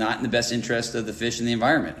that is not in the best interest of the fish and the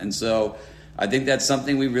environment. And so I think that's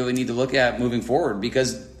something we really need to look at moving forward,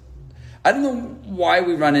 because I don't know why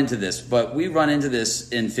we run into this, but we run into this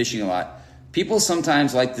in fishing a lot. people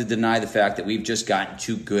sometimes like to deny the fact that we've just gotten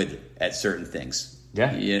too good at certain things.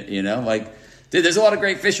 Yeah. You know, like, dude, there's a lot of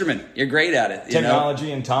great fishermen. You're great at it.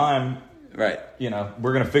 Technology and time. Right. You know,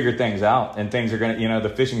 we're going to figure things out, and things are going to, you know, the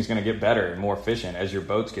fishing's going to get better and more efficient as your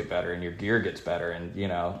boats get better and your gear gets better. And, you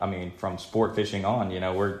know, I mean, from sport fishing on, you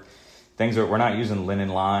know, we're not using linen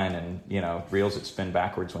line and, you know, reels that spin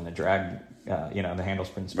backwards when the drag, you know, the handle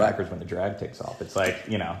spins backwards when the drag takes off. It's like,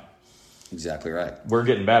 you know. Exactly right. We're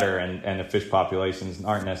getting better, and the fish populations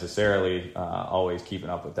aren't necessarily always keeping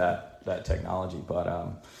up with that technology.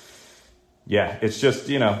 But, yeah, it's just,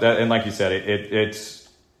 you know, that, and like you said, it's,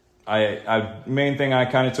 main thing I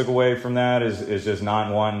kind of took away from that is just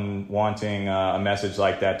not wanting a message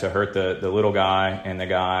like that to hurt the little guy and the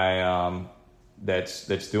guy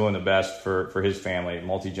that's doing the best for his family,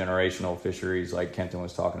 multi-generational fisheries like Kenton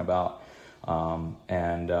was talking about,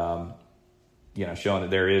 and you know, showing that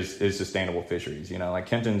there is sustainable fisheries. You know, like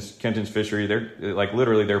Kenton's fishery, they're like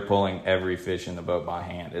literally they're pulling every fish in the boat by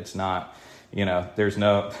hand. It's not, you know, there's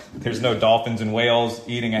no dolphins and whales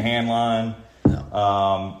eating a hand line.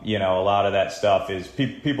 No. You know, a lot of that stuff is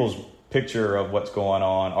people's picture of what's going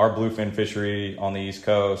on. Our bluefin fishery on the East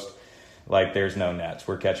Coast, like there's no nets.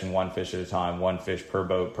 We're catching one fish at a time, one fish per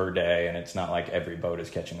boat per day, and it's not like every boat is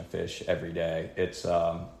catching a fish every day. It's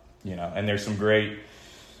you know, and there's some great.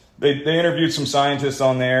 They interviewed some scientists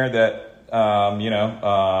on there that you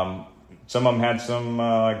know, some of them had some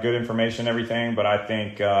good information and everything, but I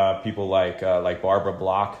think people like Barbara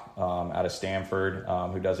Block out of Stanford,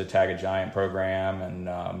 who does a Tag a Giant program,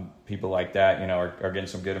 and people like that, you know, are getting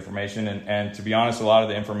some good information. And to be honest, a lot of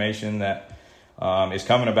the information that is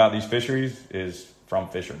coming about these fisheries is from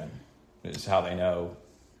fishermen. Is how they know,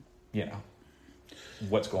 you know,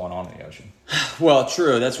 what's going on in the ocean. Well,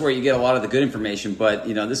 true. That's where you get a lot of the good information. But,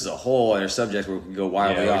 you know, this is a whole other subject where we could go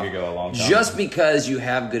wildly off. We could go a long time. Just because you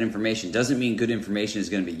have good information doesn't mean good information is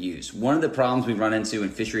going to be used. One of the problems we run into in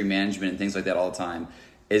fishery management and things like that all the time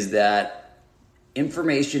is that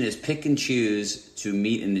information is pick and choose to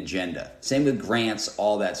meet an agenda. Same with grants,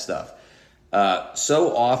 all that stuff.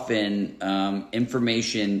 So often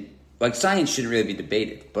information, like science shouldn't really be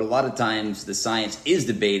debated, but a lot of times the science is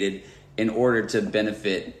debated in order to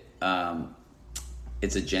benefit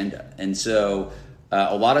its agenda. And so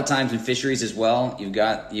a lot of times in fisheries as well, you've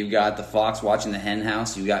got the fox watching the hen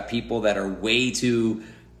house. You've got people that are way too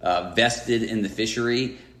vested in the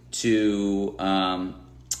fishery to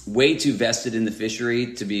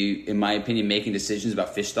be, in my opinion, making decisions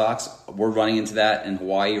about fish stocks. We're running into that in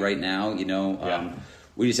Hawaii right now. You know,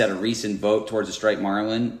 we just had a recent vote towards the striped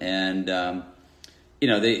marlin, and you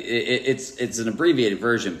know, it's an abbreviated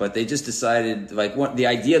version, but they just decided, like, what the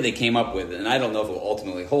idea they came up with, and I don't know if it will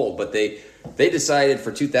ultimately hold, but they decided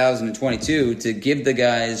for 2022 to give the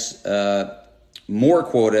guys more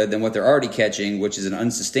quota than what they're already catching, which is an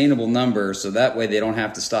unsustainable number, so that way they don't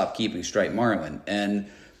have to stop keeping striped marlin. And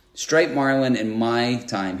striped marlin in my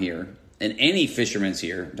time here, and any fisherman's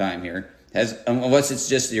time here, has, unless it's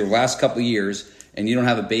just your last couple of years and you don't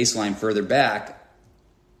have a baseline further back,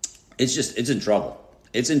 it's in trouble.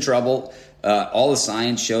 It's in trouble. All the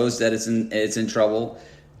science shows that it's in trouble,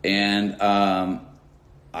 and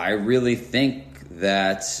I really think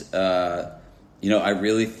that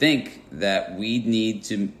we need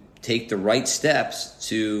to take the right steps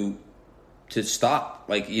to stop.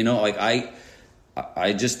 Like, you know, like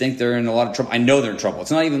I just think they're in a lot of trouble. I know they're in trouble.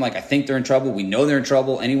 It's not even like I think they're in trouble. We know they're in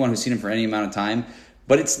trouble. Anyone who's seen them for any amount of time,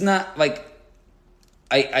 but it's not like.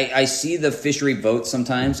 I see the fishery votes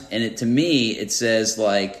sometimes, and to me it says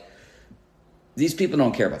like these people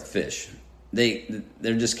don't care about the fish.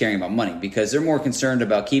 They're just caring about money because they're more concerned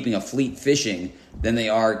about keeping a fleet fishing than they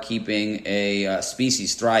are keeping a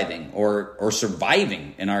species thriving or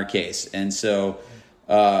surviving in our case. And so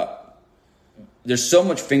there's so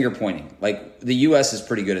much finger pointing. Like the U.S. is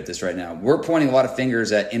pretty good at this right now. We're pointing a lot of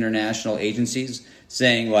fingers at international agencies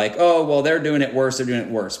saying like, oh, well, they're doing it worse.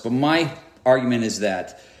 But my argument is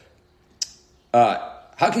that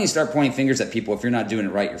how can you start pointing fingers at people if you're not doing it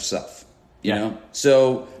right yourself? You know?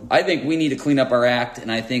 So I think we need to clean up our act,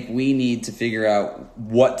 and I think we need to figure out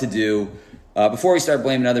what to do before we start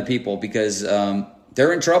blaming other people because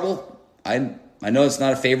they're in trouble. I know it's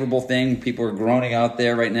not a favorable thing. People are groaning out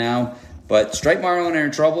there right now, but striped marlin are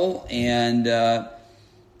in trouble, and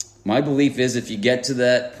my belief is if you get to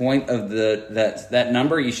that point of that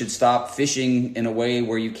number, you should stop fishing in a way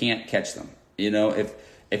where you can't catch them. You know,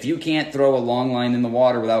 if you can't throw a long line in the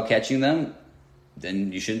water without catching them,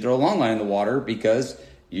 then you shouldn't throw a long line in the water because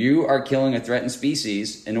you are killing a threatened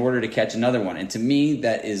species in order to catch another one. And to me,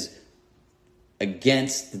 that is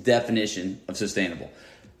against the definition of sustainable.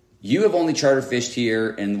 You have only charter fished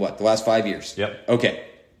here in what, the last 5 years? Yep. Okay.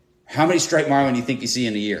 How many striped marlin do you think you see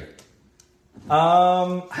in a year?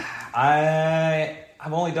 I've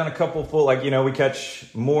only done a couple full, like, we catch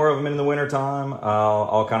more of them in the wintertime.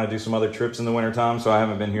 I'll kind of do some other trips in the wintertime, so I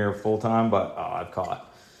haven't been here full time, but I've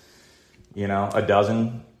caught, a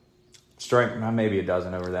dozen striped, maybe a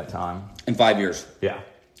dozen over that time. In 5 years? Yeah.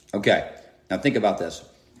 Okay. Now think about this.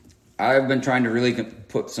 I've been trying to really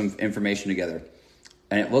put some information together,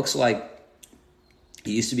 and it looks like it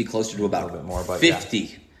used to be closer to about a little bit more, but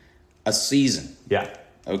 50 a season. Yeah.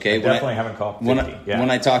 Okay. I definitely haven't caught 50. When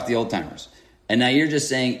I talk to the old timers. And now you're just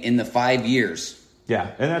saying in the 5 years.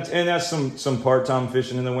 Yeah, and that's some part-time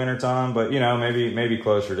fishing in the wintertime, but maybe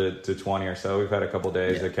closer to 20 or so. We've had a couple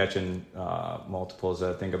days of catching multiples.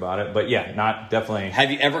 I think about it, but yeah, not definitely.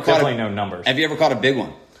 Have you ever caught definitely no numbers? Have you ever caught a big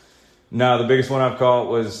one? No, the biggest one I've caught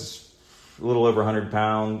was a little over 100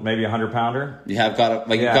 pound, maybe 100 pounder. You have caught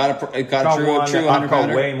you caught a true 100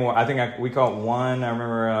 pounder? Way more. I think we caught one. I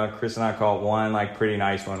remember Chris and I caught one like pretty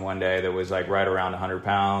nice one day that was like right around 100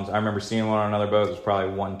 pounds. I remember seeing one on another boat that was probably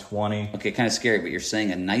 120. Okay, kind of scary, but you're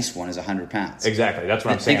saying a nice one is 100 pounds. Exactly, that's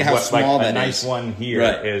what I'm saying. Think of how small that is. A nice one here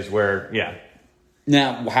is where, yeah.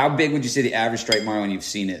 Now, how big would you say the average striped marlin you've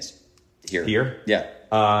seen is here? Here? Yeah,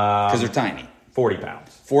 because they're tiny. 40 pounds.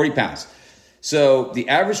 40 pounds. So the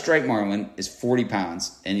average striped marlin is 40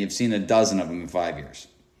 pounds, and you've seen a dozen of them in 5 years,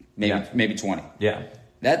 maybe 20. Yeah.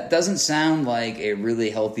 That doesn't sound like a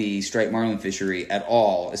really healthy striped marlin fishery at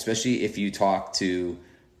all, especially if you talk to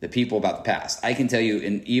the people about the past. I can tell you,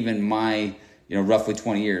 in even my roughly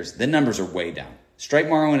 20 years, the numbers are way down. Striped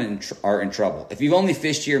marlin are in trouble. If you've only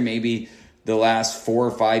fished here maybe the last 4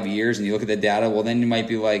 or 5 years, and you look at the data, well, then you might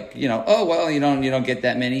be like, oh well, you don't get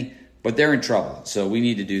that many. But they're in trouble, so we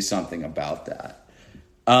need to do something about that.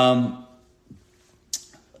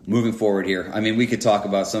 Moving forward here, I mean, we could talk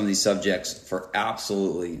about some of these subjects for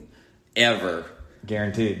absolutely ever.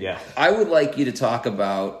 Guaranteed, yeah. I would like you to talk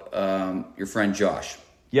about your friend Josh.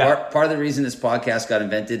 Yeah. Part of the reason this podcast got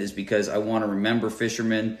invented is because I want to remember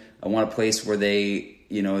fishermen. I want a place where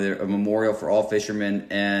they're a memorial for all fishermen.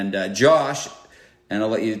 And Josh, and I'll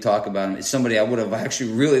let you talk about him, is somebody I would have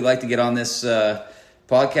actually really liked to get on this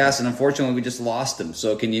podcast, and unfortunately we just lost him.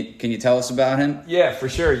 So can you tell us about him? Yeah, for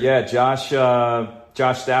sure. Yeah, Josh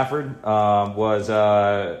Stafford was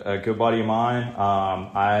a good buddy of mine.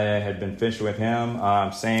 I had been fishing with him.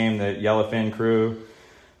 Same, the Yellowfin crew.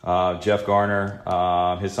 Jeff Garner,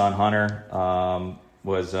 his son Hunter,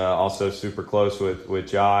 was also super close with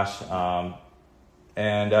Josh.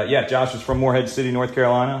 Josh was from Morehead City, North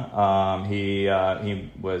Carolina. He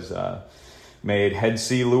was made Head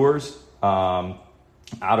Sea lures.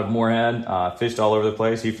 Out of Morehead, fished all over the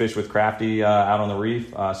place. He fished with Crafty out on the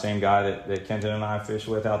reef, same guy that Kenton and I fished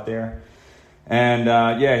with out there. And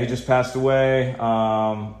he just passed away.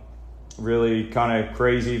 Really kind of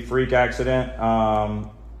crazy freak accident.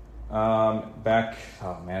 Back,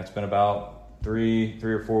 it's been about three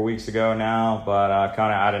or 4 weeks ago now, but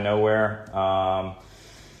kind of out of nowhere.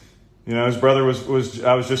 His brother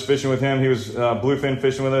I was just fishing with him. He was bluefin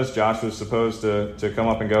fishing with us. Josh was supposed to come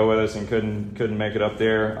up and go with us and couldn't make it up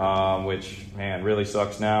there, which, man, really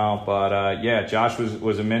sucks now. But, Josh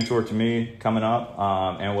was a mentor to me coming up,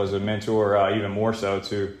 and was a mentor even more so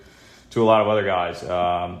to a lot of other guys.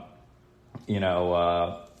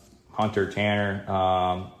 Hunter,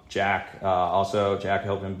 Tanner, Jack, also. Jack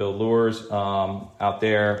helped him build lures out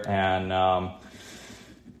there. And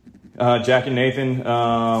Jack and Nathan,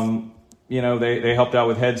 they helped out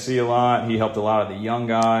with Head Sea a lot. He helped a lot of the young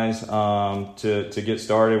guys to get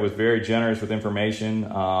started, was very generous with information,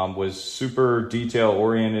 was super detail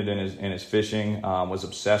oriented in his fishing, was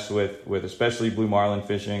obsessed with especially blue marlin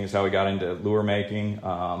fishing is how he got into lure making.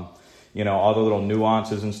 All the little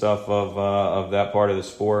nuances and stuff of that part of the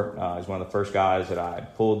sport. He's one of the first guys that I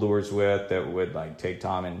pulled lures with that would like take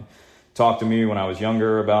time and talk to me when I was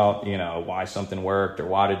younger about, why something worked or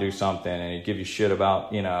why to do something. And he'd give you shit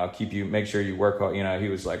about, make sure you work hard. He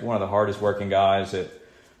was like one of the hardest working guys that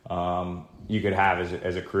you could have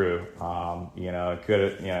as a crew.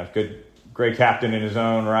 Great captain in his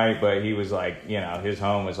own right, but he was like, his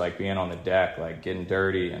home was like being on the deck, like getting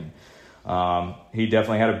dirty. And he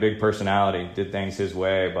definitely had a big personality, did things his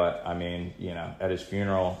way. But I mean, at his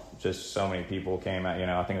funeral, just so many people came out.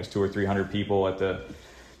 I think it was 200 or 300 people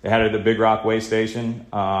they had it at the Big Rock Way Station.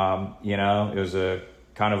 It was a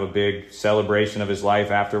kind of a big celebration of his life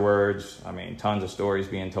afterwards. I mean, tons of stories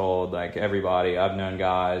being told, like everybody. I've known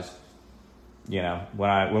guys,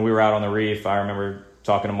 when we were out on the reef, I remember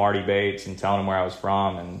talking to Marty Bates and telling him where I was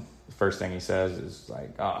from. And the first thing he says is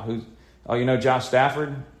like, Josh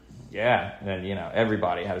Stafford? yeah, and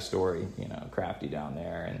everybody had a story. Crafty down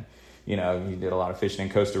there, and you did a lot of fishing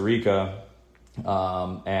in Costa Rica,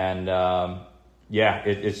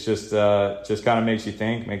 it's just kind of makes you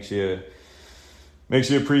think, makes you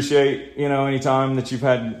appreciate any time that you've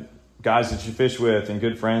had guys that you fish with and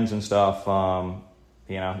good friends and stuff.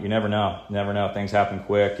 You never know. Things happen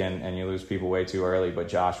quick, and you lose people way too early. But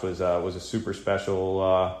Josh was a super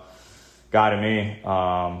special guy to me.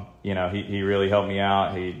 He really helped me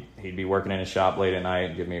out. He'd be working in his shop late at night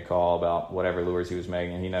and give me a call about whatever lures he was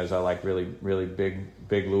making. He knows I like really, really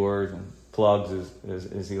big lures, and plugs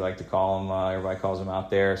as he liked to call them. Everybody calls them out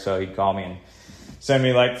there. So he'd call me and send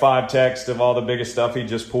me like 5 texts of all the biggest stuff he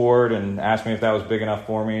just poured, and ask me if that was big enough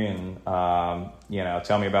for me, and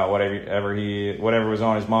tell me about whatever was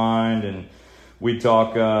on his mind, and we'd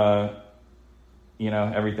talk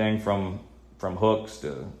everything from hooks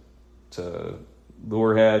to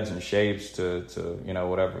lure heads and shapes to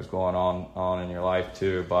whatever was going on in your life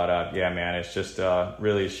too. But man, it's just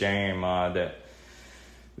really a shame that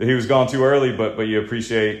he was gone too early, but you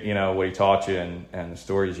appreciate what he taught you, and the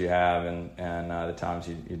stories you have, and the times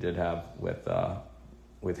you did have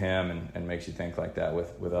with him, and makes you think like that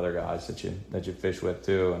with other guys that you fish with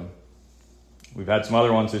too. And we've had some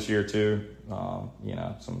other ones this year too.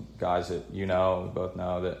 Some guys that we both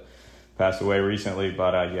know that passed away recently,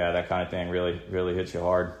 but that kind of thing really hits you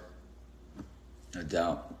hard. No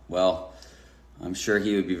doubt. Well, I'm sure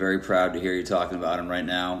he would be very proud to hear you talking about him right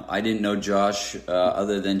now. I didn't know Josh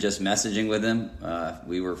other than just messaging with him.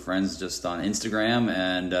 We were friends just on Instagram,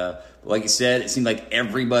 and like you said, it seemed like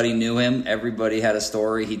everybody knew him. Everybody had a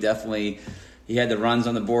story. He had the runs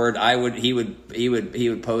on the board. He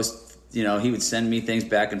would post. He would send me things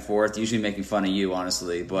back and forth, usually making fun of you,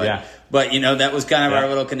 honestly. But yeah. But that was kind of our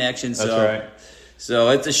little connection. That's right. So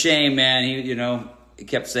it's a shame, man. He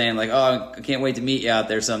kept saying like, "Oh, I can't wait to meet you out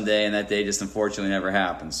there someday," and that day just unfortunately never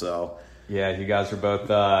happened. So yeah, you guys are both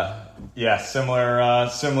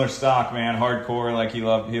similar stock, man. Hardcore, like he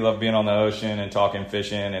loved being on the ocean and talking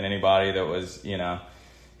fishing, and anybody that was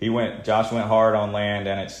Josh went hard on land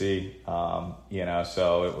and at sea.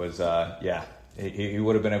 So it was he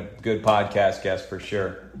would have been a good podcast guest for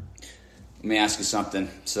sure. Let me ask you something.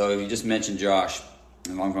 So you just mentioned Josh,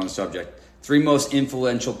 and along on the subject. 3 most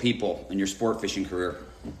influential people in your sport fishing career.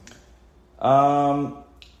 I'll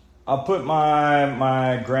put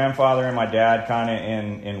my grandfather and my dad kind of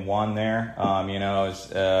in one there.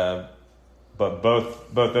 But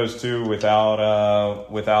both those two,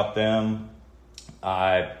 without them,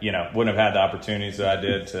 I wouldn't have had the opportunities that I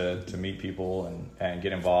did to meet people and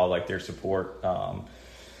get involved, like their support.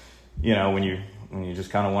 When you just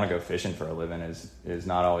kind of want to go fishing for a living is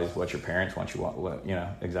not always what your parents want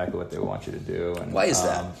exactly what they want you to do. And why is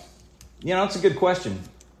that? It's a good question.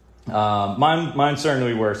 Mine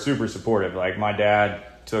certainly were super supportive. Like my dad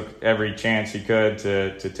took every chance he could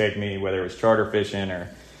to take me, whether it was charter fishing or,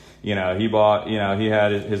 he bought, he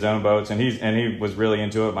had his own boats, and he was really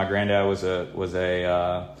into it. My granddad was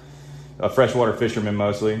a freshwater fisherman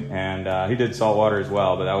mostly, and he did saltwater as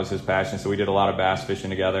well, but that was his passion. So we did a lot of bass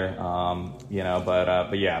fishing together,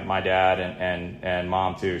 But yeah, my dad and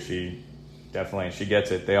mom too. She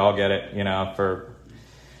gets it. They all get it, for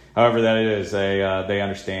however that it is. They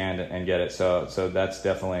understand and get it. So that's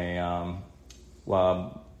definitely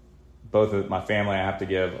both of my family. I have to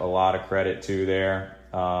give a lot of credit to there.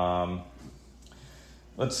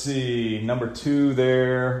 Let's see, number 2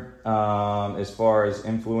 there, as far as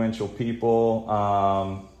influential people,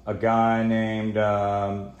 a guy named,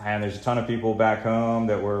 and there's a ton of people back home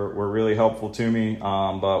that were really helpful to me,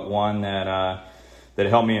 but one that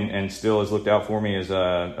helped me and still has looked out for me is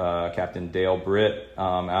Captain Dale Britt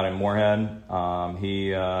out in Moorhead.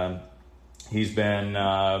 He's been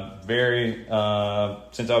very,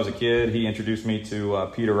 since I was a kid, he introduced me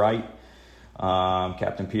to Peter Wright.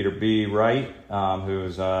 Captain Peter B. Wright,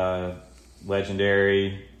 who's a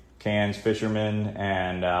legendary Cairns fisherman,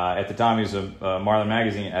 and at the time he was a Marlin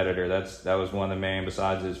Magazine editor. That was one of the main,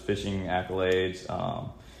 besides his fishing accolades.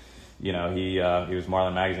 He was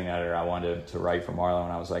Marlin Magazine editor. I wanted to write for Marlin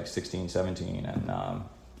when I was like 16, 17,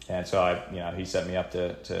 and so he set me up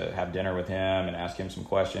to have dinner with him and ask him some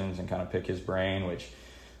questions and kind of pick his brain, which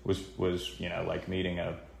was like meeting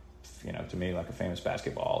to me, like a famous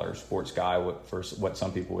basketball or sports guy for what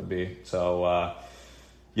some people would be. So,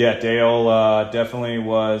 Dale definitely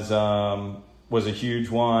was a huge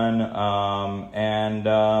one.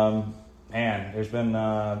 Man, there's been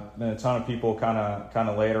a ton of people kind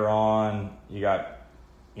of later on. You got,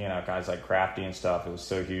 guys like Crafty and stuff. It was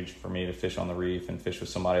so huge for me to fish on the reef and fish with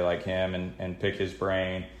somebody like him and pick his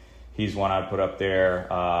brain. he's one I put up there.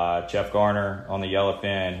 Jeff Garner on the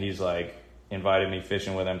yellowfin, he's like invited me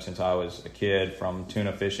fishing with him since I was a kid, from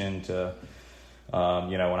tuna fishing to,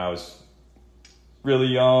 when I was really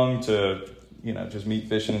young to, just meat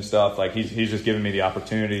fishing and stuff. Like he's just given me the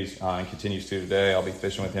opportunities and continues to today. I'll be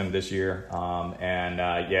fishing with him this year.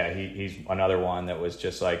 He's another one that was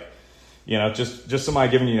just like, just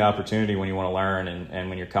somebody giving you the opportunity when you want to learn and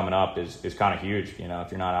when you're coming up is kind of huge. If you're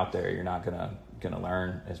not out there, you're not gonna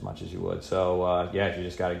learn as much as you would. So you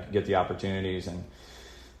just got to get the opportunities. And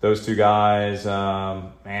those two guys,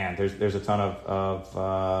 there's a ton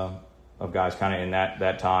of guys kind of in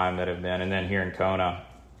that time that have been. And then here in Kona,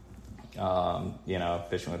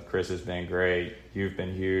 fishing with Chris has been great. You've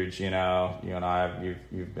been huge. You and I,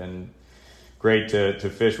 you've been great to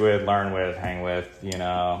fish with, learn with, hang with.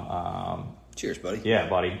 Cheers, buddy. Yeah,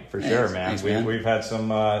 buddy, for sure, man. Thanks, man. We've had some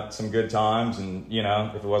good times, and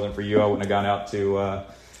if it wasn't for you, I wouldn't have gone out to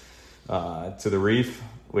the reef,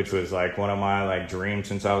 which was like one of my like dreams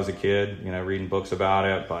since I was a kid. Reading books about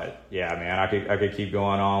it. But yeah, man, I could keep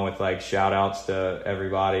going on with like shout outs to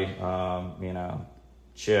everybody.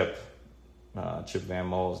 Chip Van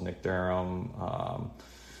Moles, Nick Durham.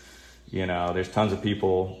 There's tons of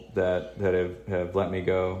people that have let me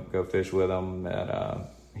go fish with them that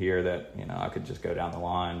here that I could just go down the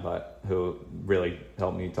line, but who really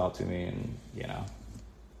helped me, talk to me, and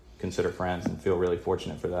consider friends, and feel really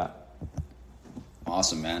fortunate for that.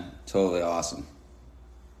 Awesome, man. Totally awesome.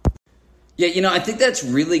 Yeah, I think that's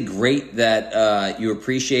really great that you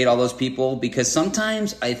appreciate all those people, because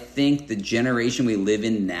sometimes I think the generation we live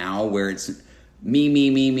in now, where it's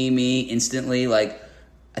me instantly, like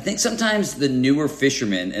I think sometimes the newer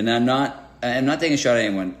fishermen, and I'm not taking a shot at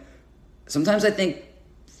anyone, sometimes I think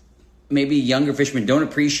maybe younger fishermen don't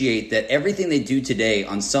appreciate that everything they do today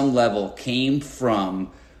on some level came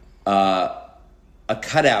from a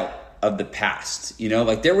cutout of the past.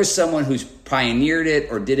 Like there was someone who's pioneered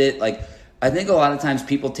it or did it. Like I think a lot of times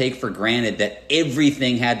people take for granted that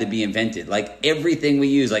everything had to be invented. Like everything we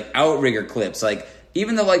use, like outrigger clips, like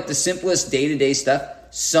even the like the simplest day-to-day stuff,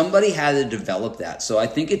 somebody had to develop that. So I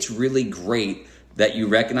think it's really great that you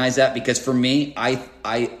recognize that, because for me,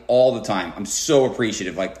 I all the time, I'm so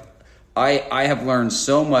appreciative. Like I have learned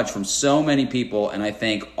so much from so many people, and I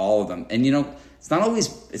thank all of them. And it's not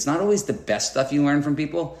always the best stuff you learn from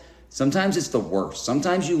people. Sometimes it's the worst.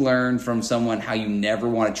 Sometimes you learn from someone how you never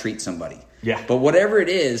want to treat somebody. Yeah. But whatever it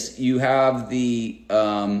is, you have the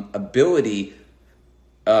ability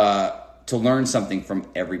to learn something from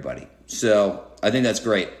everybody. So I think that's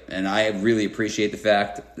great. And I really appreciate the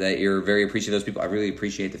fact that you're very appreciative of those people. I really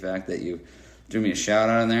appreciate the fact that you threw me a shout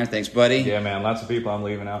out in there. Thanks, buddy. Yeah, man. Lots of people I'm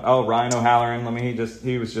leaving out. Oh, Ryan O'Halloran. He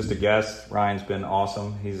was just a guest. Ryan's been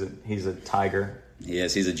awesome. He's a tiger.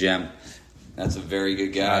 Yes, he's a gem. That's a very good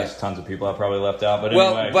guy. There's tons of people I probably left out, but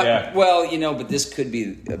anyway. But this could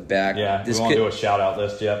be a back. Yeah, this we won't do a shout out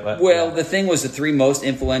list yet. But the thing was the three most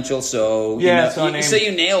influential. So you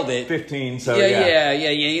nailed it. 15. So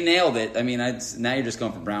you nailed it. I mean, now you're just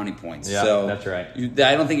going for brownie points. Yeah, so that's right.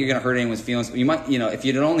 I don't think you're going to hurt anyone's feelings. You might, if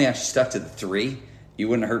you'd only actually stuck to the three, you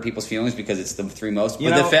wouldn't hurt people's feelings because it's the three most.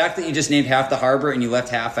 But the fact that you just named half the harbor and you left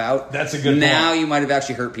half out, that's a good point. Now you might have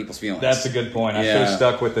actually hurt people's feelings. That's a good point. I should have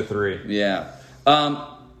stuck with the three. Yeah.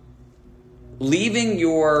 Leaving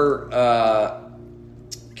your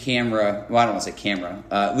camera, well, I don't want to say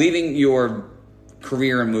camera, leaving your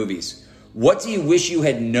career in movies, what do you wish you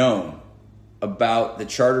had known about the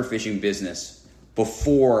charter fishing business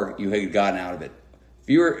before you had gotten out of it? If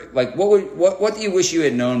you were like, what do you wish you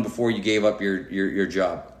had known before you gave up your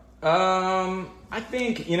job? I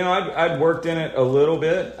think, I'd worked in it a little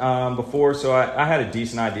bit before, so I had a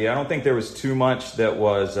decent idea. I don't think there was too much that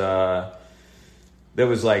was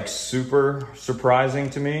like super surprising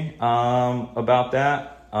to me about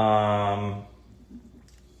that. I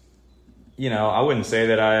wouldn't say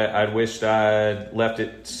that I'd wished I'd left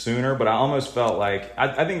it sooner, but I almost felt like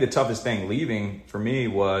I think the toughest thing leaving for me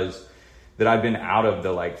was that I'd been out of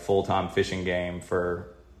the like full-time fishing game for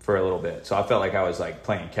a little bit. So I felt like I was like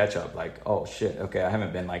playing catch up, like, oh shit, okay, I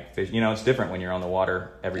haven't been like fishing. It's different when you're on the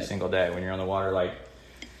water every single day. When you're on the water, like,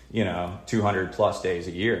 200 plus days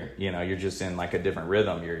a year, you're just in like a different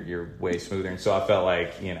rhythm. You're way smoother. And so I felt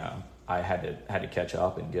like, I had to catch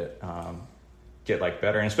up and get like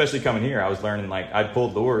better. And especially coming here, I was learning, like, I'd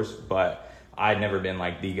pulled lures, but I'd never been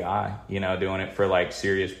like the guy, doing it for like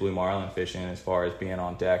serious blue marlin fishing, as far as being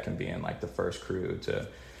on deck and being like the first crew to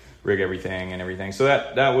rig everything and everything. So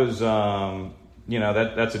that was,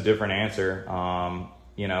 that's a different answer.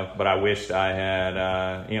 But I wished I had,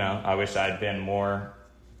 I wished I'd been more,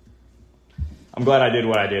 I'm glad I did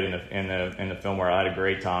what I did in the film, where I had a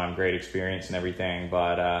great time, great experience and everything.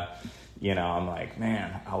 But, you know, I'm like,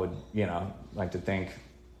 man, I would, you know, like to think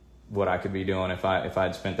what I could be doing if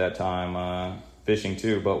I'd spent that time fishing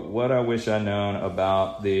too. But what I wish I'd known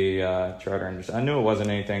about the charter industry, I knew it wasn't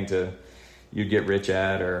anything you'd get rich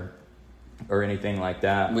at or anything like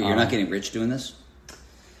that. Wait, you're not getting rich doing this?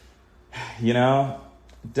 You know,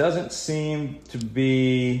 doesn't seem to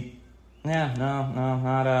be. Yeah, no,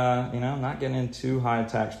 not you know, not getting in too high a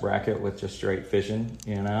tax bracket with just straight fishing.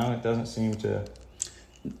 You know, it doesn't seem to.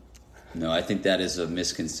 No, I think that is a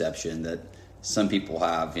misconception that some people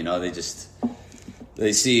have. You know, they think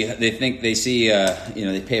they see, you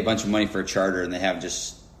know, they pay a bunch of money for a charter and they have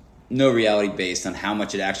just no reality based on how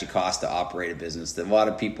much it actually costs to operate a business. That a lot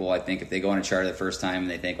of people, I think, if they go on a charter the first time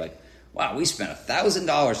and they think like, wow, we spent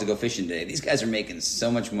 $1,000 to go fishing today. These guys are making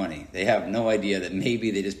so much money. They have no idea that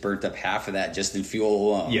maybe they just burnt up half of that just in fuel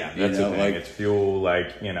alone. Yeah, that's the thing. Like, it's fuel,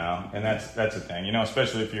 like, you know, and that's the thing. You know,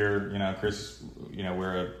 especially if you're, you know, Chris, you know,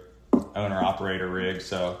 we're a owner-operator rig,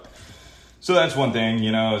 so that's one thing,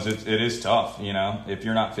 you know, is it is tough, you know. If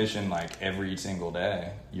you're not fishing, like, every single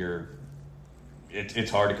day,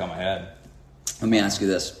 it's hard to come ahead. Let me ask you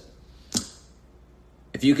this.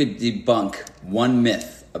 If you could debunk one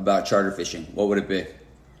myth about charter fishing, what would it be?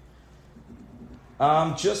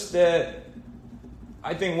 Just that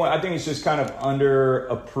I think it's just kind of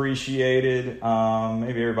underappreciated.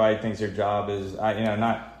 Maybe everybody thinks their job is, I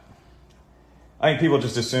think people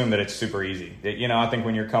just assume that it's super easy. That, you know, I think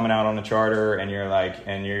when you're coming out on a charter and you're like,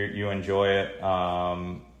 and you enjoy it,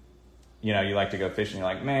 you know, you like to go fishing. You're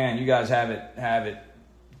like, man, you guys have it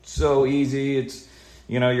so easy. It's,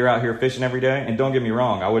 you know, you're out here fishing every day. And don't get me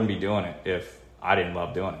wrong, I wouldn't be doing it if I didn't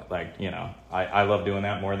love doing it. Like, you know, I love doing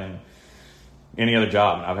that more than any other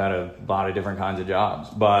job. And I've had a lot of different kinds of jobs,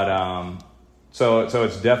 but, so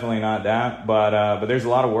it's definitely not that, but there's a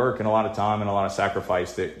lot of work and a lot of time and a lot of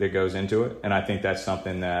sacrifice that goes into it. And I think that's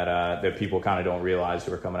something that people kind of don't realize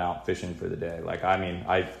who are coming out fishing for the day. Like, I mean,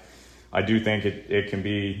 I do think it can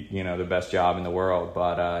be, you know, the best job in the world,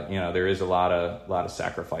 but, you know, there is a lot of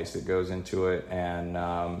sacrifice that goes into it. And,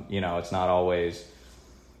 you know, it's not always,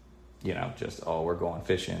 you know, just, oh, we're going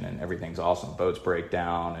fishing and everything's awesome. Boats break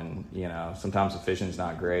down and, you know, sometimes the fishing's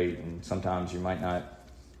not great and sometimes you might not,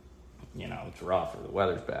 you know, it's rough or the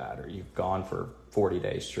weather's bad or you've gone for 40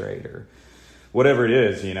 days straight or whatever it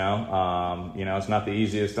is, you know. You know, it's not the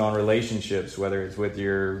easiest on relationships, whether it's with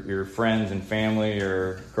your friends and family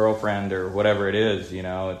or girlfriend or whatever it is, you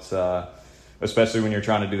know. It's especially when you're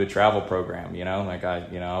trying to do the travel program, you know, like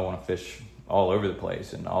I want to fish all over the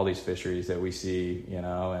place and all these fisheries that we see, you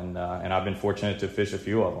know, and I've been fortunate to fish a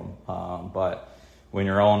few of them. But when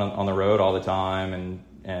you're on the road all the time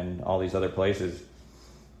and all these other places,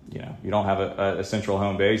 you know, you don't have a central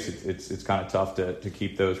home base. It's kind of tough to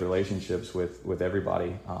keep those relationships with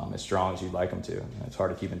everybody as strong as you'd like them to. And it's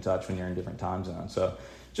hard to keep in touch when you're in different time zones. So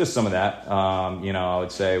just some of that, you know, I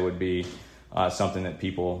would say would be something that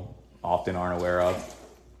people often aren't aware of.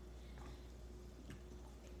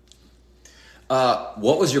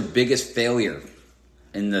 What was your biggest failure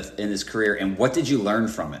in this career, and what did you learn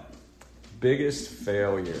from it? Biggest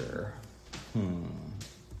failure.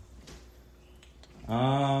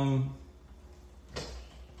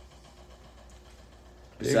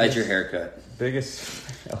 Besides your haircut. Biggest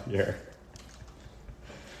failure.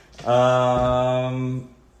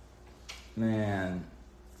 Man.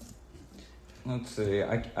 Let's see.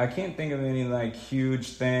 I can't think of any like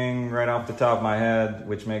huge thing right off the top of my head,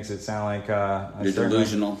 which makes it sound like you're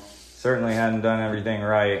delusional. Certainly hadn't done everything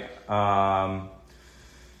right.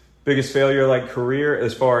 Biggest failure, like career,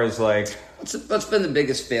 as far as like. What's been the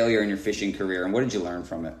biggest failure in your fishing career, and what did you learn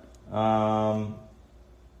from it?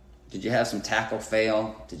 Did you have some tackle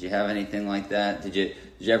fail? Did you have anything like that? Did you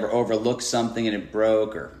ever overlook something and it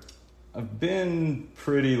broke? Or I've been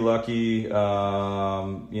pretty lucky, you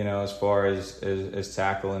know, as far as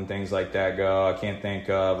tackle and things like that go. I can't think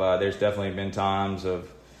of. There's definitely been times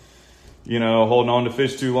of, you know, holding on to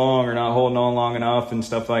fish too long or not holding on long enough and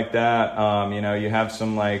stuff like that. You know, you have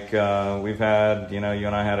some like, we've had, you know, you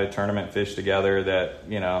and I had a tournament fish together that,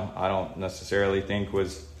 you know, I don't necessarily think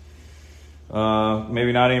was,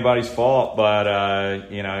 maybe not anybody's fault,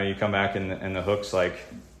 but, you know, you come back and the hook's a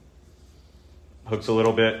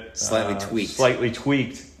little bit slightly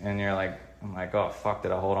tweaked. And you're like, I'm like, oh fuck,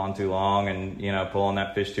 did I hold on too long and, you know, pulling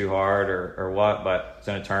that fish too hard or what? But it's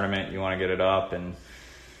in a tournament, you want to get it up and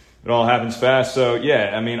it all happens fast. So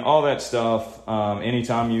yeah, I mean, all that stuff,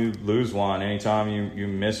 anytime you lose one, anytime you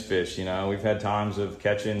miss fish, you know, we've had times of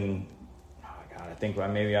catching, oh God, think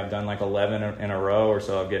maybe I've done like 11 in a row or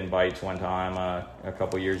so of getting bites one time a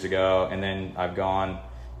couple years ago, and then I've gone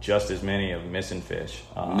just as many of missing fish.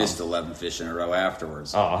 Missed 11 fish in a row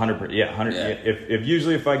afterwards. Oh, 100%. Yeah, 100. Yeah. If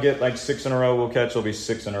usually if I get like 6 in a row, we'll catch. There'll be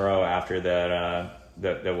 6 in a row after that.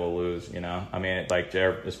 That we'll lose, you know. I mean, like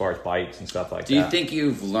as far as bites and stuff like that. Do you think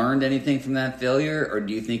you've learned anything from that failure, or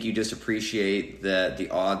do you think you just appreciate that the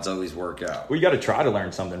odds always work out? Well, you got to try to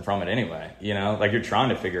learn something from it anyway, you know. Like you're trying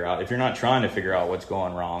to figure out. If you're not trying to figure out what's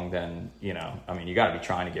going wrong, then you know. I mean, you got to be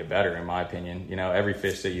trying to get better, in my opinion. You know, every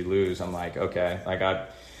fish that you lose, I'm like, okay, like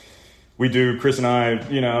Chris and I,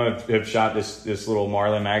 you know, have shot this little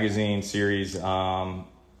Marlin magazine series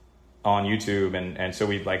on YouTube, and so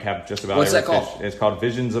we like have just about what's every that fish. called? It's called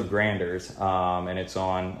Visions of Granders, and it's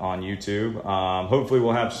on YouTube. Hopefully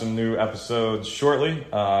we'll have some new episodes shortly.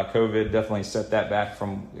 COVID definitely set that back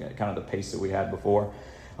from kind of the pace that we had before,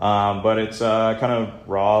 but it's kind of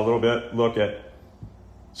raw a little bit. Look at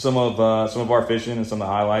some of our fishing and some of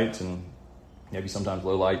the highlights, and maybe sometimes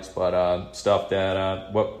lowlights, but stuff that our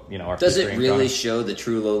Does it history really and show the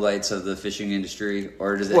true lowlights of the fishing industry,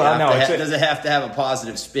 or does it does it have to have a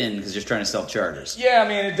positive spin because you're trying to sell charters? Yeah, I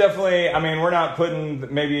mean, it definitely. I mean, we're not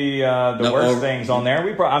putting maybe the worst things on there.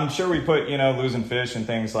 I'm sure we put losing fish and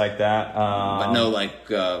things like that. But no, like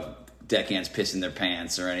deckhands pissing their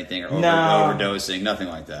pants or anything, or overdosing, nothing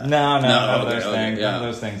like that. No, none of those things. None of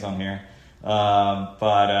those things on here. We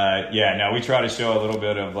try to show a little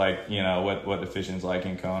bit of like, what the fishing's like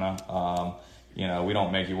in Kona. We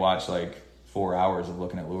don't make you watch like 4 hours of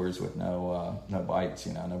looking at lures with no bites.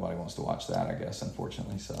 Nobody wants to watch that, I guess,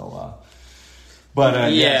 unfortunately. So,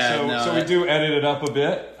 so we do edit it up a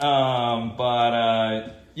bit.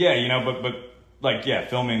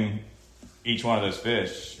 Filming each one of those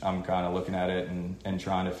fish, I'm kind of looking at it and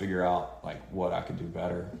trying to figure out like what I could do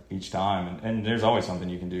better each time. And there's always something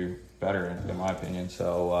you can do better in my opinion.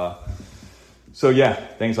 So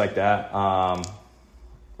things like that. I'm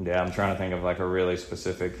trying to think of like a really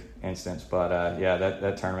specific instance, but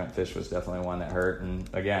that tournament fish was definitely one that hurt. And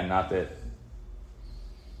again, not that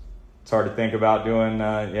it's hard to think about doing.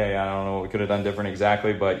 I don't know what we could have done different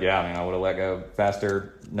exactly, but I would have let go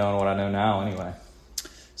faster knowing what I know now anyway.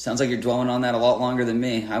 Sounds like you're dwelling on that a lot longer than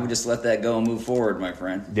me. I would just let that go and move forward, my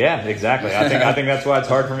friend. Yeah, exactly. I think that's why it's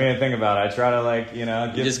hard for me to think about it. I try to you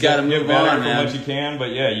just got to move on, man. For what you can, but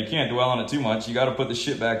you can't dwell on it too much. You got to put the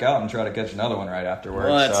shit back out and try to catch another one right afterwards.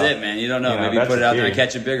 Well, that's it, man. You don't know. Maybe put it out there and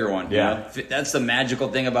catch a bigger one. Yeah, that's the magical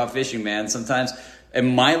thing about fishing, man. Sometimes,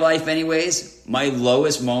 in my life, anyways, my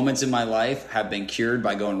lowest moments in my life have been cured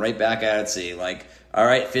by going right back out at sea. Like, all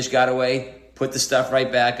right, fish got away, put the stuff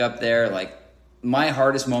right back up there, like. My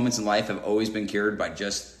hardest moments in life have always been cured by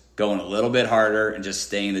just going a little bit harder and just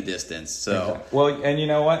staying the distance. So well, and you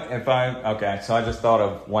know what? So I just thought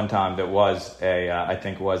of one time that was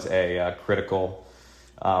a critical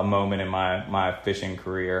moment in my fishing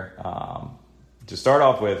career. To start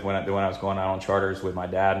off with, when I was going out on charters with my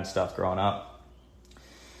dad and stuff growing up.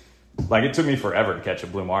 Like, it took me forever to catch a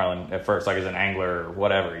blue marlin at first, like as an angler or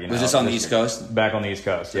whatever. Was this on the East Coast? Back on the East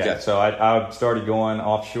Coast, yeah. Okay. So I started going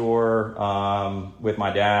offshore with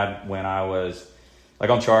my dad when I was, like,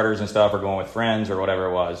 on charters and stuff, or going with friends or whatever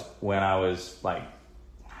it was, when I was, like,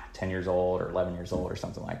 10 years old or 11 years old or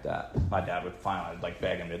something like that. My dad would finally, like,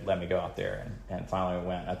 beg him to let me go out there, and finally we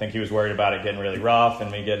went. I think he was worried about it getting really rough and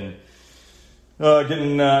me getting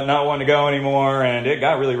not wanting to go anymore, and it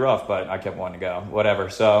got really rough, but I kept wanting to go, whatever.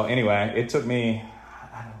 So anyway, it took me,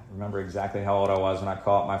 I don't remember exactly how old I was when I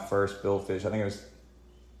caught my first billfish. I think it was,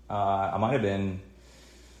 I might have been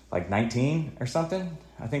like 19 or something.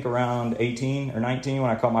 I think around 18 or 19 when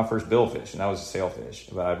I caught my first billfish, and that was a sailfish,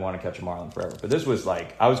 but I'd want to catch a marlin forever. But this was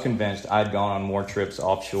like, I was convinced I'd gone on more trips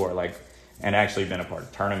offshore, like, and actually been a part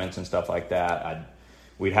of tournaments and stuff like that.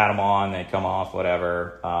 We'd had them on, they'd come off,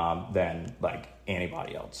 whatever, than like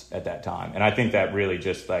anybody else at that time. And I think that really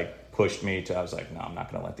just like pushed me to, I was like, no, I'm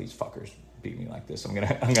not going to let these fuckers beat me like this. I'm going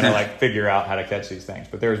to like figure out how to catch these things.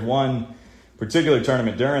 But there was one particular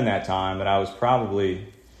tournament during that time that I was probably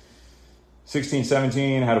 16,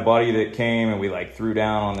 17, had a buddy that came and we like threw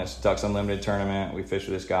down on this Ducks Unlimited tournament. We fished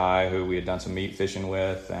with this guy who we had done some meat fishing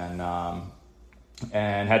with,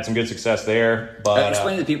 and had some good success there. But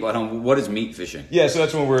explain to the people at home, what is meat fishing? Yeah, so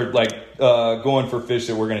that's when we're like going for fish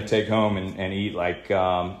that we're going to take home and eat. Like,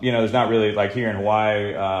 there's not really, like here in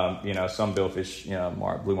Hawaii, some billfish,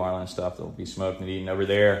 blue marlin and stuff that'll be smoked and eaten. Over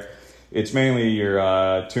there, it's mainly your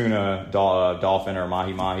tuna, dolphin or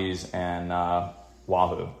mahi-mahis and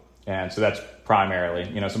wahoo. And so that's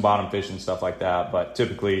primarily, some bottom fish and stuff like that. But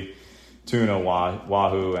typically, tuna,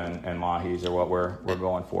 wahoo, and mahis are what we're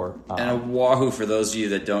going for. And a wahoo, for those of you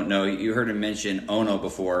that don't know, you heard him mention ono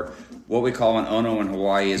before. What we call an ono in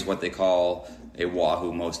Hawaii is what they call a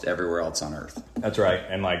wahoo most everywhere else on Earth. That's right.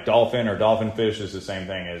 And like dolphin or dolphin fish is the same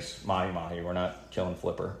thing as mahi. We're not killing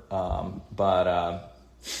flipper. So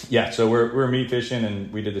we're meat fishing,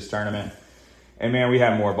 and we did this tournament. And man, we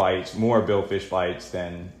had more billfish bites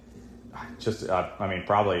than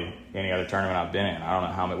probably any other tournament I've been in. I don't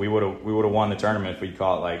know how many. We would have won the tournament if we'd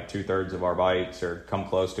caught like 2/3 of our bites or come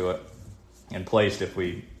close to it, and placed if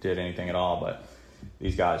we did anything at all. But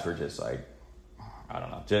these guys were just like, I don't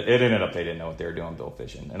know. It ended up they didn't know what they were doing bill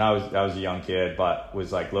fishing, and I was a young kid, but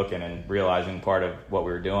was like looking and realizing part of what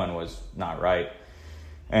we were doing was not right.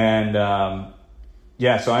 And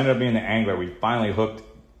so I ended up being the angler. We finally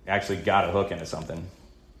actually got a hook into something.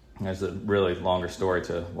 There's a really longer story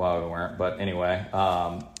to why we weren't, but anyway,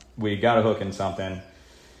 we got a hook in something.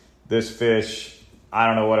 This fish, I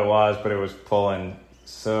don't know what it was, but it was pulling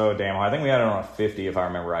so damn hard. I think we had it on a 50, if I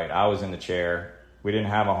remember right. I was in the chair. We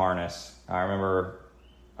didn't have a harness. I remember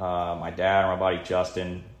my dad and my buddy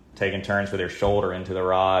Justin taking turns with their shoulder into the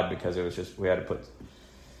rod, because it was just, we had to put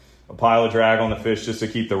a pile of drag on the fish just to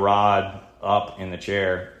keep the rod up in the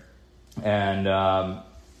chair. And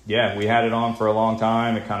we had it on for a long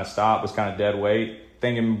time. It kind of stopped, was kind of dead weight.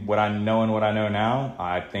 Thinking what I know now,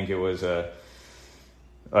 I think it was a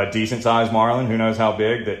decent sized marlin, who knows how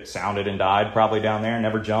big, that sounded and died probably down there.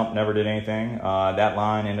 Never jumped, never did anything. That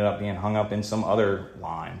line ended up being hung up in some other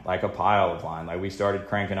line, like a pile of line. Like we started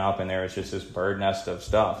cranking up, and there was just this bird nest of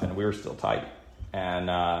stuff, and we were still tight. And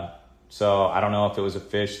so I don't know if it was a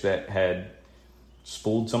fish that had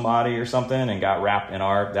spooled somebody or something and got wrapped in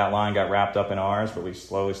that line got wrapped up in ours, but we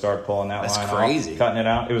slowly started pulling that line crazy. Off, cutting it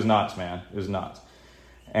out. It was nuts, man. It was nuts.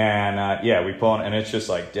 And we pull it, and it's just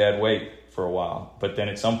like dead weight for a while. But then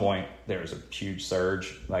at some point there was a huge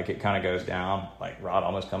surge, like it kind of goes down, like rod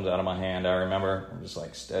almost comes out of my hand. I remember I'm just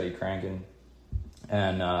like steady cranking.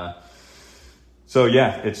 And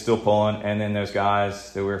it's still pulling. And then those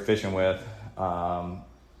guys that we were fishing with,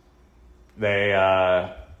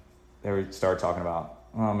 they would start talking about,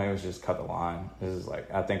 maybe we should just cut the line. This is like,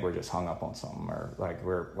 I think we're just hung up on something, or like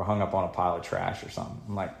we're hung up on a pile of trash or something.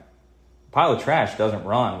 I'm like, pile of trash doesn't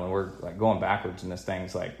run when we're like going backwards, and this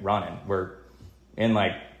thing's like running. We're in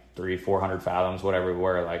like 300-400 fathoms, whatever we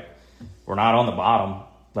were. Like, we're not on the bottom.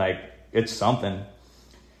 Like, it's something.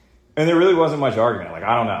 And there really wasn't much argument. Like,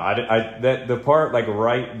 I don't know. The part like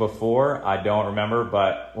right before, I don't remember,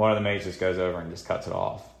 but one of the mates just goes over and just cuts it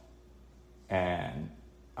off. And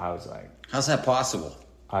I was like, how's that possible?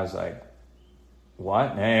 I was like,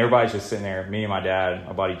 what? And everybody's just sitting there, me and my dad,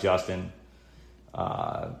 my buddy Justin,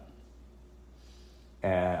 and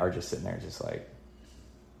are just sitting there just like,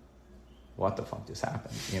 what the fuck just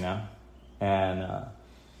happened, you know? And I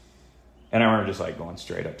remember just like going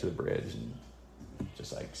straight up to the bridge and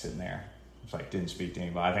just like sitting there. Just like didn't speak to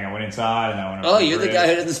anybody. I think I went inside and I went up to the you're bridge. the guy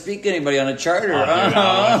who doesn't speak to anybody on a charter.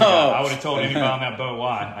 I would have told anybody on that boat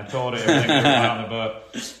why. I told everything why on the boat.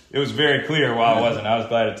 It was very clear why I wasn't. I was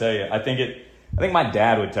glad to tell you. I think my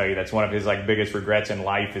dad would tell you that's one of his like biggest regrets in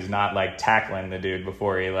life, is not like tackling the dude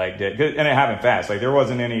before he like did. And it happened fast. Like there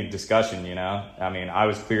wasn't any discussion, you know. I mean, I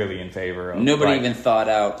was clearly in favor of. Nobody even thought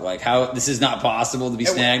out like how this is not possible to be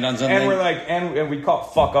snagged on something. And we're like, and we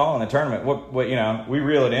caught fuck all in the tournament. What you know? We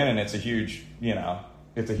reel it in, and it's a huge, you know,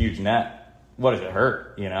 it's a huge net. What does it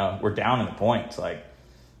hurt? You know, we're down in the points. Like,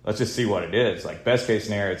 let's just see what it is. Like best case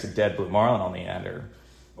scenario, it's a dead blue marlin on the end,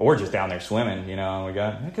 or just down there swimming, you know, and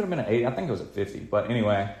it could have been an 80. I think it was a 50. But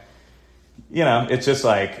anyway, you know, it's just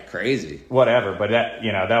like crazy. Whatever. But that,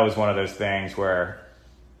 you know, that was one of those things where,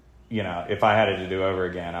 you know, if I had it to do over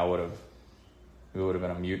again, it would have been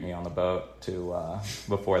a mutiny on the boat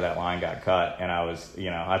before that line got cut. And I was, you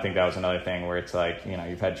know, I think that was another thing where it's like, you know,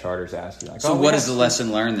 you've had charters ask you like, so what is the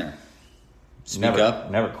lesson learned there? Speak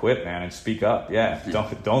up. Never quit, man, and speak up. Yeah,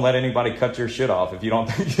 don't let anybody cut your shit off if you don't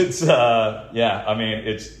think it's. I mean,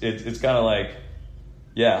 it's kind of like,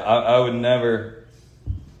 I would never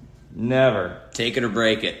take it or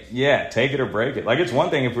break it. Yeah, take it or break it. Like it's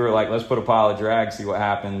one thing if we were like, let's put a pile of drag, see what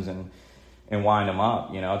happens, and wind them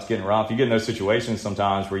up. You know, it's getting rough. You get in those situations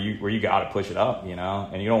sometimes where you got to push it up. You know,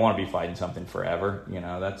 and you don't want to be fighting something forever. You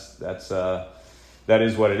know, that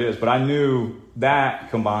is what it is. But I knew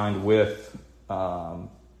that combined with.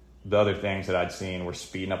 The other things that I'd seen were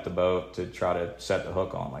speeding up the boat to try to set the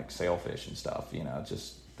hook on, like sailfish and stuff, you know,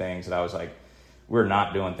 just things that I was like, we're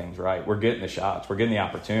not doing things right. We're getting the shots, we're getting the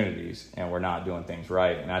opportunities, and we're not doing things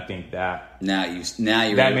right. And I think that now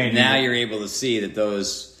you're able to see that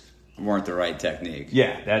those weren't the right technique.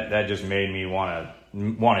 Yeah, that just made me want to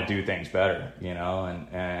want to do things better,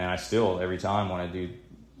 and I still every time want to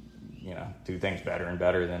do things better and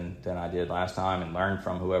better than I did last time, and learn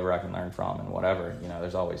from whoever I can learn from, and whatever,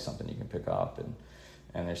 there's always something you can pick up,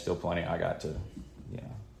 and there's still plenty I got to,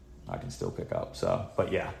 I can still pick up. So,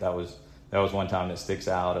 but yeah, that was one time that sticks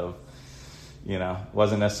out of,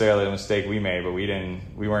 wasn't necessarily a mistake we made, but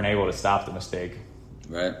we weren't able to stop the mistake.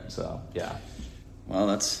 Right. So, yeah. Well,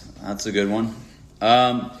 that's a good one.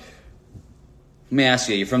 Let me ask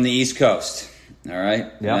you, you're from the East Coast, all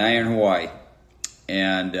right? Yeah. Now you're in Hawaii.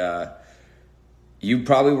 And you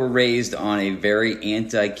probably were raised on a very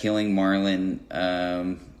anti-killing marlin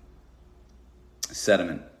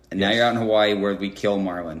sediment. And now Yes. you're out in Hawaii where we kill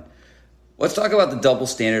marlin. Let's talk about the double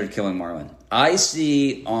standard of killing marlin. I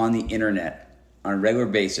see on the internet on a regular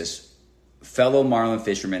basis fellow marlin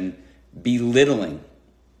fishermen belittling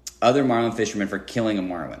other marlin fishermen for killing a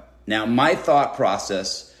marlin. Now, my thought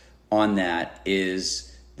process on that is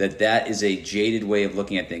that is a jaded way of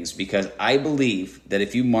looking at things, because I believe that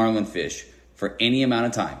if you marlin fish for any amount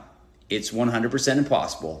of time, it's 100%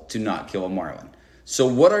 impossible to not kill a marlin. So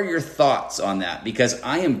what are your thoughts on that? Because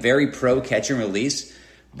I am very pro catch and release,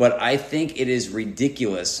 but I think it is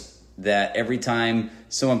ridiculous that every time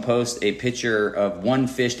someone posts a picture of one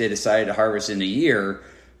fish they decided to harvest in a year,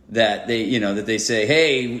 that they say,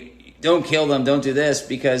 hey, don't kill them, don't do this,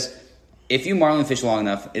 because if you marlin fish long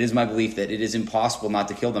enough, it is my belief that it is impossible not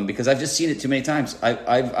to kill them, because I've just seen it too many times.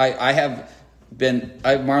 I've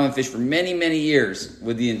marlin fished for many, many years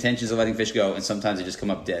with the intentions of letting fish go, and sometimes they just come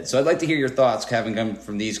up dead. So I'd like to hear your thoughts, having come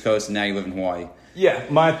from the East Coast and now you live in Hawaii. Yeah,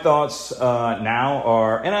 my thoughts now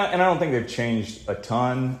are, and I don't think they've changed a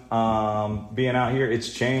ton being out here.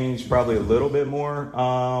 It's changed probably a little bit more,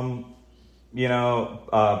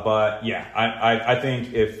 but yeah, I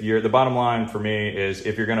think the bottom line for me is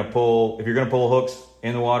if you're gonna pull hooks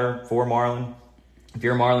in the water for marlin, if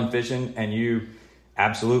you're marlin fishing and you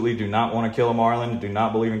absolutely do not want to kill a marlin, do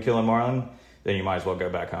not believe in killing marlin, then you might as well go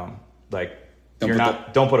back home. Like,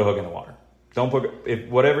 don't put a hook in the water. If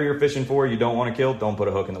whatever you're fishing for you don't want to kill, don't put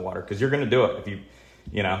a hook in the water, because you're going to do it. If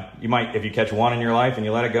you catch one in your life and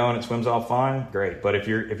you let it go and it swims off fine, great. But if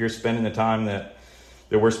you're spending the time that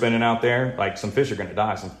we're spending out there, like, some fish are going to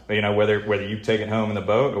die. Whether you take it home in the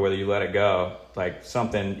boat or whether you let it go, like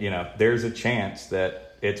something, there's a chance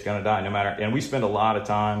that it's going to die no matter. And we spend a lot of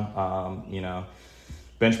time,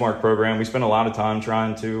 benchmark program. We spend a lot of time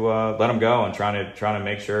trying to let them go and trying to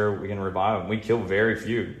make sure we can revive them. We kill very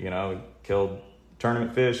few, killed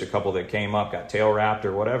tournament fish, a couple that came up, got tail wrapped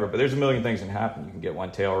or whatever, but there's a million things that can happen. You can get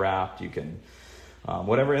one tail wrapped, you can,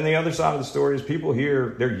 whatever. And the other side of the story is people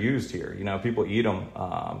here, they're used here, people eat them,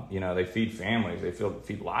 they feed families, they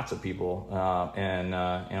feed lots of people, and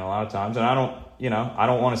a lot of times, and I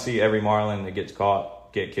don't want to see every marlin that gets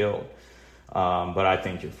caught get killed. But I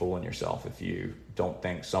think you're fooling yourself if you don't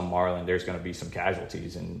think some marlin, there's going to be some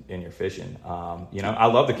casualties in your fishing. I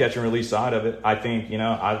love the catch and release side of it. I think,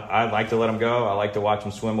 I like to let them go. I like to watch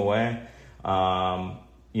them swim away. It's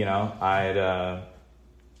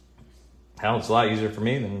a lot easier for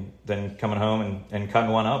me than coming home and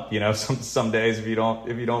cutting one up, some days if you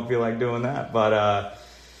don't feel like doing that. But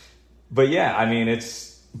yeah, I mean,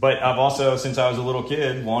 but I've also, since I was a little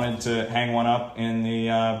kid, wanted to hang one up in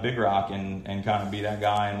the Big Rock and kind of be that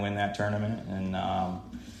guy and win that tournament. And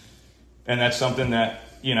that's something that,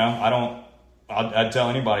 I'd tell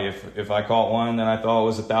anybody if I caught one that I thought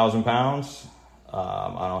was 1,000 pounds,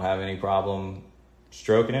 I don't have any problem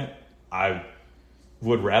stroking it. I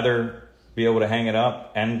would rather be able to hang it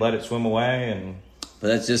up and let it swim away But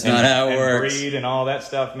that's just not how it works. Breed and all that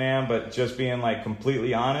stuff, man. But just being like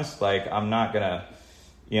completely honest, like, I'm not gonna,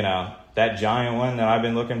 that giant one that I've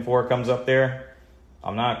been looking for comes up there,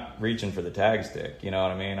 I'm not reaching for the tag stick. You know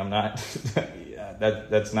what I mean? I'm not,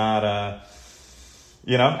 that's not,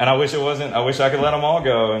 and I wish it wasn't, I wish I could let them all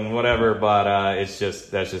go and whatever, but, that's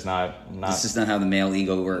just not. This is not how the male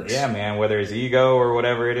ego works. Yeah, man, whether it's ego or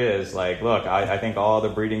whatever it is, like, look, I think all the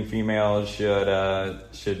breeding females should,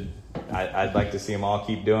 I'd like to see them all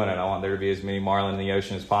keep doing it. I want there to be as many marlin in the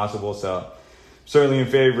ocean as possible. So certainly in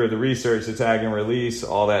favor of the research, the tag and release,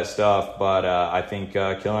 all that stuff. But I think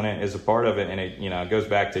killing it is a part of it. And it, goes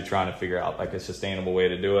back to trying to figure out like a sustainable way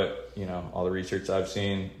to do it. All the research I've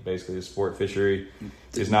seen, basically the sport fishery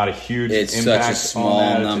is not a huge it's impact such a small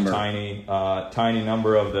on that. number. It's a tiny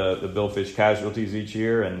number of the billfish casualties each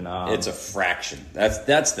year. And it's a fraction.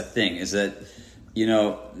 That's the thing, is that,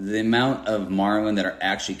 the amount of marlin that are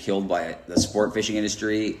actually killed by the sport fishing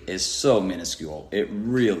industry is so minuscule. It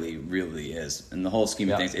really, really is. In the whole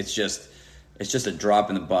scheme of things, it's just a drop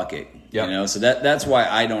in the bucket. Yep. So that's why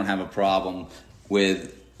I don't have a problem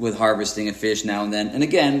with with harvesting a fish now and then. And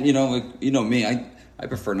again, you know me, I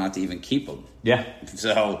prefer not to even keep them. Yeah.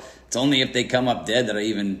 So it's only if they come up dead that I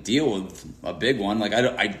even deal with a big one. Like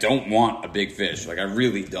I don't want a big fish. Like I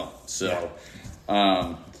really don't. So,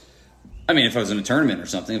 I mean, if I was in a tournament or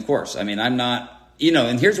something, of course. I mean, I'm not,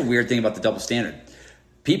 and here's a weird thing about the double standard.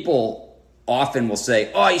 People often will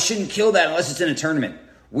say, oh, you shouldn't kill that unless it's in a tournament.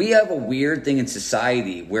 We have a weird thing in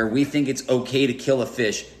society where we think it's okay to kill a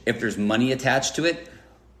fish if there's money attached to it.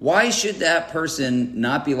 Why should that person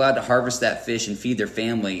not be allowed to harvest that fish and feed their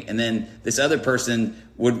family, and then this other person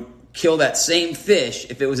would kill that same fish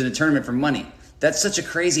if it was in a tournament for money? That's such a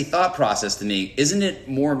crazy thought process to me. Isn't it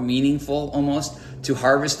more meaningful almost to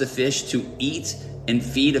harvest the fish to eat and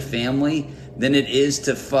feed a family than it is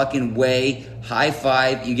to fucking weigh, high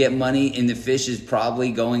five, you get money, and the fish is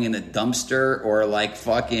probably going in a dumpster or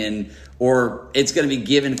or it's going to be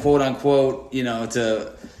given, quote unquote,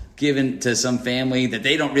 given to some family that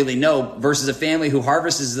they don't really know versus a family who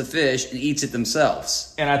harvests the fish and eats it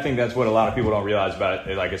themselves. And I think that's what a lot of people don't realize about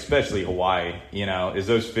it, like especially Hawaii, is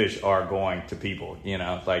those fish are going to people,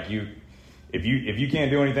 like if you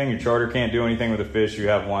can't do anything, your charter can't do anything with a fish, you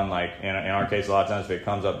have one, like in our case, a lot of times if it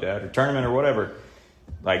comes up dead or tournament or whatever,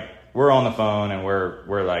 like we're on the phone and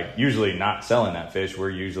we're like usually not selling that fish. We're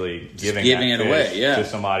usually giving it away, to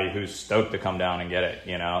somebody who's stoked to come down and get it,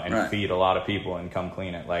 and feed a lot of people and come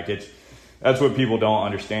clean it. Like that's what people don't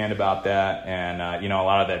understand about that. And, a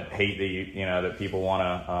lot of that hate that, that people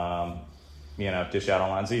want to, dish out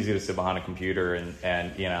online. It's easy to sit behind a computer and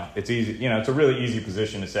it's easy, it's a really easy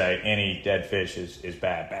position to say any dead fish is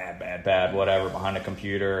bad, whatever, behind a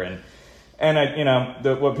computer.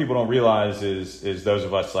 What people don't realize is those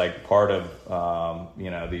of us like part of,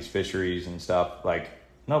 these fisheries and stuff, like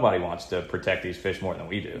nobody wants to protect these fish more than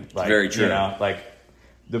we do. Like, very true. Like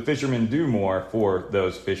the fishermen do more for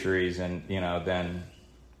those fisheries and, than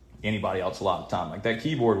anybody else a lot of the time. Like that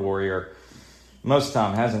keyboard warrior most of the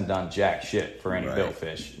time hasn't done jack shit for any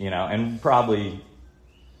billfish, and probably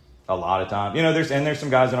a lot of time, there's some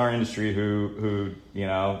guys in our industry who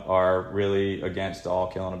are really against all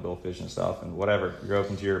killing a billfish and stuff and whatever. You're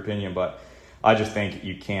open to your opinion, but I just think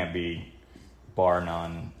you can't be bar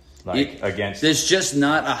none against. There's just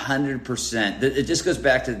not 100%. It just goes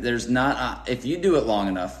back to there's not if you do it long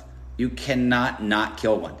enough, you cannot not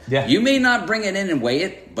kill one. Yeah. You may not bring it in and weigh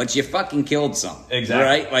it, but you fucking killed some.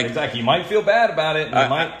 Exactly. Right? Exactly. You might feel bad about it.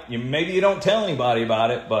 Maybe you don't tell anybody about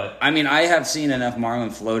it, but I mean, I have seen enough marlin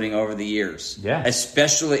floating over the years. Yeah.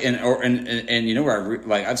 Especially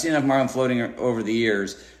I've seen enough marlin floating over the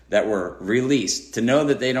years that were released to know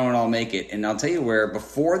that they don't all make it. And I'll tell you where,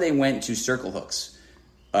 before they went to circle hooks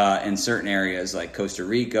in certain areas like Costa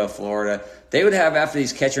Rica, Florida, they would have, after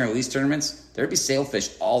these catch and release tournaments, there'd be sailfish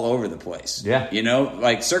all over the place. Yeah.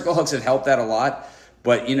 Like circle hooks have helped that a lot.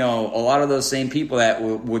 But, a lot of those same people that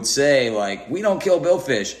would say, like, we don't kill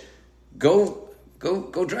billfish, go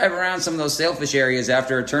drive around some of those sailfish areas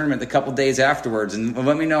after a tournament a couple days afterwards and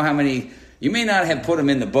let me know how many. You may not have put them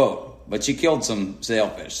in the boat, but you killed some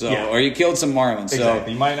sailfish, or you killed some marlin. Exactly. So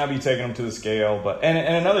You might not be taking them to the scale, but and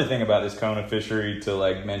another thing about this Kona fishery to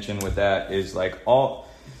like mention with that is like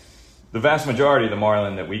the vast majority of the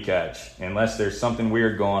marlin that we catch, unless there's something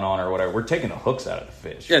weird going on or whatever, we're taking the hooks out of the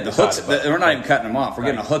fish. Yeah, the hooks. We're not even cutting them off. We're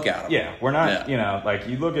getting a hook out of them. Yeah, we're not. Like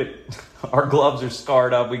you look at our gloves are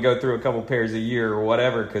scarred up. We go through a couple pairs a year or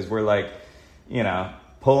whatever because we're like,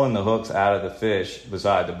 pulling the hooks out of the fish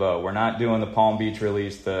beside the boat. We're not doing the Palm Beach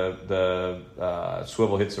release, the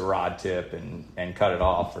swivel hits the rod tip and cut it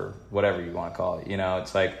off or whatever you want to call it.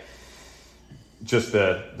 It's like just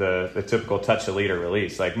the typical touch the leader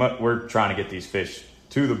release. Like we're trying to get these fish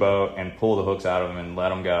to the boat and pull the hooks out of them and let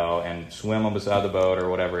them go and swim them beside the boat or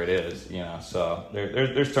whatever it is. So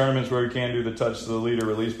there's tournaments where we can do the touch the leader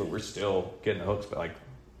release, but we're still getting the hooks. But like,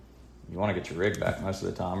 you want to get your rig back most of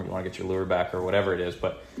the time, or you want to get your lure back or whatever it is.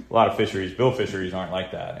 But a lot of bill fisheries aren't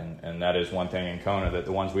like that. And that is one thing in Kona, that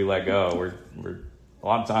the ones we let go, we're a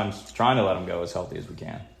lot of times trying to let them go as healthy as we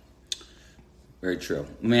can. Very true.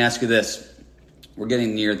 Let me ask you this. We're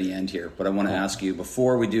getting near the end here, but I want to ask you,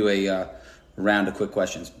 before we do a round of quick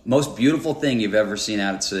questions, most beautiful thing you've ever seen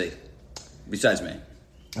out at sea, besides me?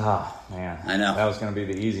 Oh, man. I know. That was going to be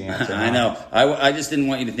the easy answer. I know. I just didn't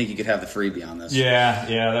want you to think you could have the freebie on this. Yeah,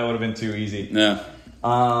 that would have been too easy. Yeah.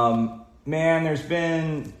 Man, there's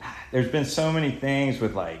been so many things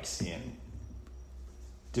with like seeing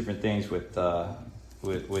different things with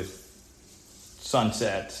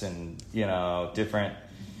sunsets and different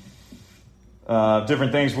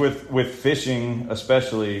different things with fishing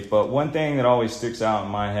especially, but one thing that always sticks out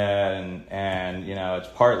in my head, and you know, it's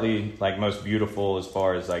partly like most beautiful as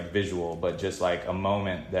far as like visual, but just like a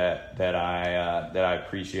moment that I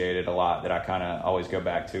appreciated a lot, that I kind of always go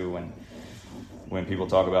back to when people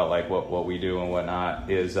talk about like what we do and whatnot,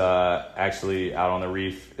 is actually out on the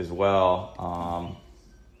reef as well.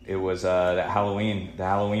 It was the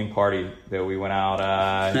Halloween party that we went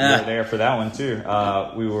out. You were there for that one too.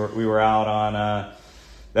 We were out on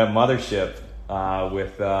that mothership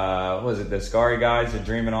with what was it, the Scary guys, the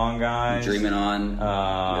Dreaming On guys, and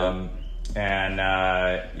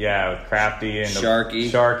Crafty and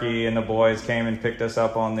Sharky and the boys came and picked us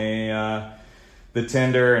up on the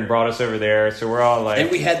tender and brought us over there. So we're all like,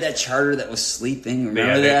 and we had that charter that was sleeping.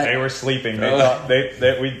 Remember that? They were sleeping. They thought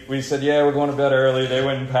we said, yeah, we're going to bed early. They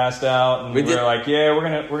went and passed out, and we were like, yeah, we're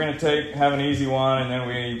gonna have an easy one, and then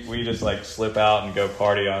we just like slip out and go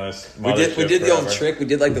party on this. We did the old trick. We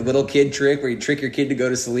did like the little kid trick where you trick your kid to go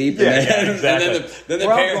to sleep. Exactly. Then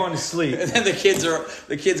we're all going to sleep, and then the kids go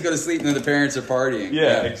to sleep, and then the parents are partying.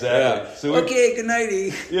 Yeah, exactly. Yeah. So okay, good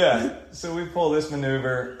nighty. Yeah. So we pull this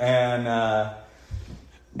maneuver,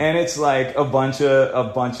 and it's like a bunch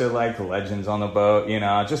of like legends on the boat, you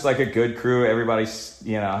know, just like a good crew. Everybody's,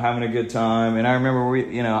 you know, having a good time. And I remember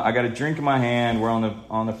I got a drink in my hand. We're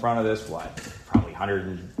on the front of this, probably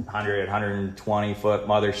 120 foot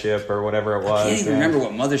mothership or whatever it was. I can't even remember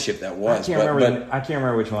what mothership that was. I can't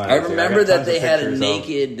remember which one. I remember that they had a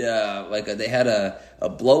naked, they had a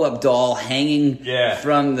blow up doll hanging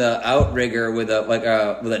from the outrigger with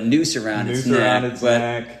a noose around its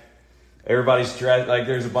neck. Everybody's dressed, like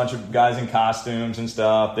there's a bunch of guys in costumes and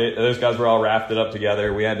stuff. Those guys were all wrapped up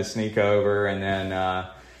together. We had to sneak over, and then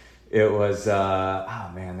it was,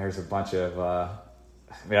 there's a bunch of,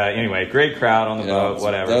 anyway, great crowd on the boat,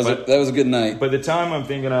 whatever. That was a good night. But the time I'm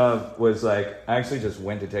thinking of was like, I actually just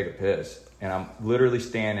went to take a piss, and I'm literally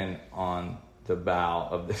standing on the bow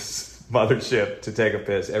of this mothership to take a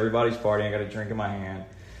piss. Everybody's partying. I got a drink in my hand.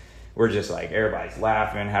 We're just like, everybody's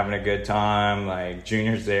laughing, having a good time. Like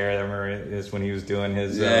Junior's there. I remember this when he was doing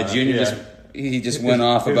his Junior just went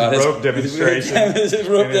off about his rope demonstration, about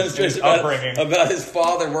his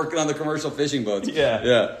father working on the commercial fishing boats.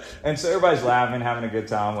 Yeah. And so everybody's laughing, having a good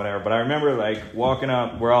time, whatever. But I remember like walking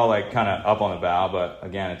up. We're all like kind of up on the bow, but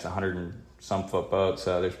again, it's 100 and some foot boat,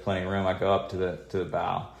 so there's plenty of room. I go up to the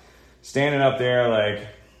bow, standing up there like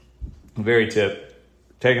very tip,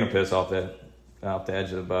 taking a piss off the edge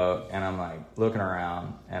of the boat, and I'm like looking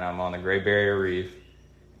around, and I'm on the Great Barrier Reef,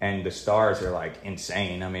 and the stars are like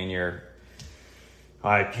insane. I mean,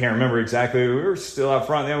 I can't remember exactly. We were still out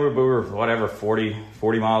front then, but we were whatever 40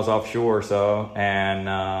 miles offshore or so, and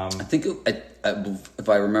I think if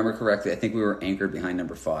I remember correctly, I think we were anchored behind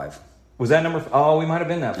number 5. Was that number? Oh, we might have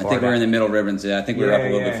been that far. I think we were in the middle ribbons. Yeah, I think we were up a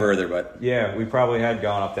little bit further, but yeah, we probably had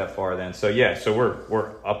gone up that far then. So so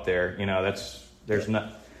we're up there. You know, there's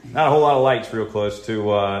not a whole lot of lights real close to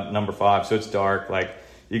number 5, so it's dark. Like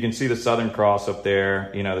you can see the Southern Cross up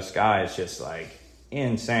there. You know, the sky is just like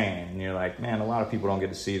insane, and you're like, man, a lot of people don't get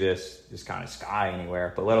to see this kind of sky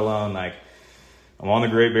anywhere. But let alone like, I'm on the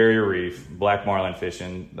Great Barrier Reef, black marlin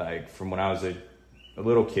fishing. Like from when I was a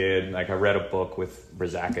little kid, like I read a book with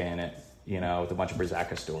Brazaka in it. You know, with a bunch of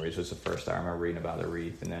Brazaka stories was the first I remember reading about the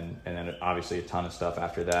reef, and then obviously a ton of stuff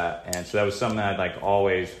after that. And so that was something that I'd like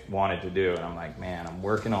always wanted to do. And I'm like, man, I'm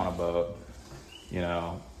working on a boat. You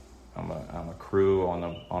know, I'm a crew on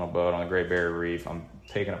a boat on the Great Barrier Reef. I'm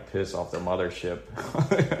taking a piss off the mothership,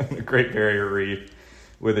 the Great Barrier Reef,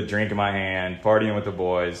 with a drink in my hand, partying with the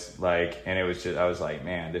boys. Like, and it was just, I was like,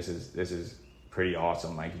 man, this is pretty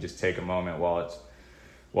awesome. Like, you just take a moment while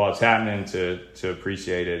it's happening to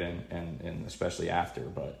appreciate it, and especially after.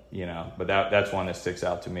 But you know, that's one that sticks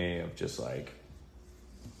out to me, of just like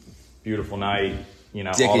beautiful night, you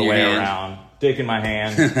know, all the way around, dick in my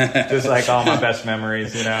hand, just like all my best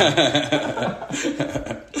memories, you know.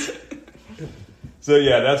 So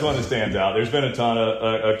yeah, that's one that stands out. There's been a ton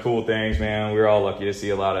of cool things, man. We were all lucky to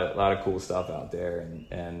see a lot of cool stuff out there,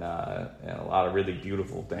 and a lot of really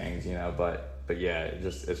beautiful things, you know. But yeah,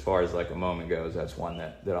 just as far as like a moment goes, that's one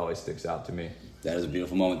that always sticks out to me. That is a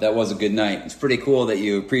beautiful moment. That was a good night. It's pretty cool that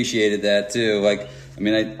you appreciated that too. Like, I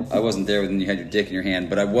mean, I wasn't there when you had your dick in your hand,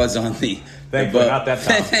 but I was on the Thankfully, not that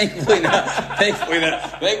time. Thankfully not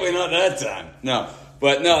that time. No.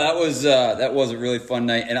 But no, that was a really fun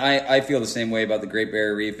night. And I feel the same way about the Great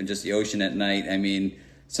Barrier Reef and just the ocean at night. I mean,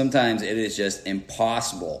 sometimes it is just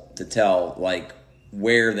impossible to tell, like,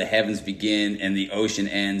 where the heavens begin and the ocean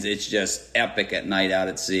ends. It's just epic at night out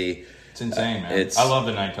at sea. It's insane, man. I love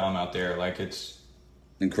the nighttime out there. Like, it's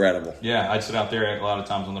Incredible. Yeah, I'd sit out there a lot of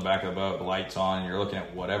times on the back of the boat, the lights on, and you're looking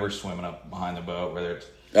at whatever's swimming up behind the boat, whether it's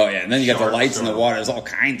Oh, yeah, and then you got the sharks lights in the or- water. There's all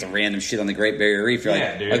kinds of random shit on the Great Barrier Reef. You're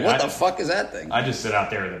Yeah, like, dude, like, what the fuck is that thing? I just sit out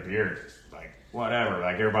there with a beer, just like whatever.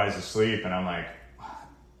 Like everybody's asleep, and I'm like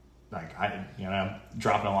I,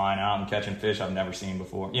 dropping a line out and catching fish I've never seen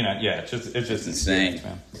before. It's just insane.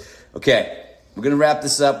 man. Okay, we're going to wrap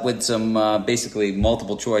this up with some basically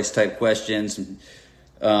multiple choice type questions.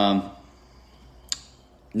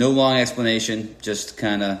 No long explanation, just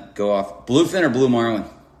kind of go off. Bluefin or blue marlin?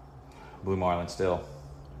 Blue marlin still.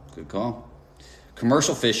 Good call.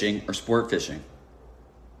 Commercial fishing or sport fishing?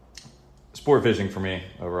 Sport fishing for me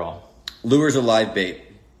overall. Lures or live bait?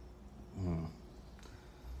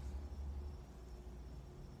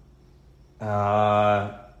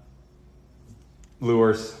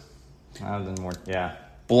 Lures. Yeah.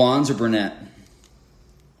 Blondes or brunette?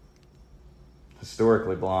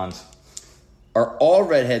 Historically blondes. Are all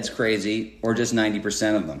redheads crazy or just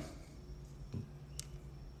 90% of them?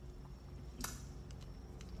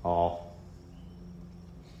 All.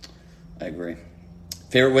 I agree.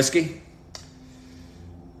 Favorite whiskey?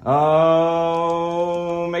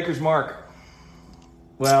 Oh, Maker's Mark.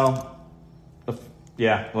 Well,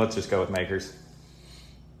 yeah, let's just go with Maker's.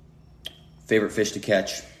 Favorite fish to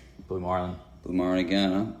catch? Blue marlin. Blue marlin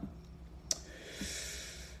again, huh?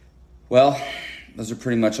 Well, those are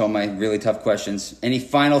pretty much all my really tough questions. Any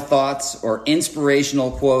final thoughts or inspirational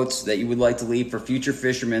quotes that you would like to leave for future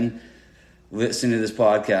fishermen listening to this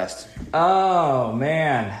podcast? Oh,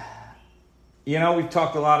 man. We've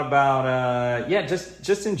talked a lot about,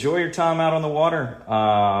 just enjoy your time out on the water.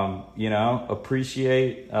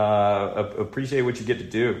 Appreciate what you get to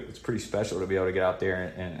do. It's pretty special to be able to get out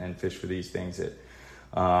there and fish for these things that,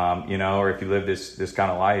 or if you live this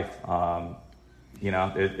kind of life,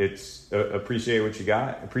 it's appreciate what you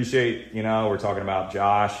got. Appreciate, we're talking about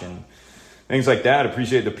Josh and things like that.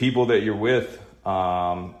 Appreciate the people that you're with.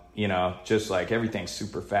 Just like everything's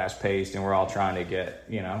super fast paced and we're all trying to get,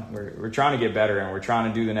 we're trying to get better and we're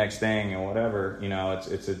trying to do the next thing and whatever,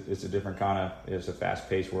 it's a different kind of, it's a fast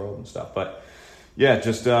paced world and stuff. But yeah,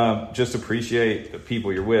 just appreciate the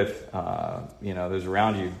people you're with, those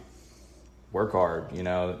around you. Work hard,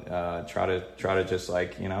 try to just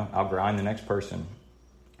like, outgrind the next person.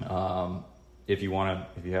 If you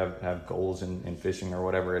have goals in fishing or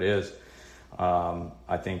whatever it is.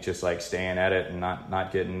 I think just like staying at it and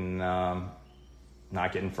not getting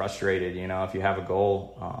frustrated, if you have a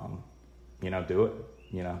goal, do it,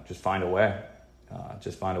 just find a way,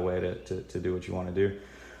 to do what you want to do.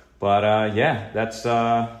 But, that's,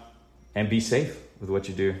 and be safe with what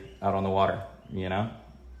you do out on the water,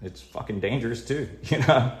 it's fucking dangerous too,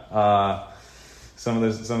 some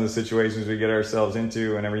of the situations we get ourselves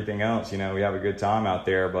into and everything else, we have a good time out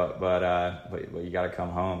there, but you got to come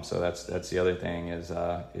home. So that's the other thing is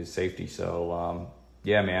safety. So,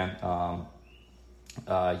 those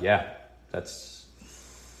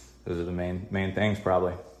are the main things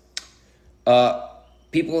probably.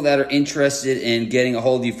 People that are interested in getting a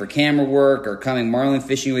hold of you for camera work or coming marlin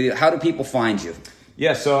fishing with you, how do people find you?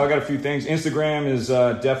 Yeah, so I got a few things. Instagram is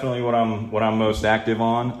definitely what I'm most active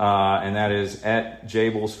on, and that is at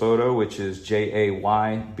Jables Photo, which is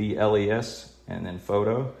JAYBLES and then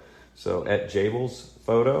photo. So at Jables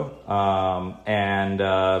Photo, and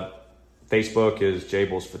Facebook is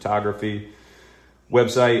Jables Photography.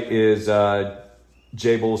 Website is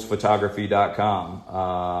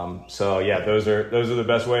jablesphotography.com. So yeah, those are the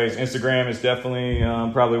best ways. Instagram is definitely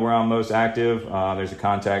probably where I'm most active. There's a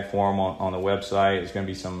contact form on the website. There's going to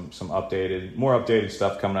be some more updated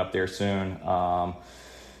stuff coming up there soon.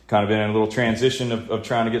 Kind of been in a little transition of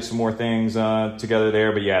trying to get some more things together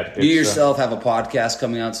there. But yeah, you yourself have a podcast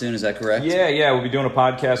coming out soon. Is that correct? Yeah, we'll be doing a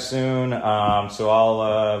podcast soon. So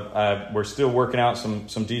we're still working out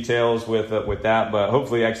some details with that, but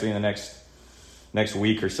hopefully actually in the next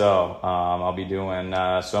week or so, I'll be doing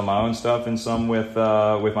some of my own stuff and some with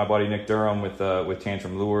my buddy Nick Durham with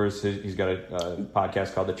Tantrum Lures. He's got a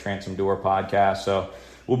podcast called the Transom Door Podcast. So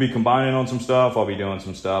we'll be combining on some stuff. I'll be doing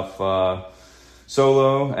some stuff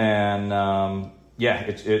solo, and I'm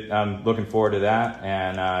looking forward to that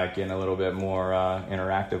and getting a little bit more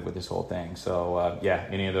interactive with this whole thing. So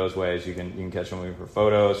any of those ways you can catch me for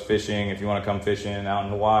photos, fishing. If you want to come fishing out in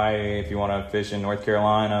Hawaii, if you want to fish in North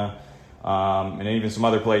Carolina. And even some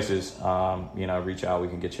other places, reach out, we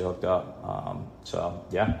can get you hooked up.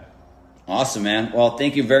 Awesome, man. Well,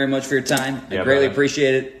 thank you very much for your time. I greatly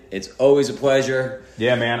appreciate it. It's always a pleasure.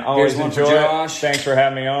 Yeah, man. Always Here's one enjoy for it. Josh. Thanks for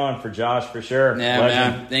having me on. For Josh, for sure. Yeah,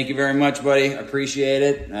 Legend. man. Thank you very much, buddy. I appreciate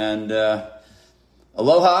it. And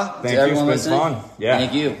aloha to Thank you. everyone It's been listening. fun. Yeah.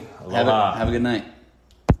 Thank you. Aloha. Have a good night.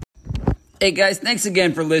 Hey guys, thanks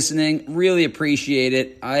again for listening. Really appreciate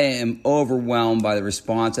it. I am overwhelmed by the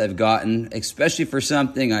response I've gotten, especially for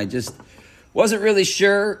something I just wasn't really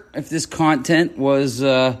sure if this content was,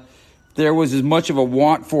 there was as much of a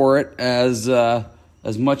want for it as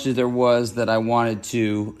much as there was that I wanted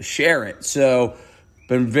to share it. So,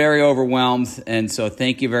 been very overwhelmed, and so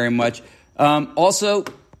thank you very much. Also,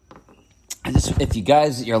 if you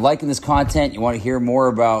guys, you're liking this content, you want to hear more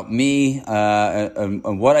about me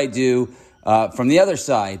and what I do, from the other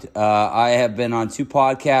side, I have been on 2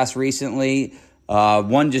 podcasts recently.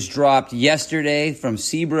 One just dropped yesterday from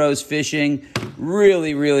Sea Bros Fishing.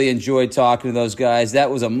 Really enjoyed talking to those guys. That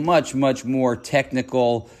was a much more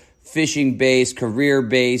technical, fishing-based,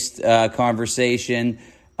 career-based conversation.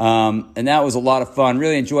 And that was a lot of fun.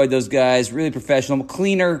 Really enjoyed those guys. Really professional.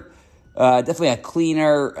 Cleaner, definitely a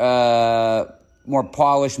cleaner, more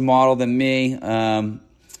polished model than me.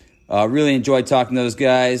 Really enjoyed talking to those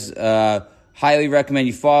guys. Highly recommend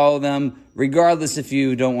you follow them. Regardless if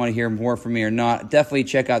you don't want to hear more from me or not, definitely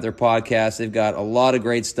check out their podcast. They've got a lot of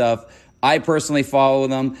great stuff. I personally follow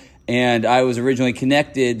them, and I was originally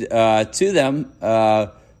connected to them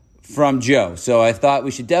from Joe. So I thought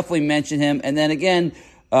we should definitely mention him. And then again,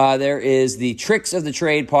 there is the Tricks of the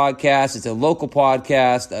Trade podcast. It's a local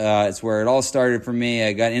podcast. It's where it all started for me.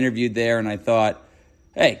 I got interviewed there, and I thought,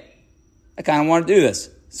 hey, I kind of want to do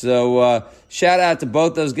this. So shout out to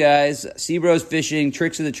both those guys, Sea Bros Fishing,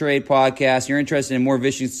 Tricks of the Trade podcast. If you're interested in more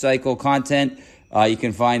Vicious Cycle content, you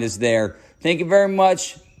can find us there. Thank you very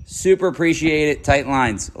much. Super appreciate it. Tight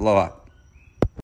lines. Aloha.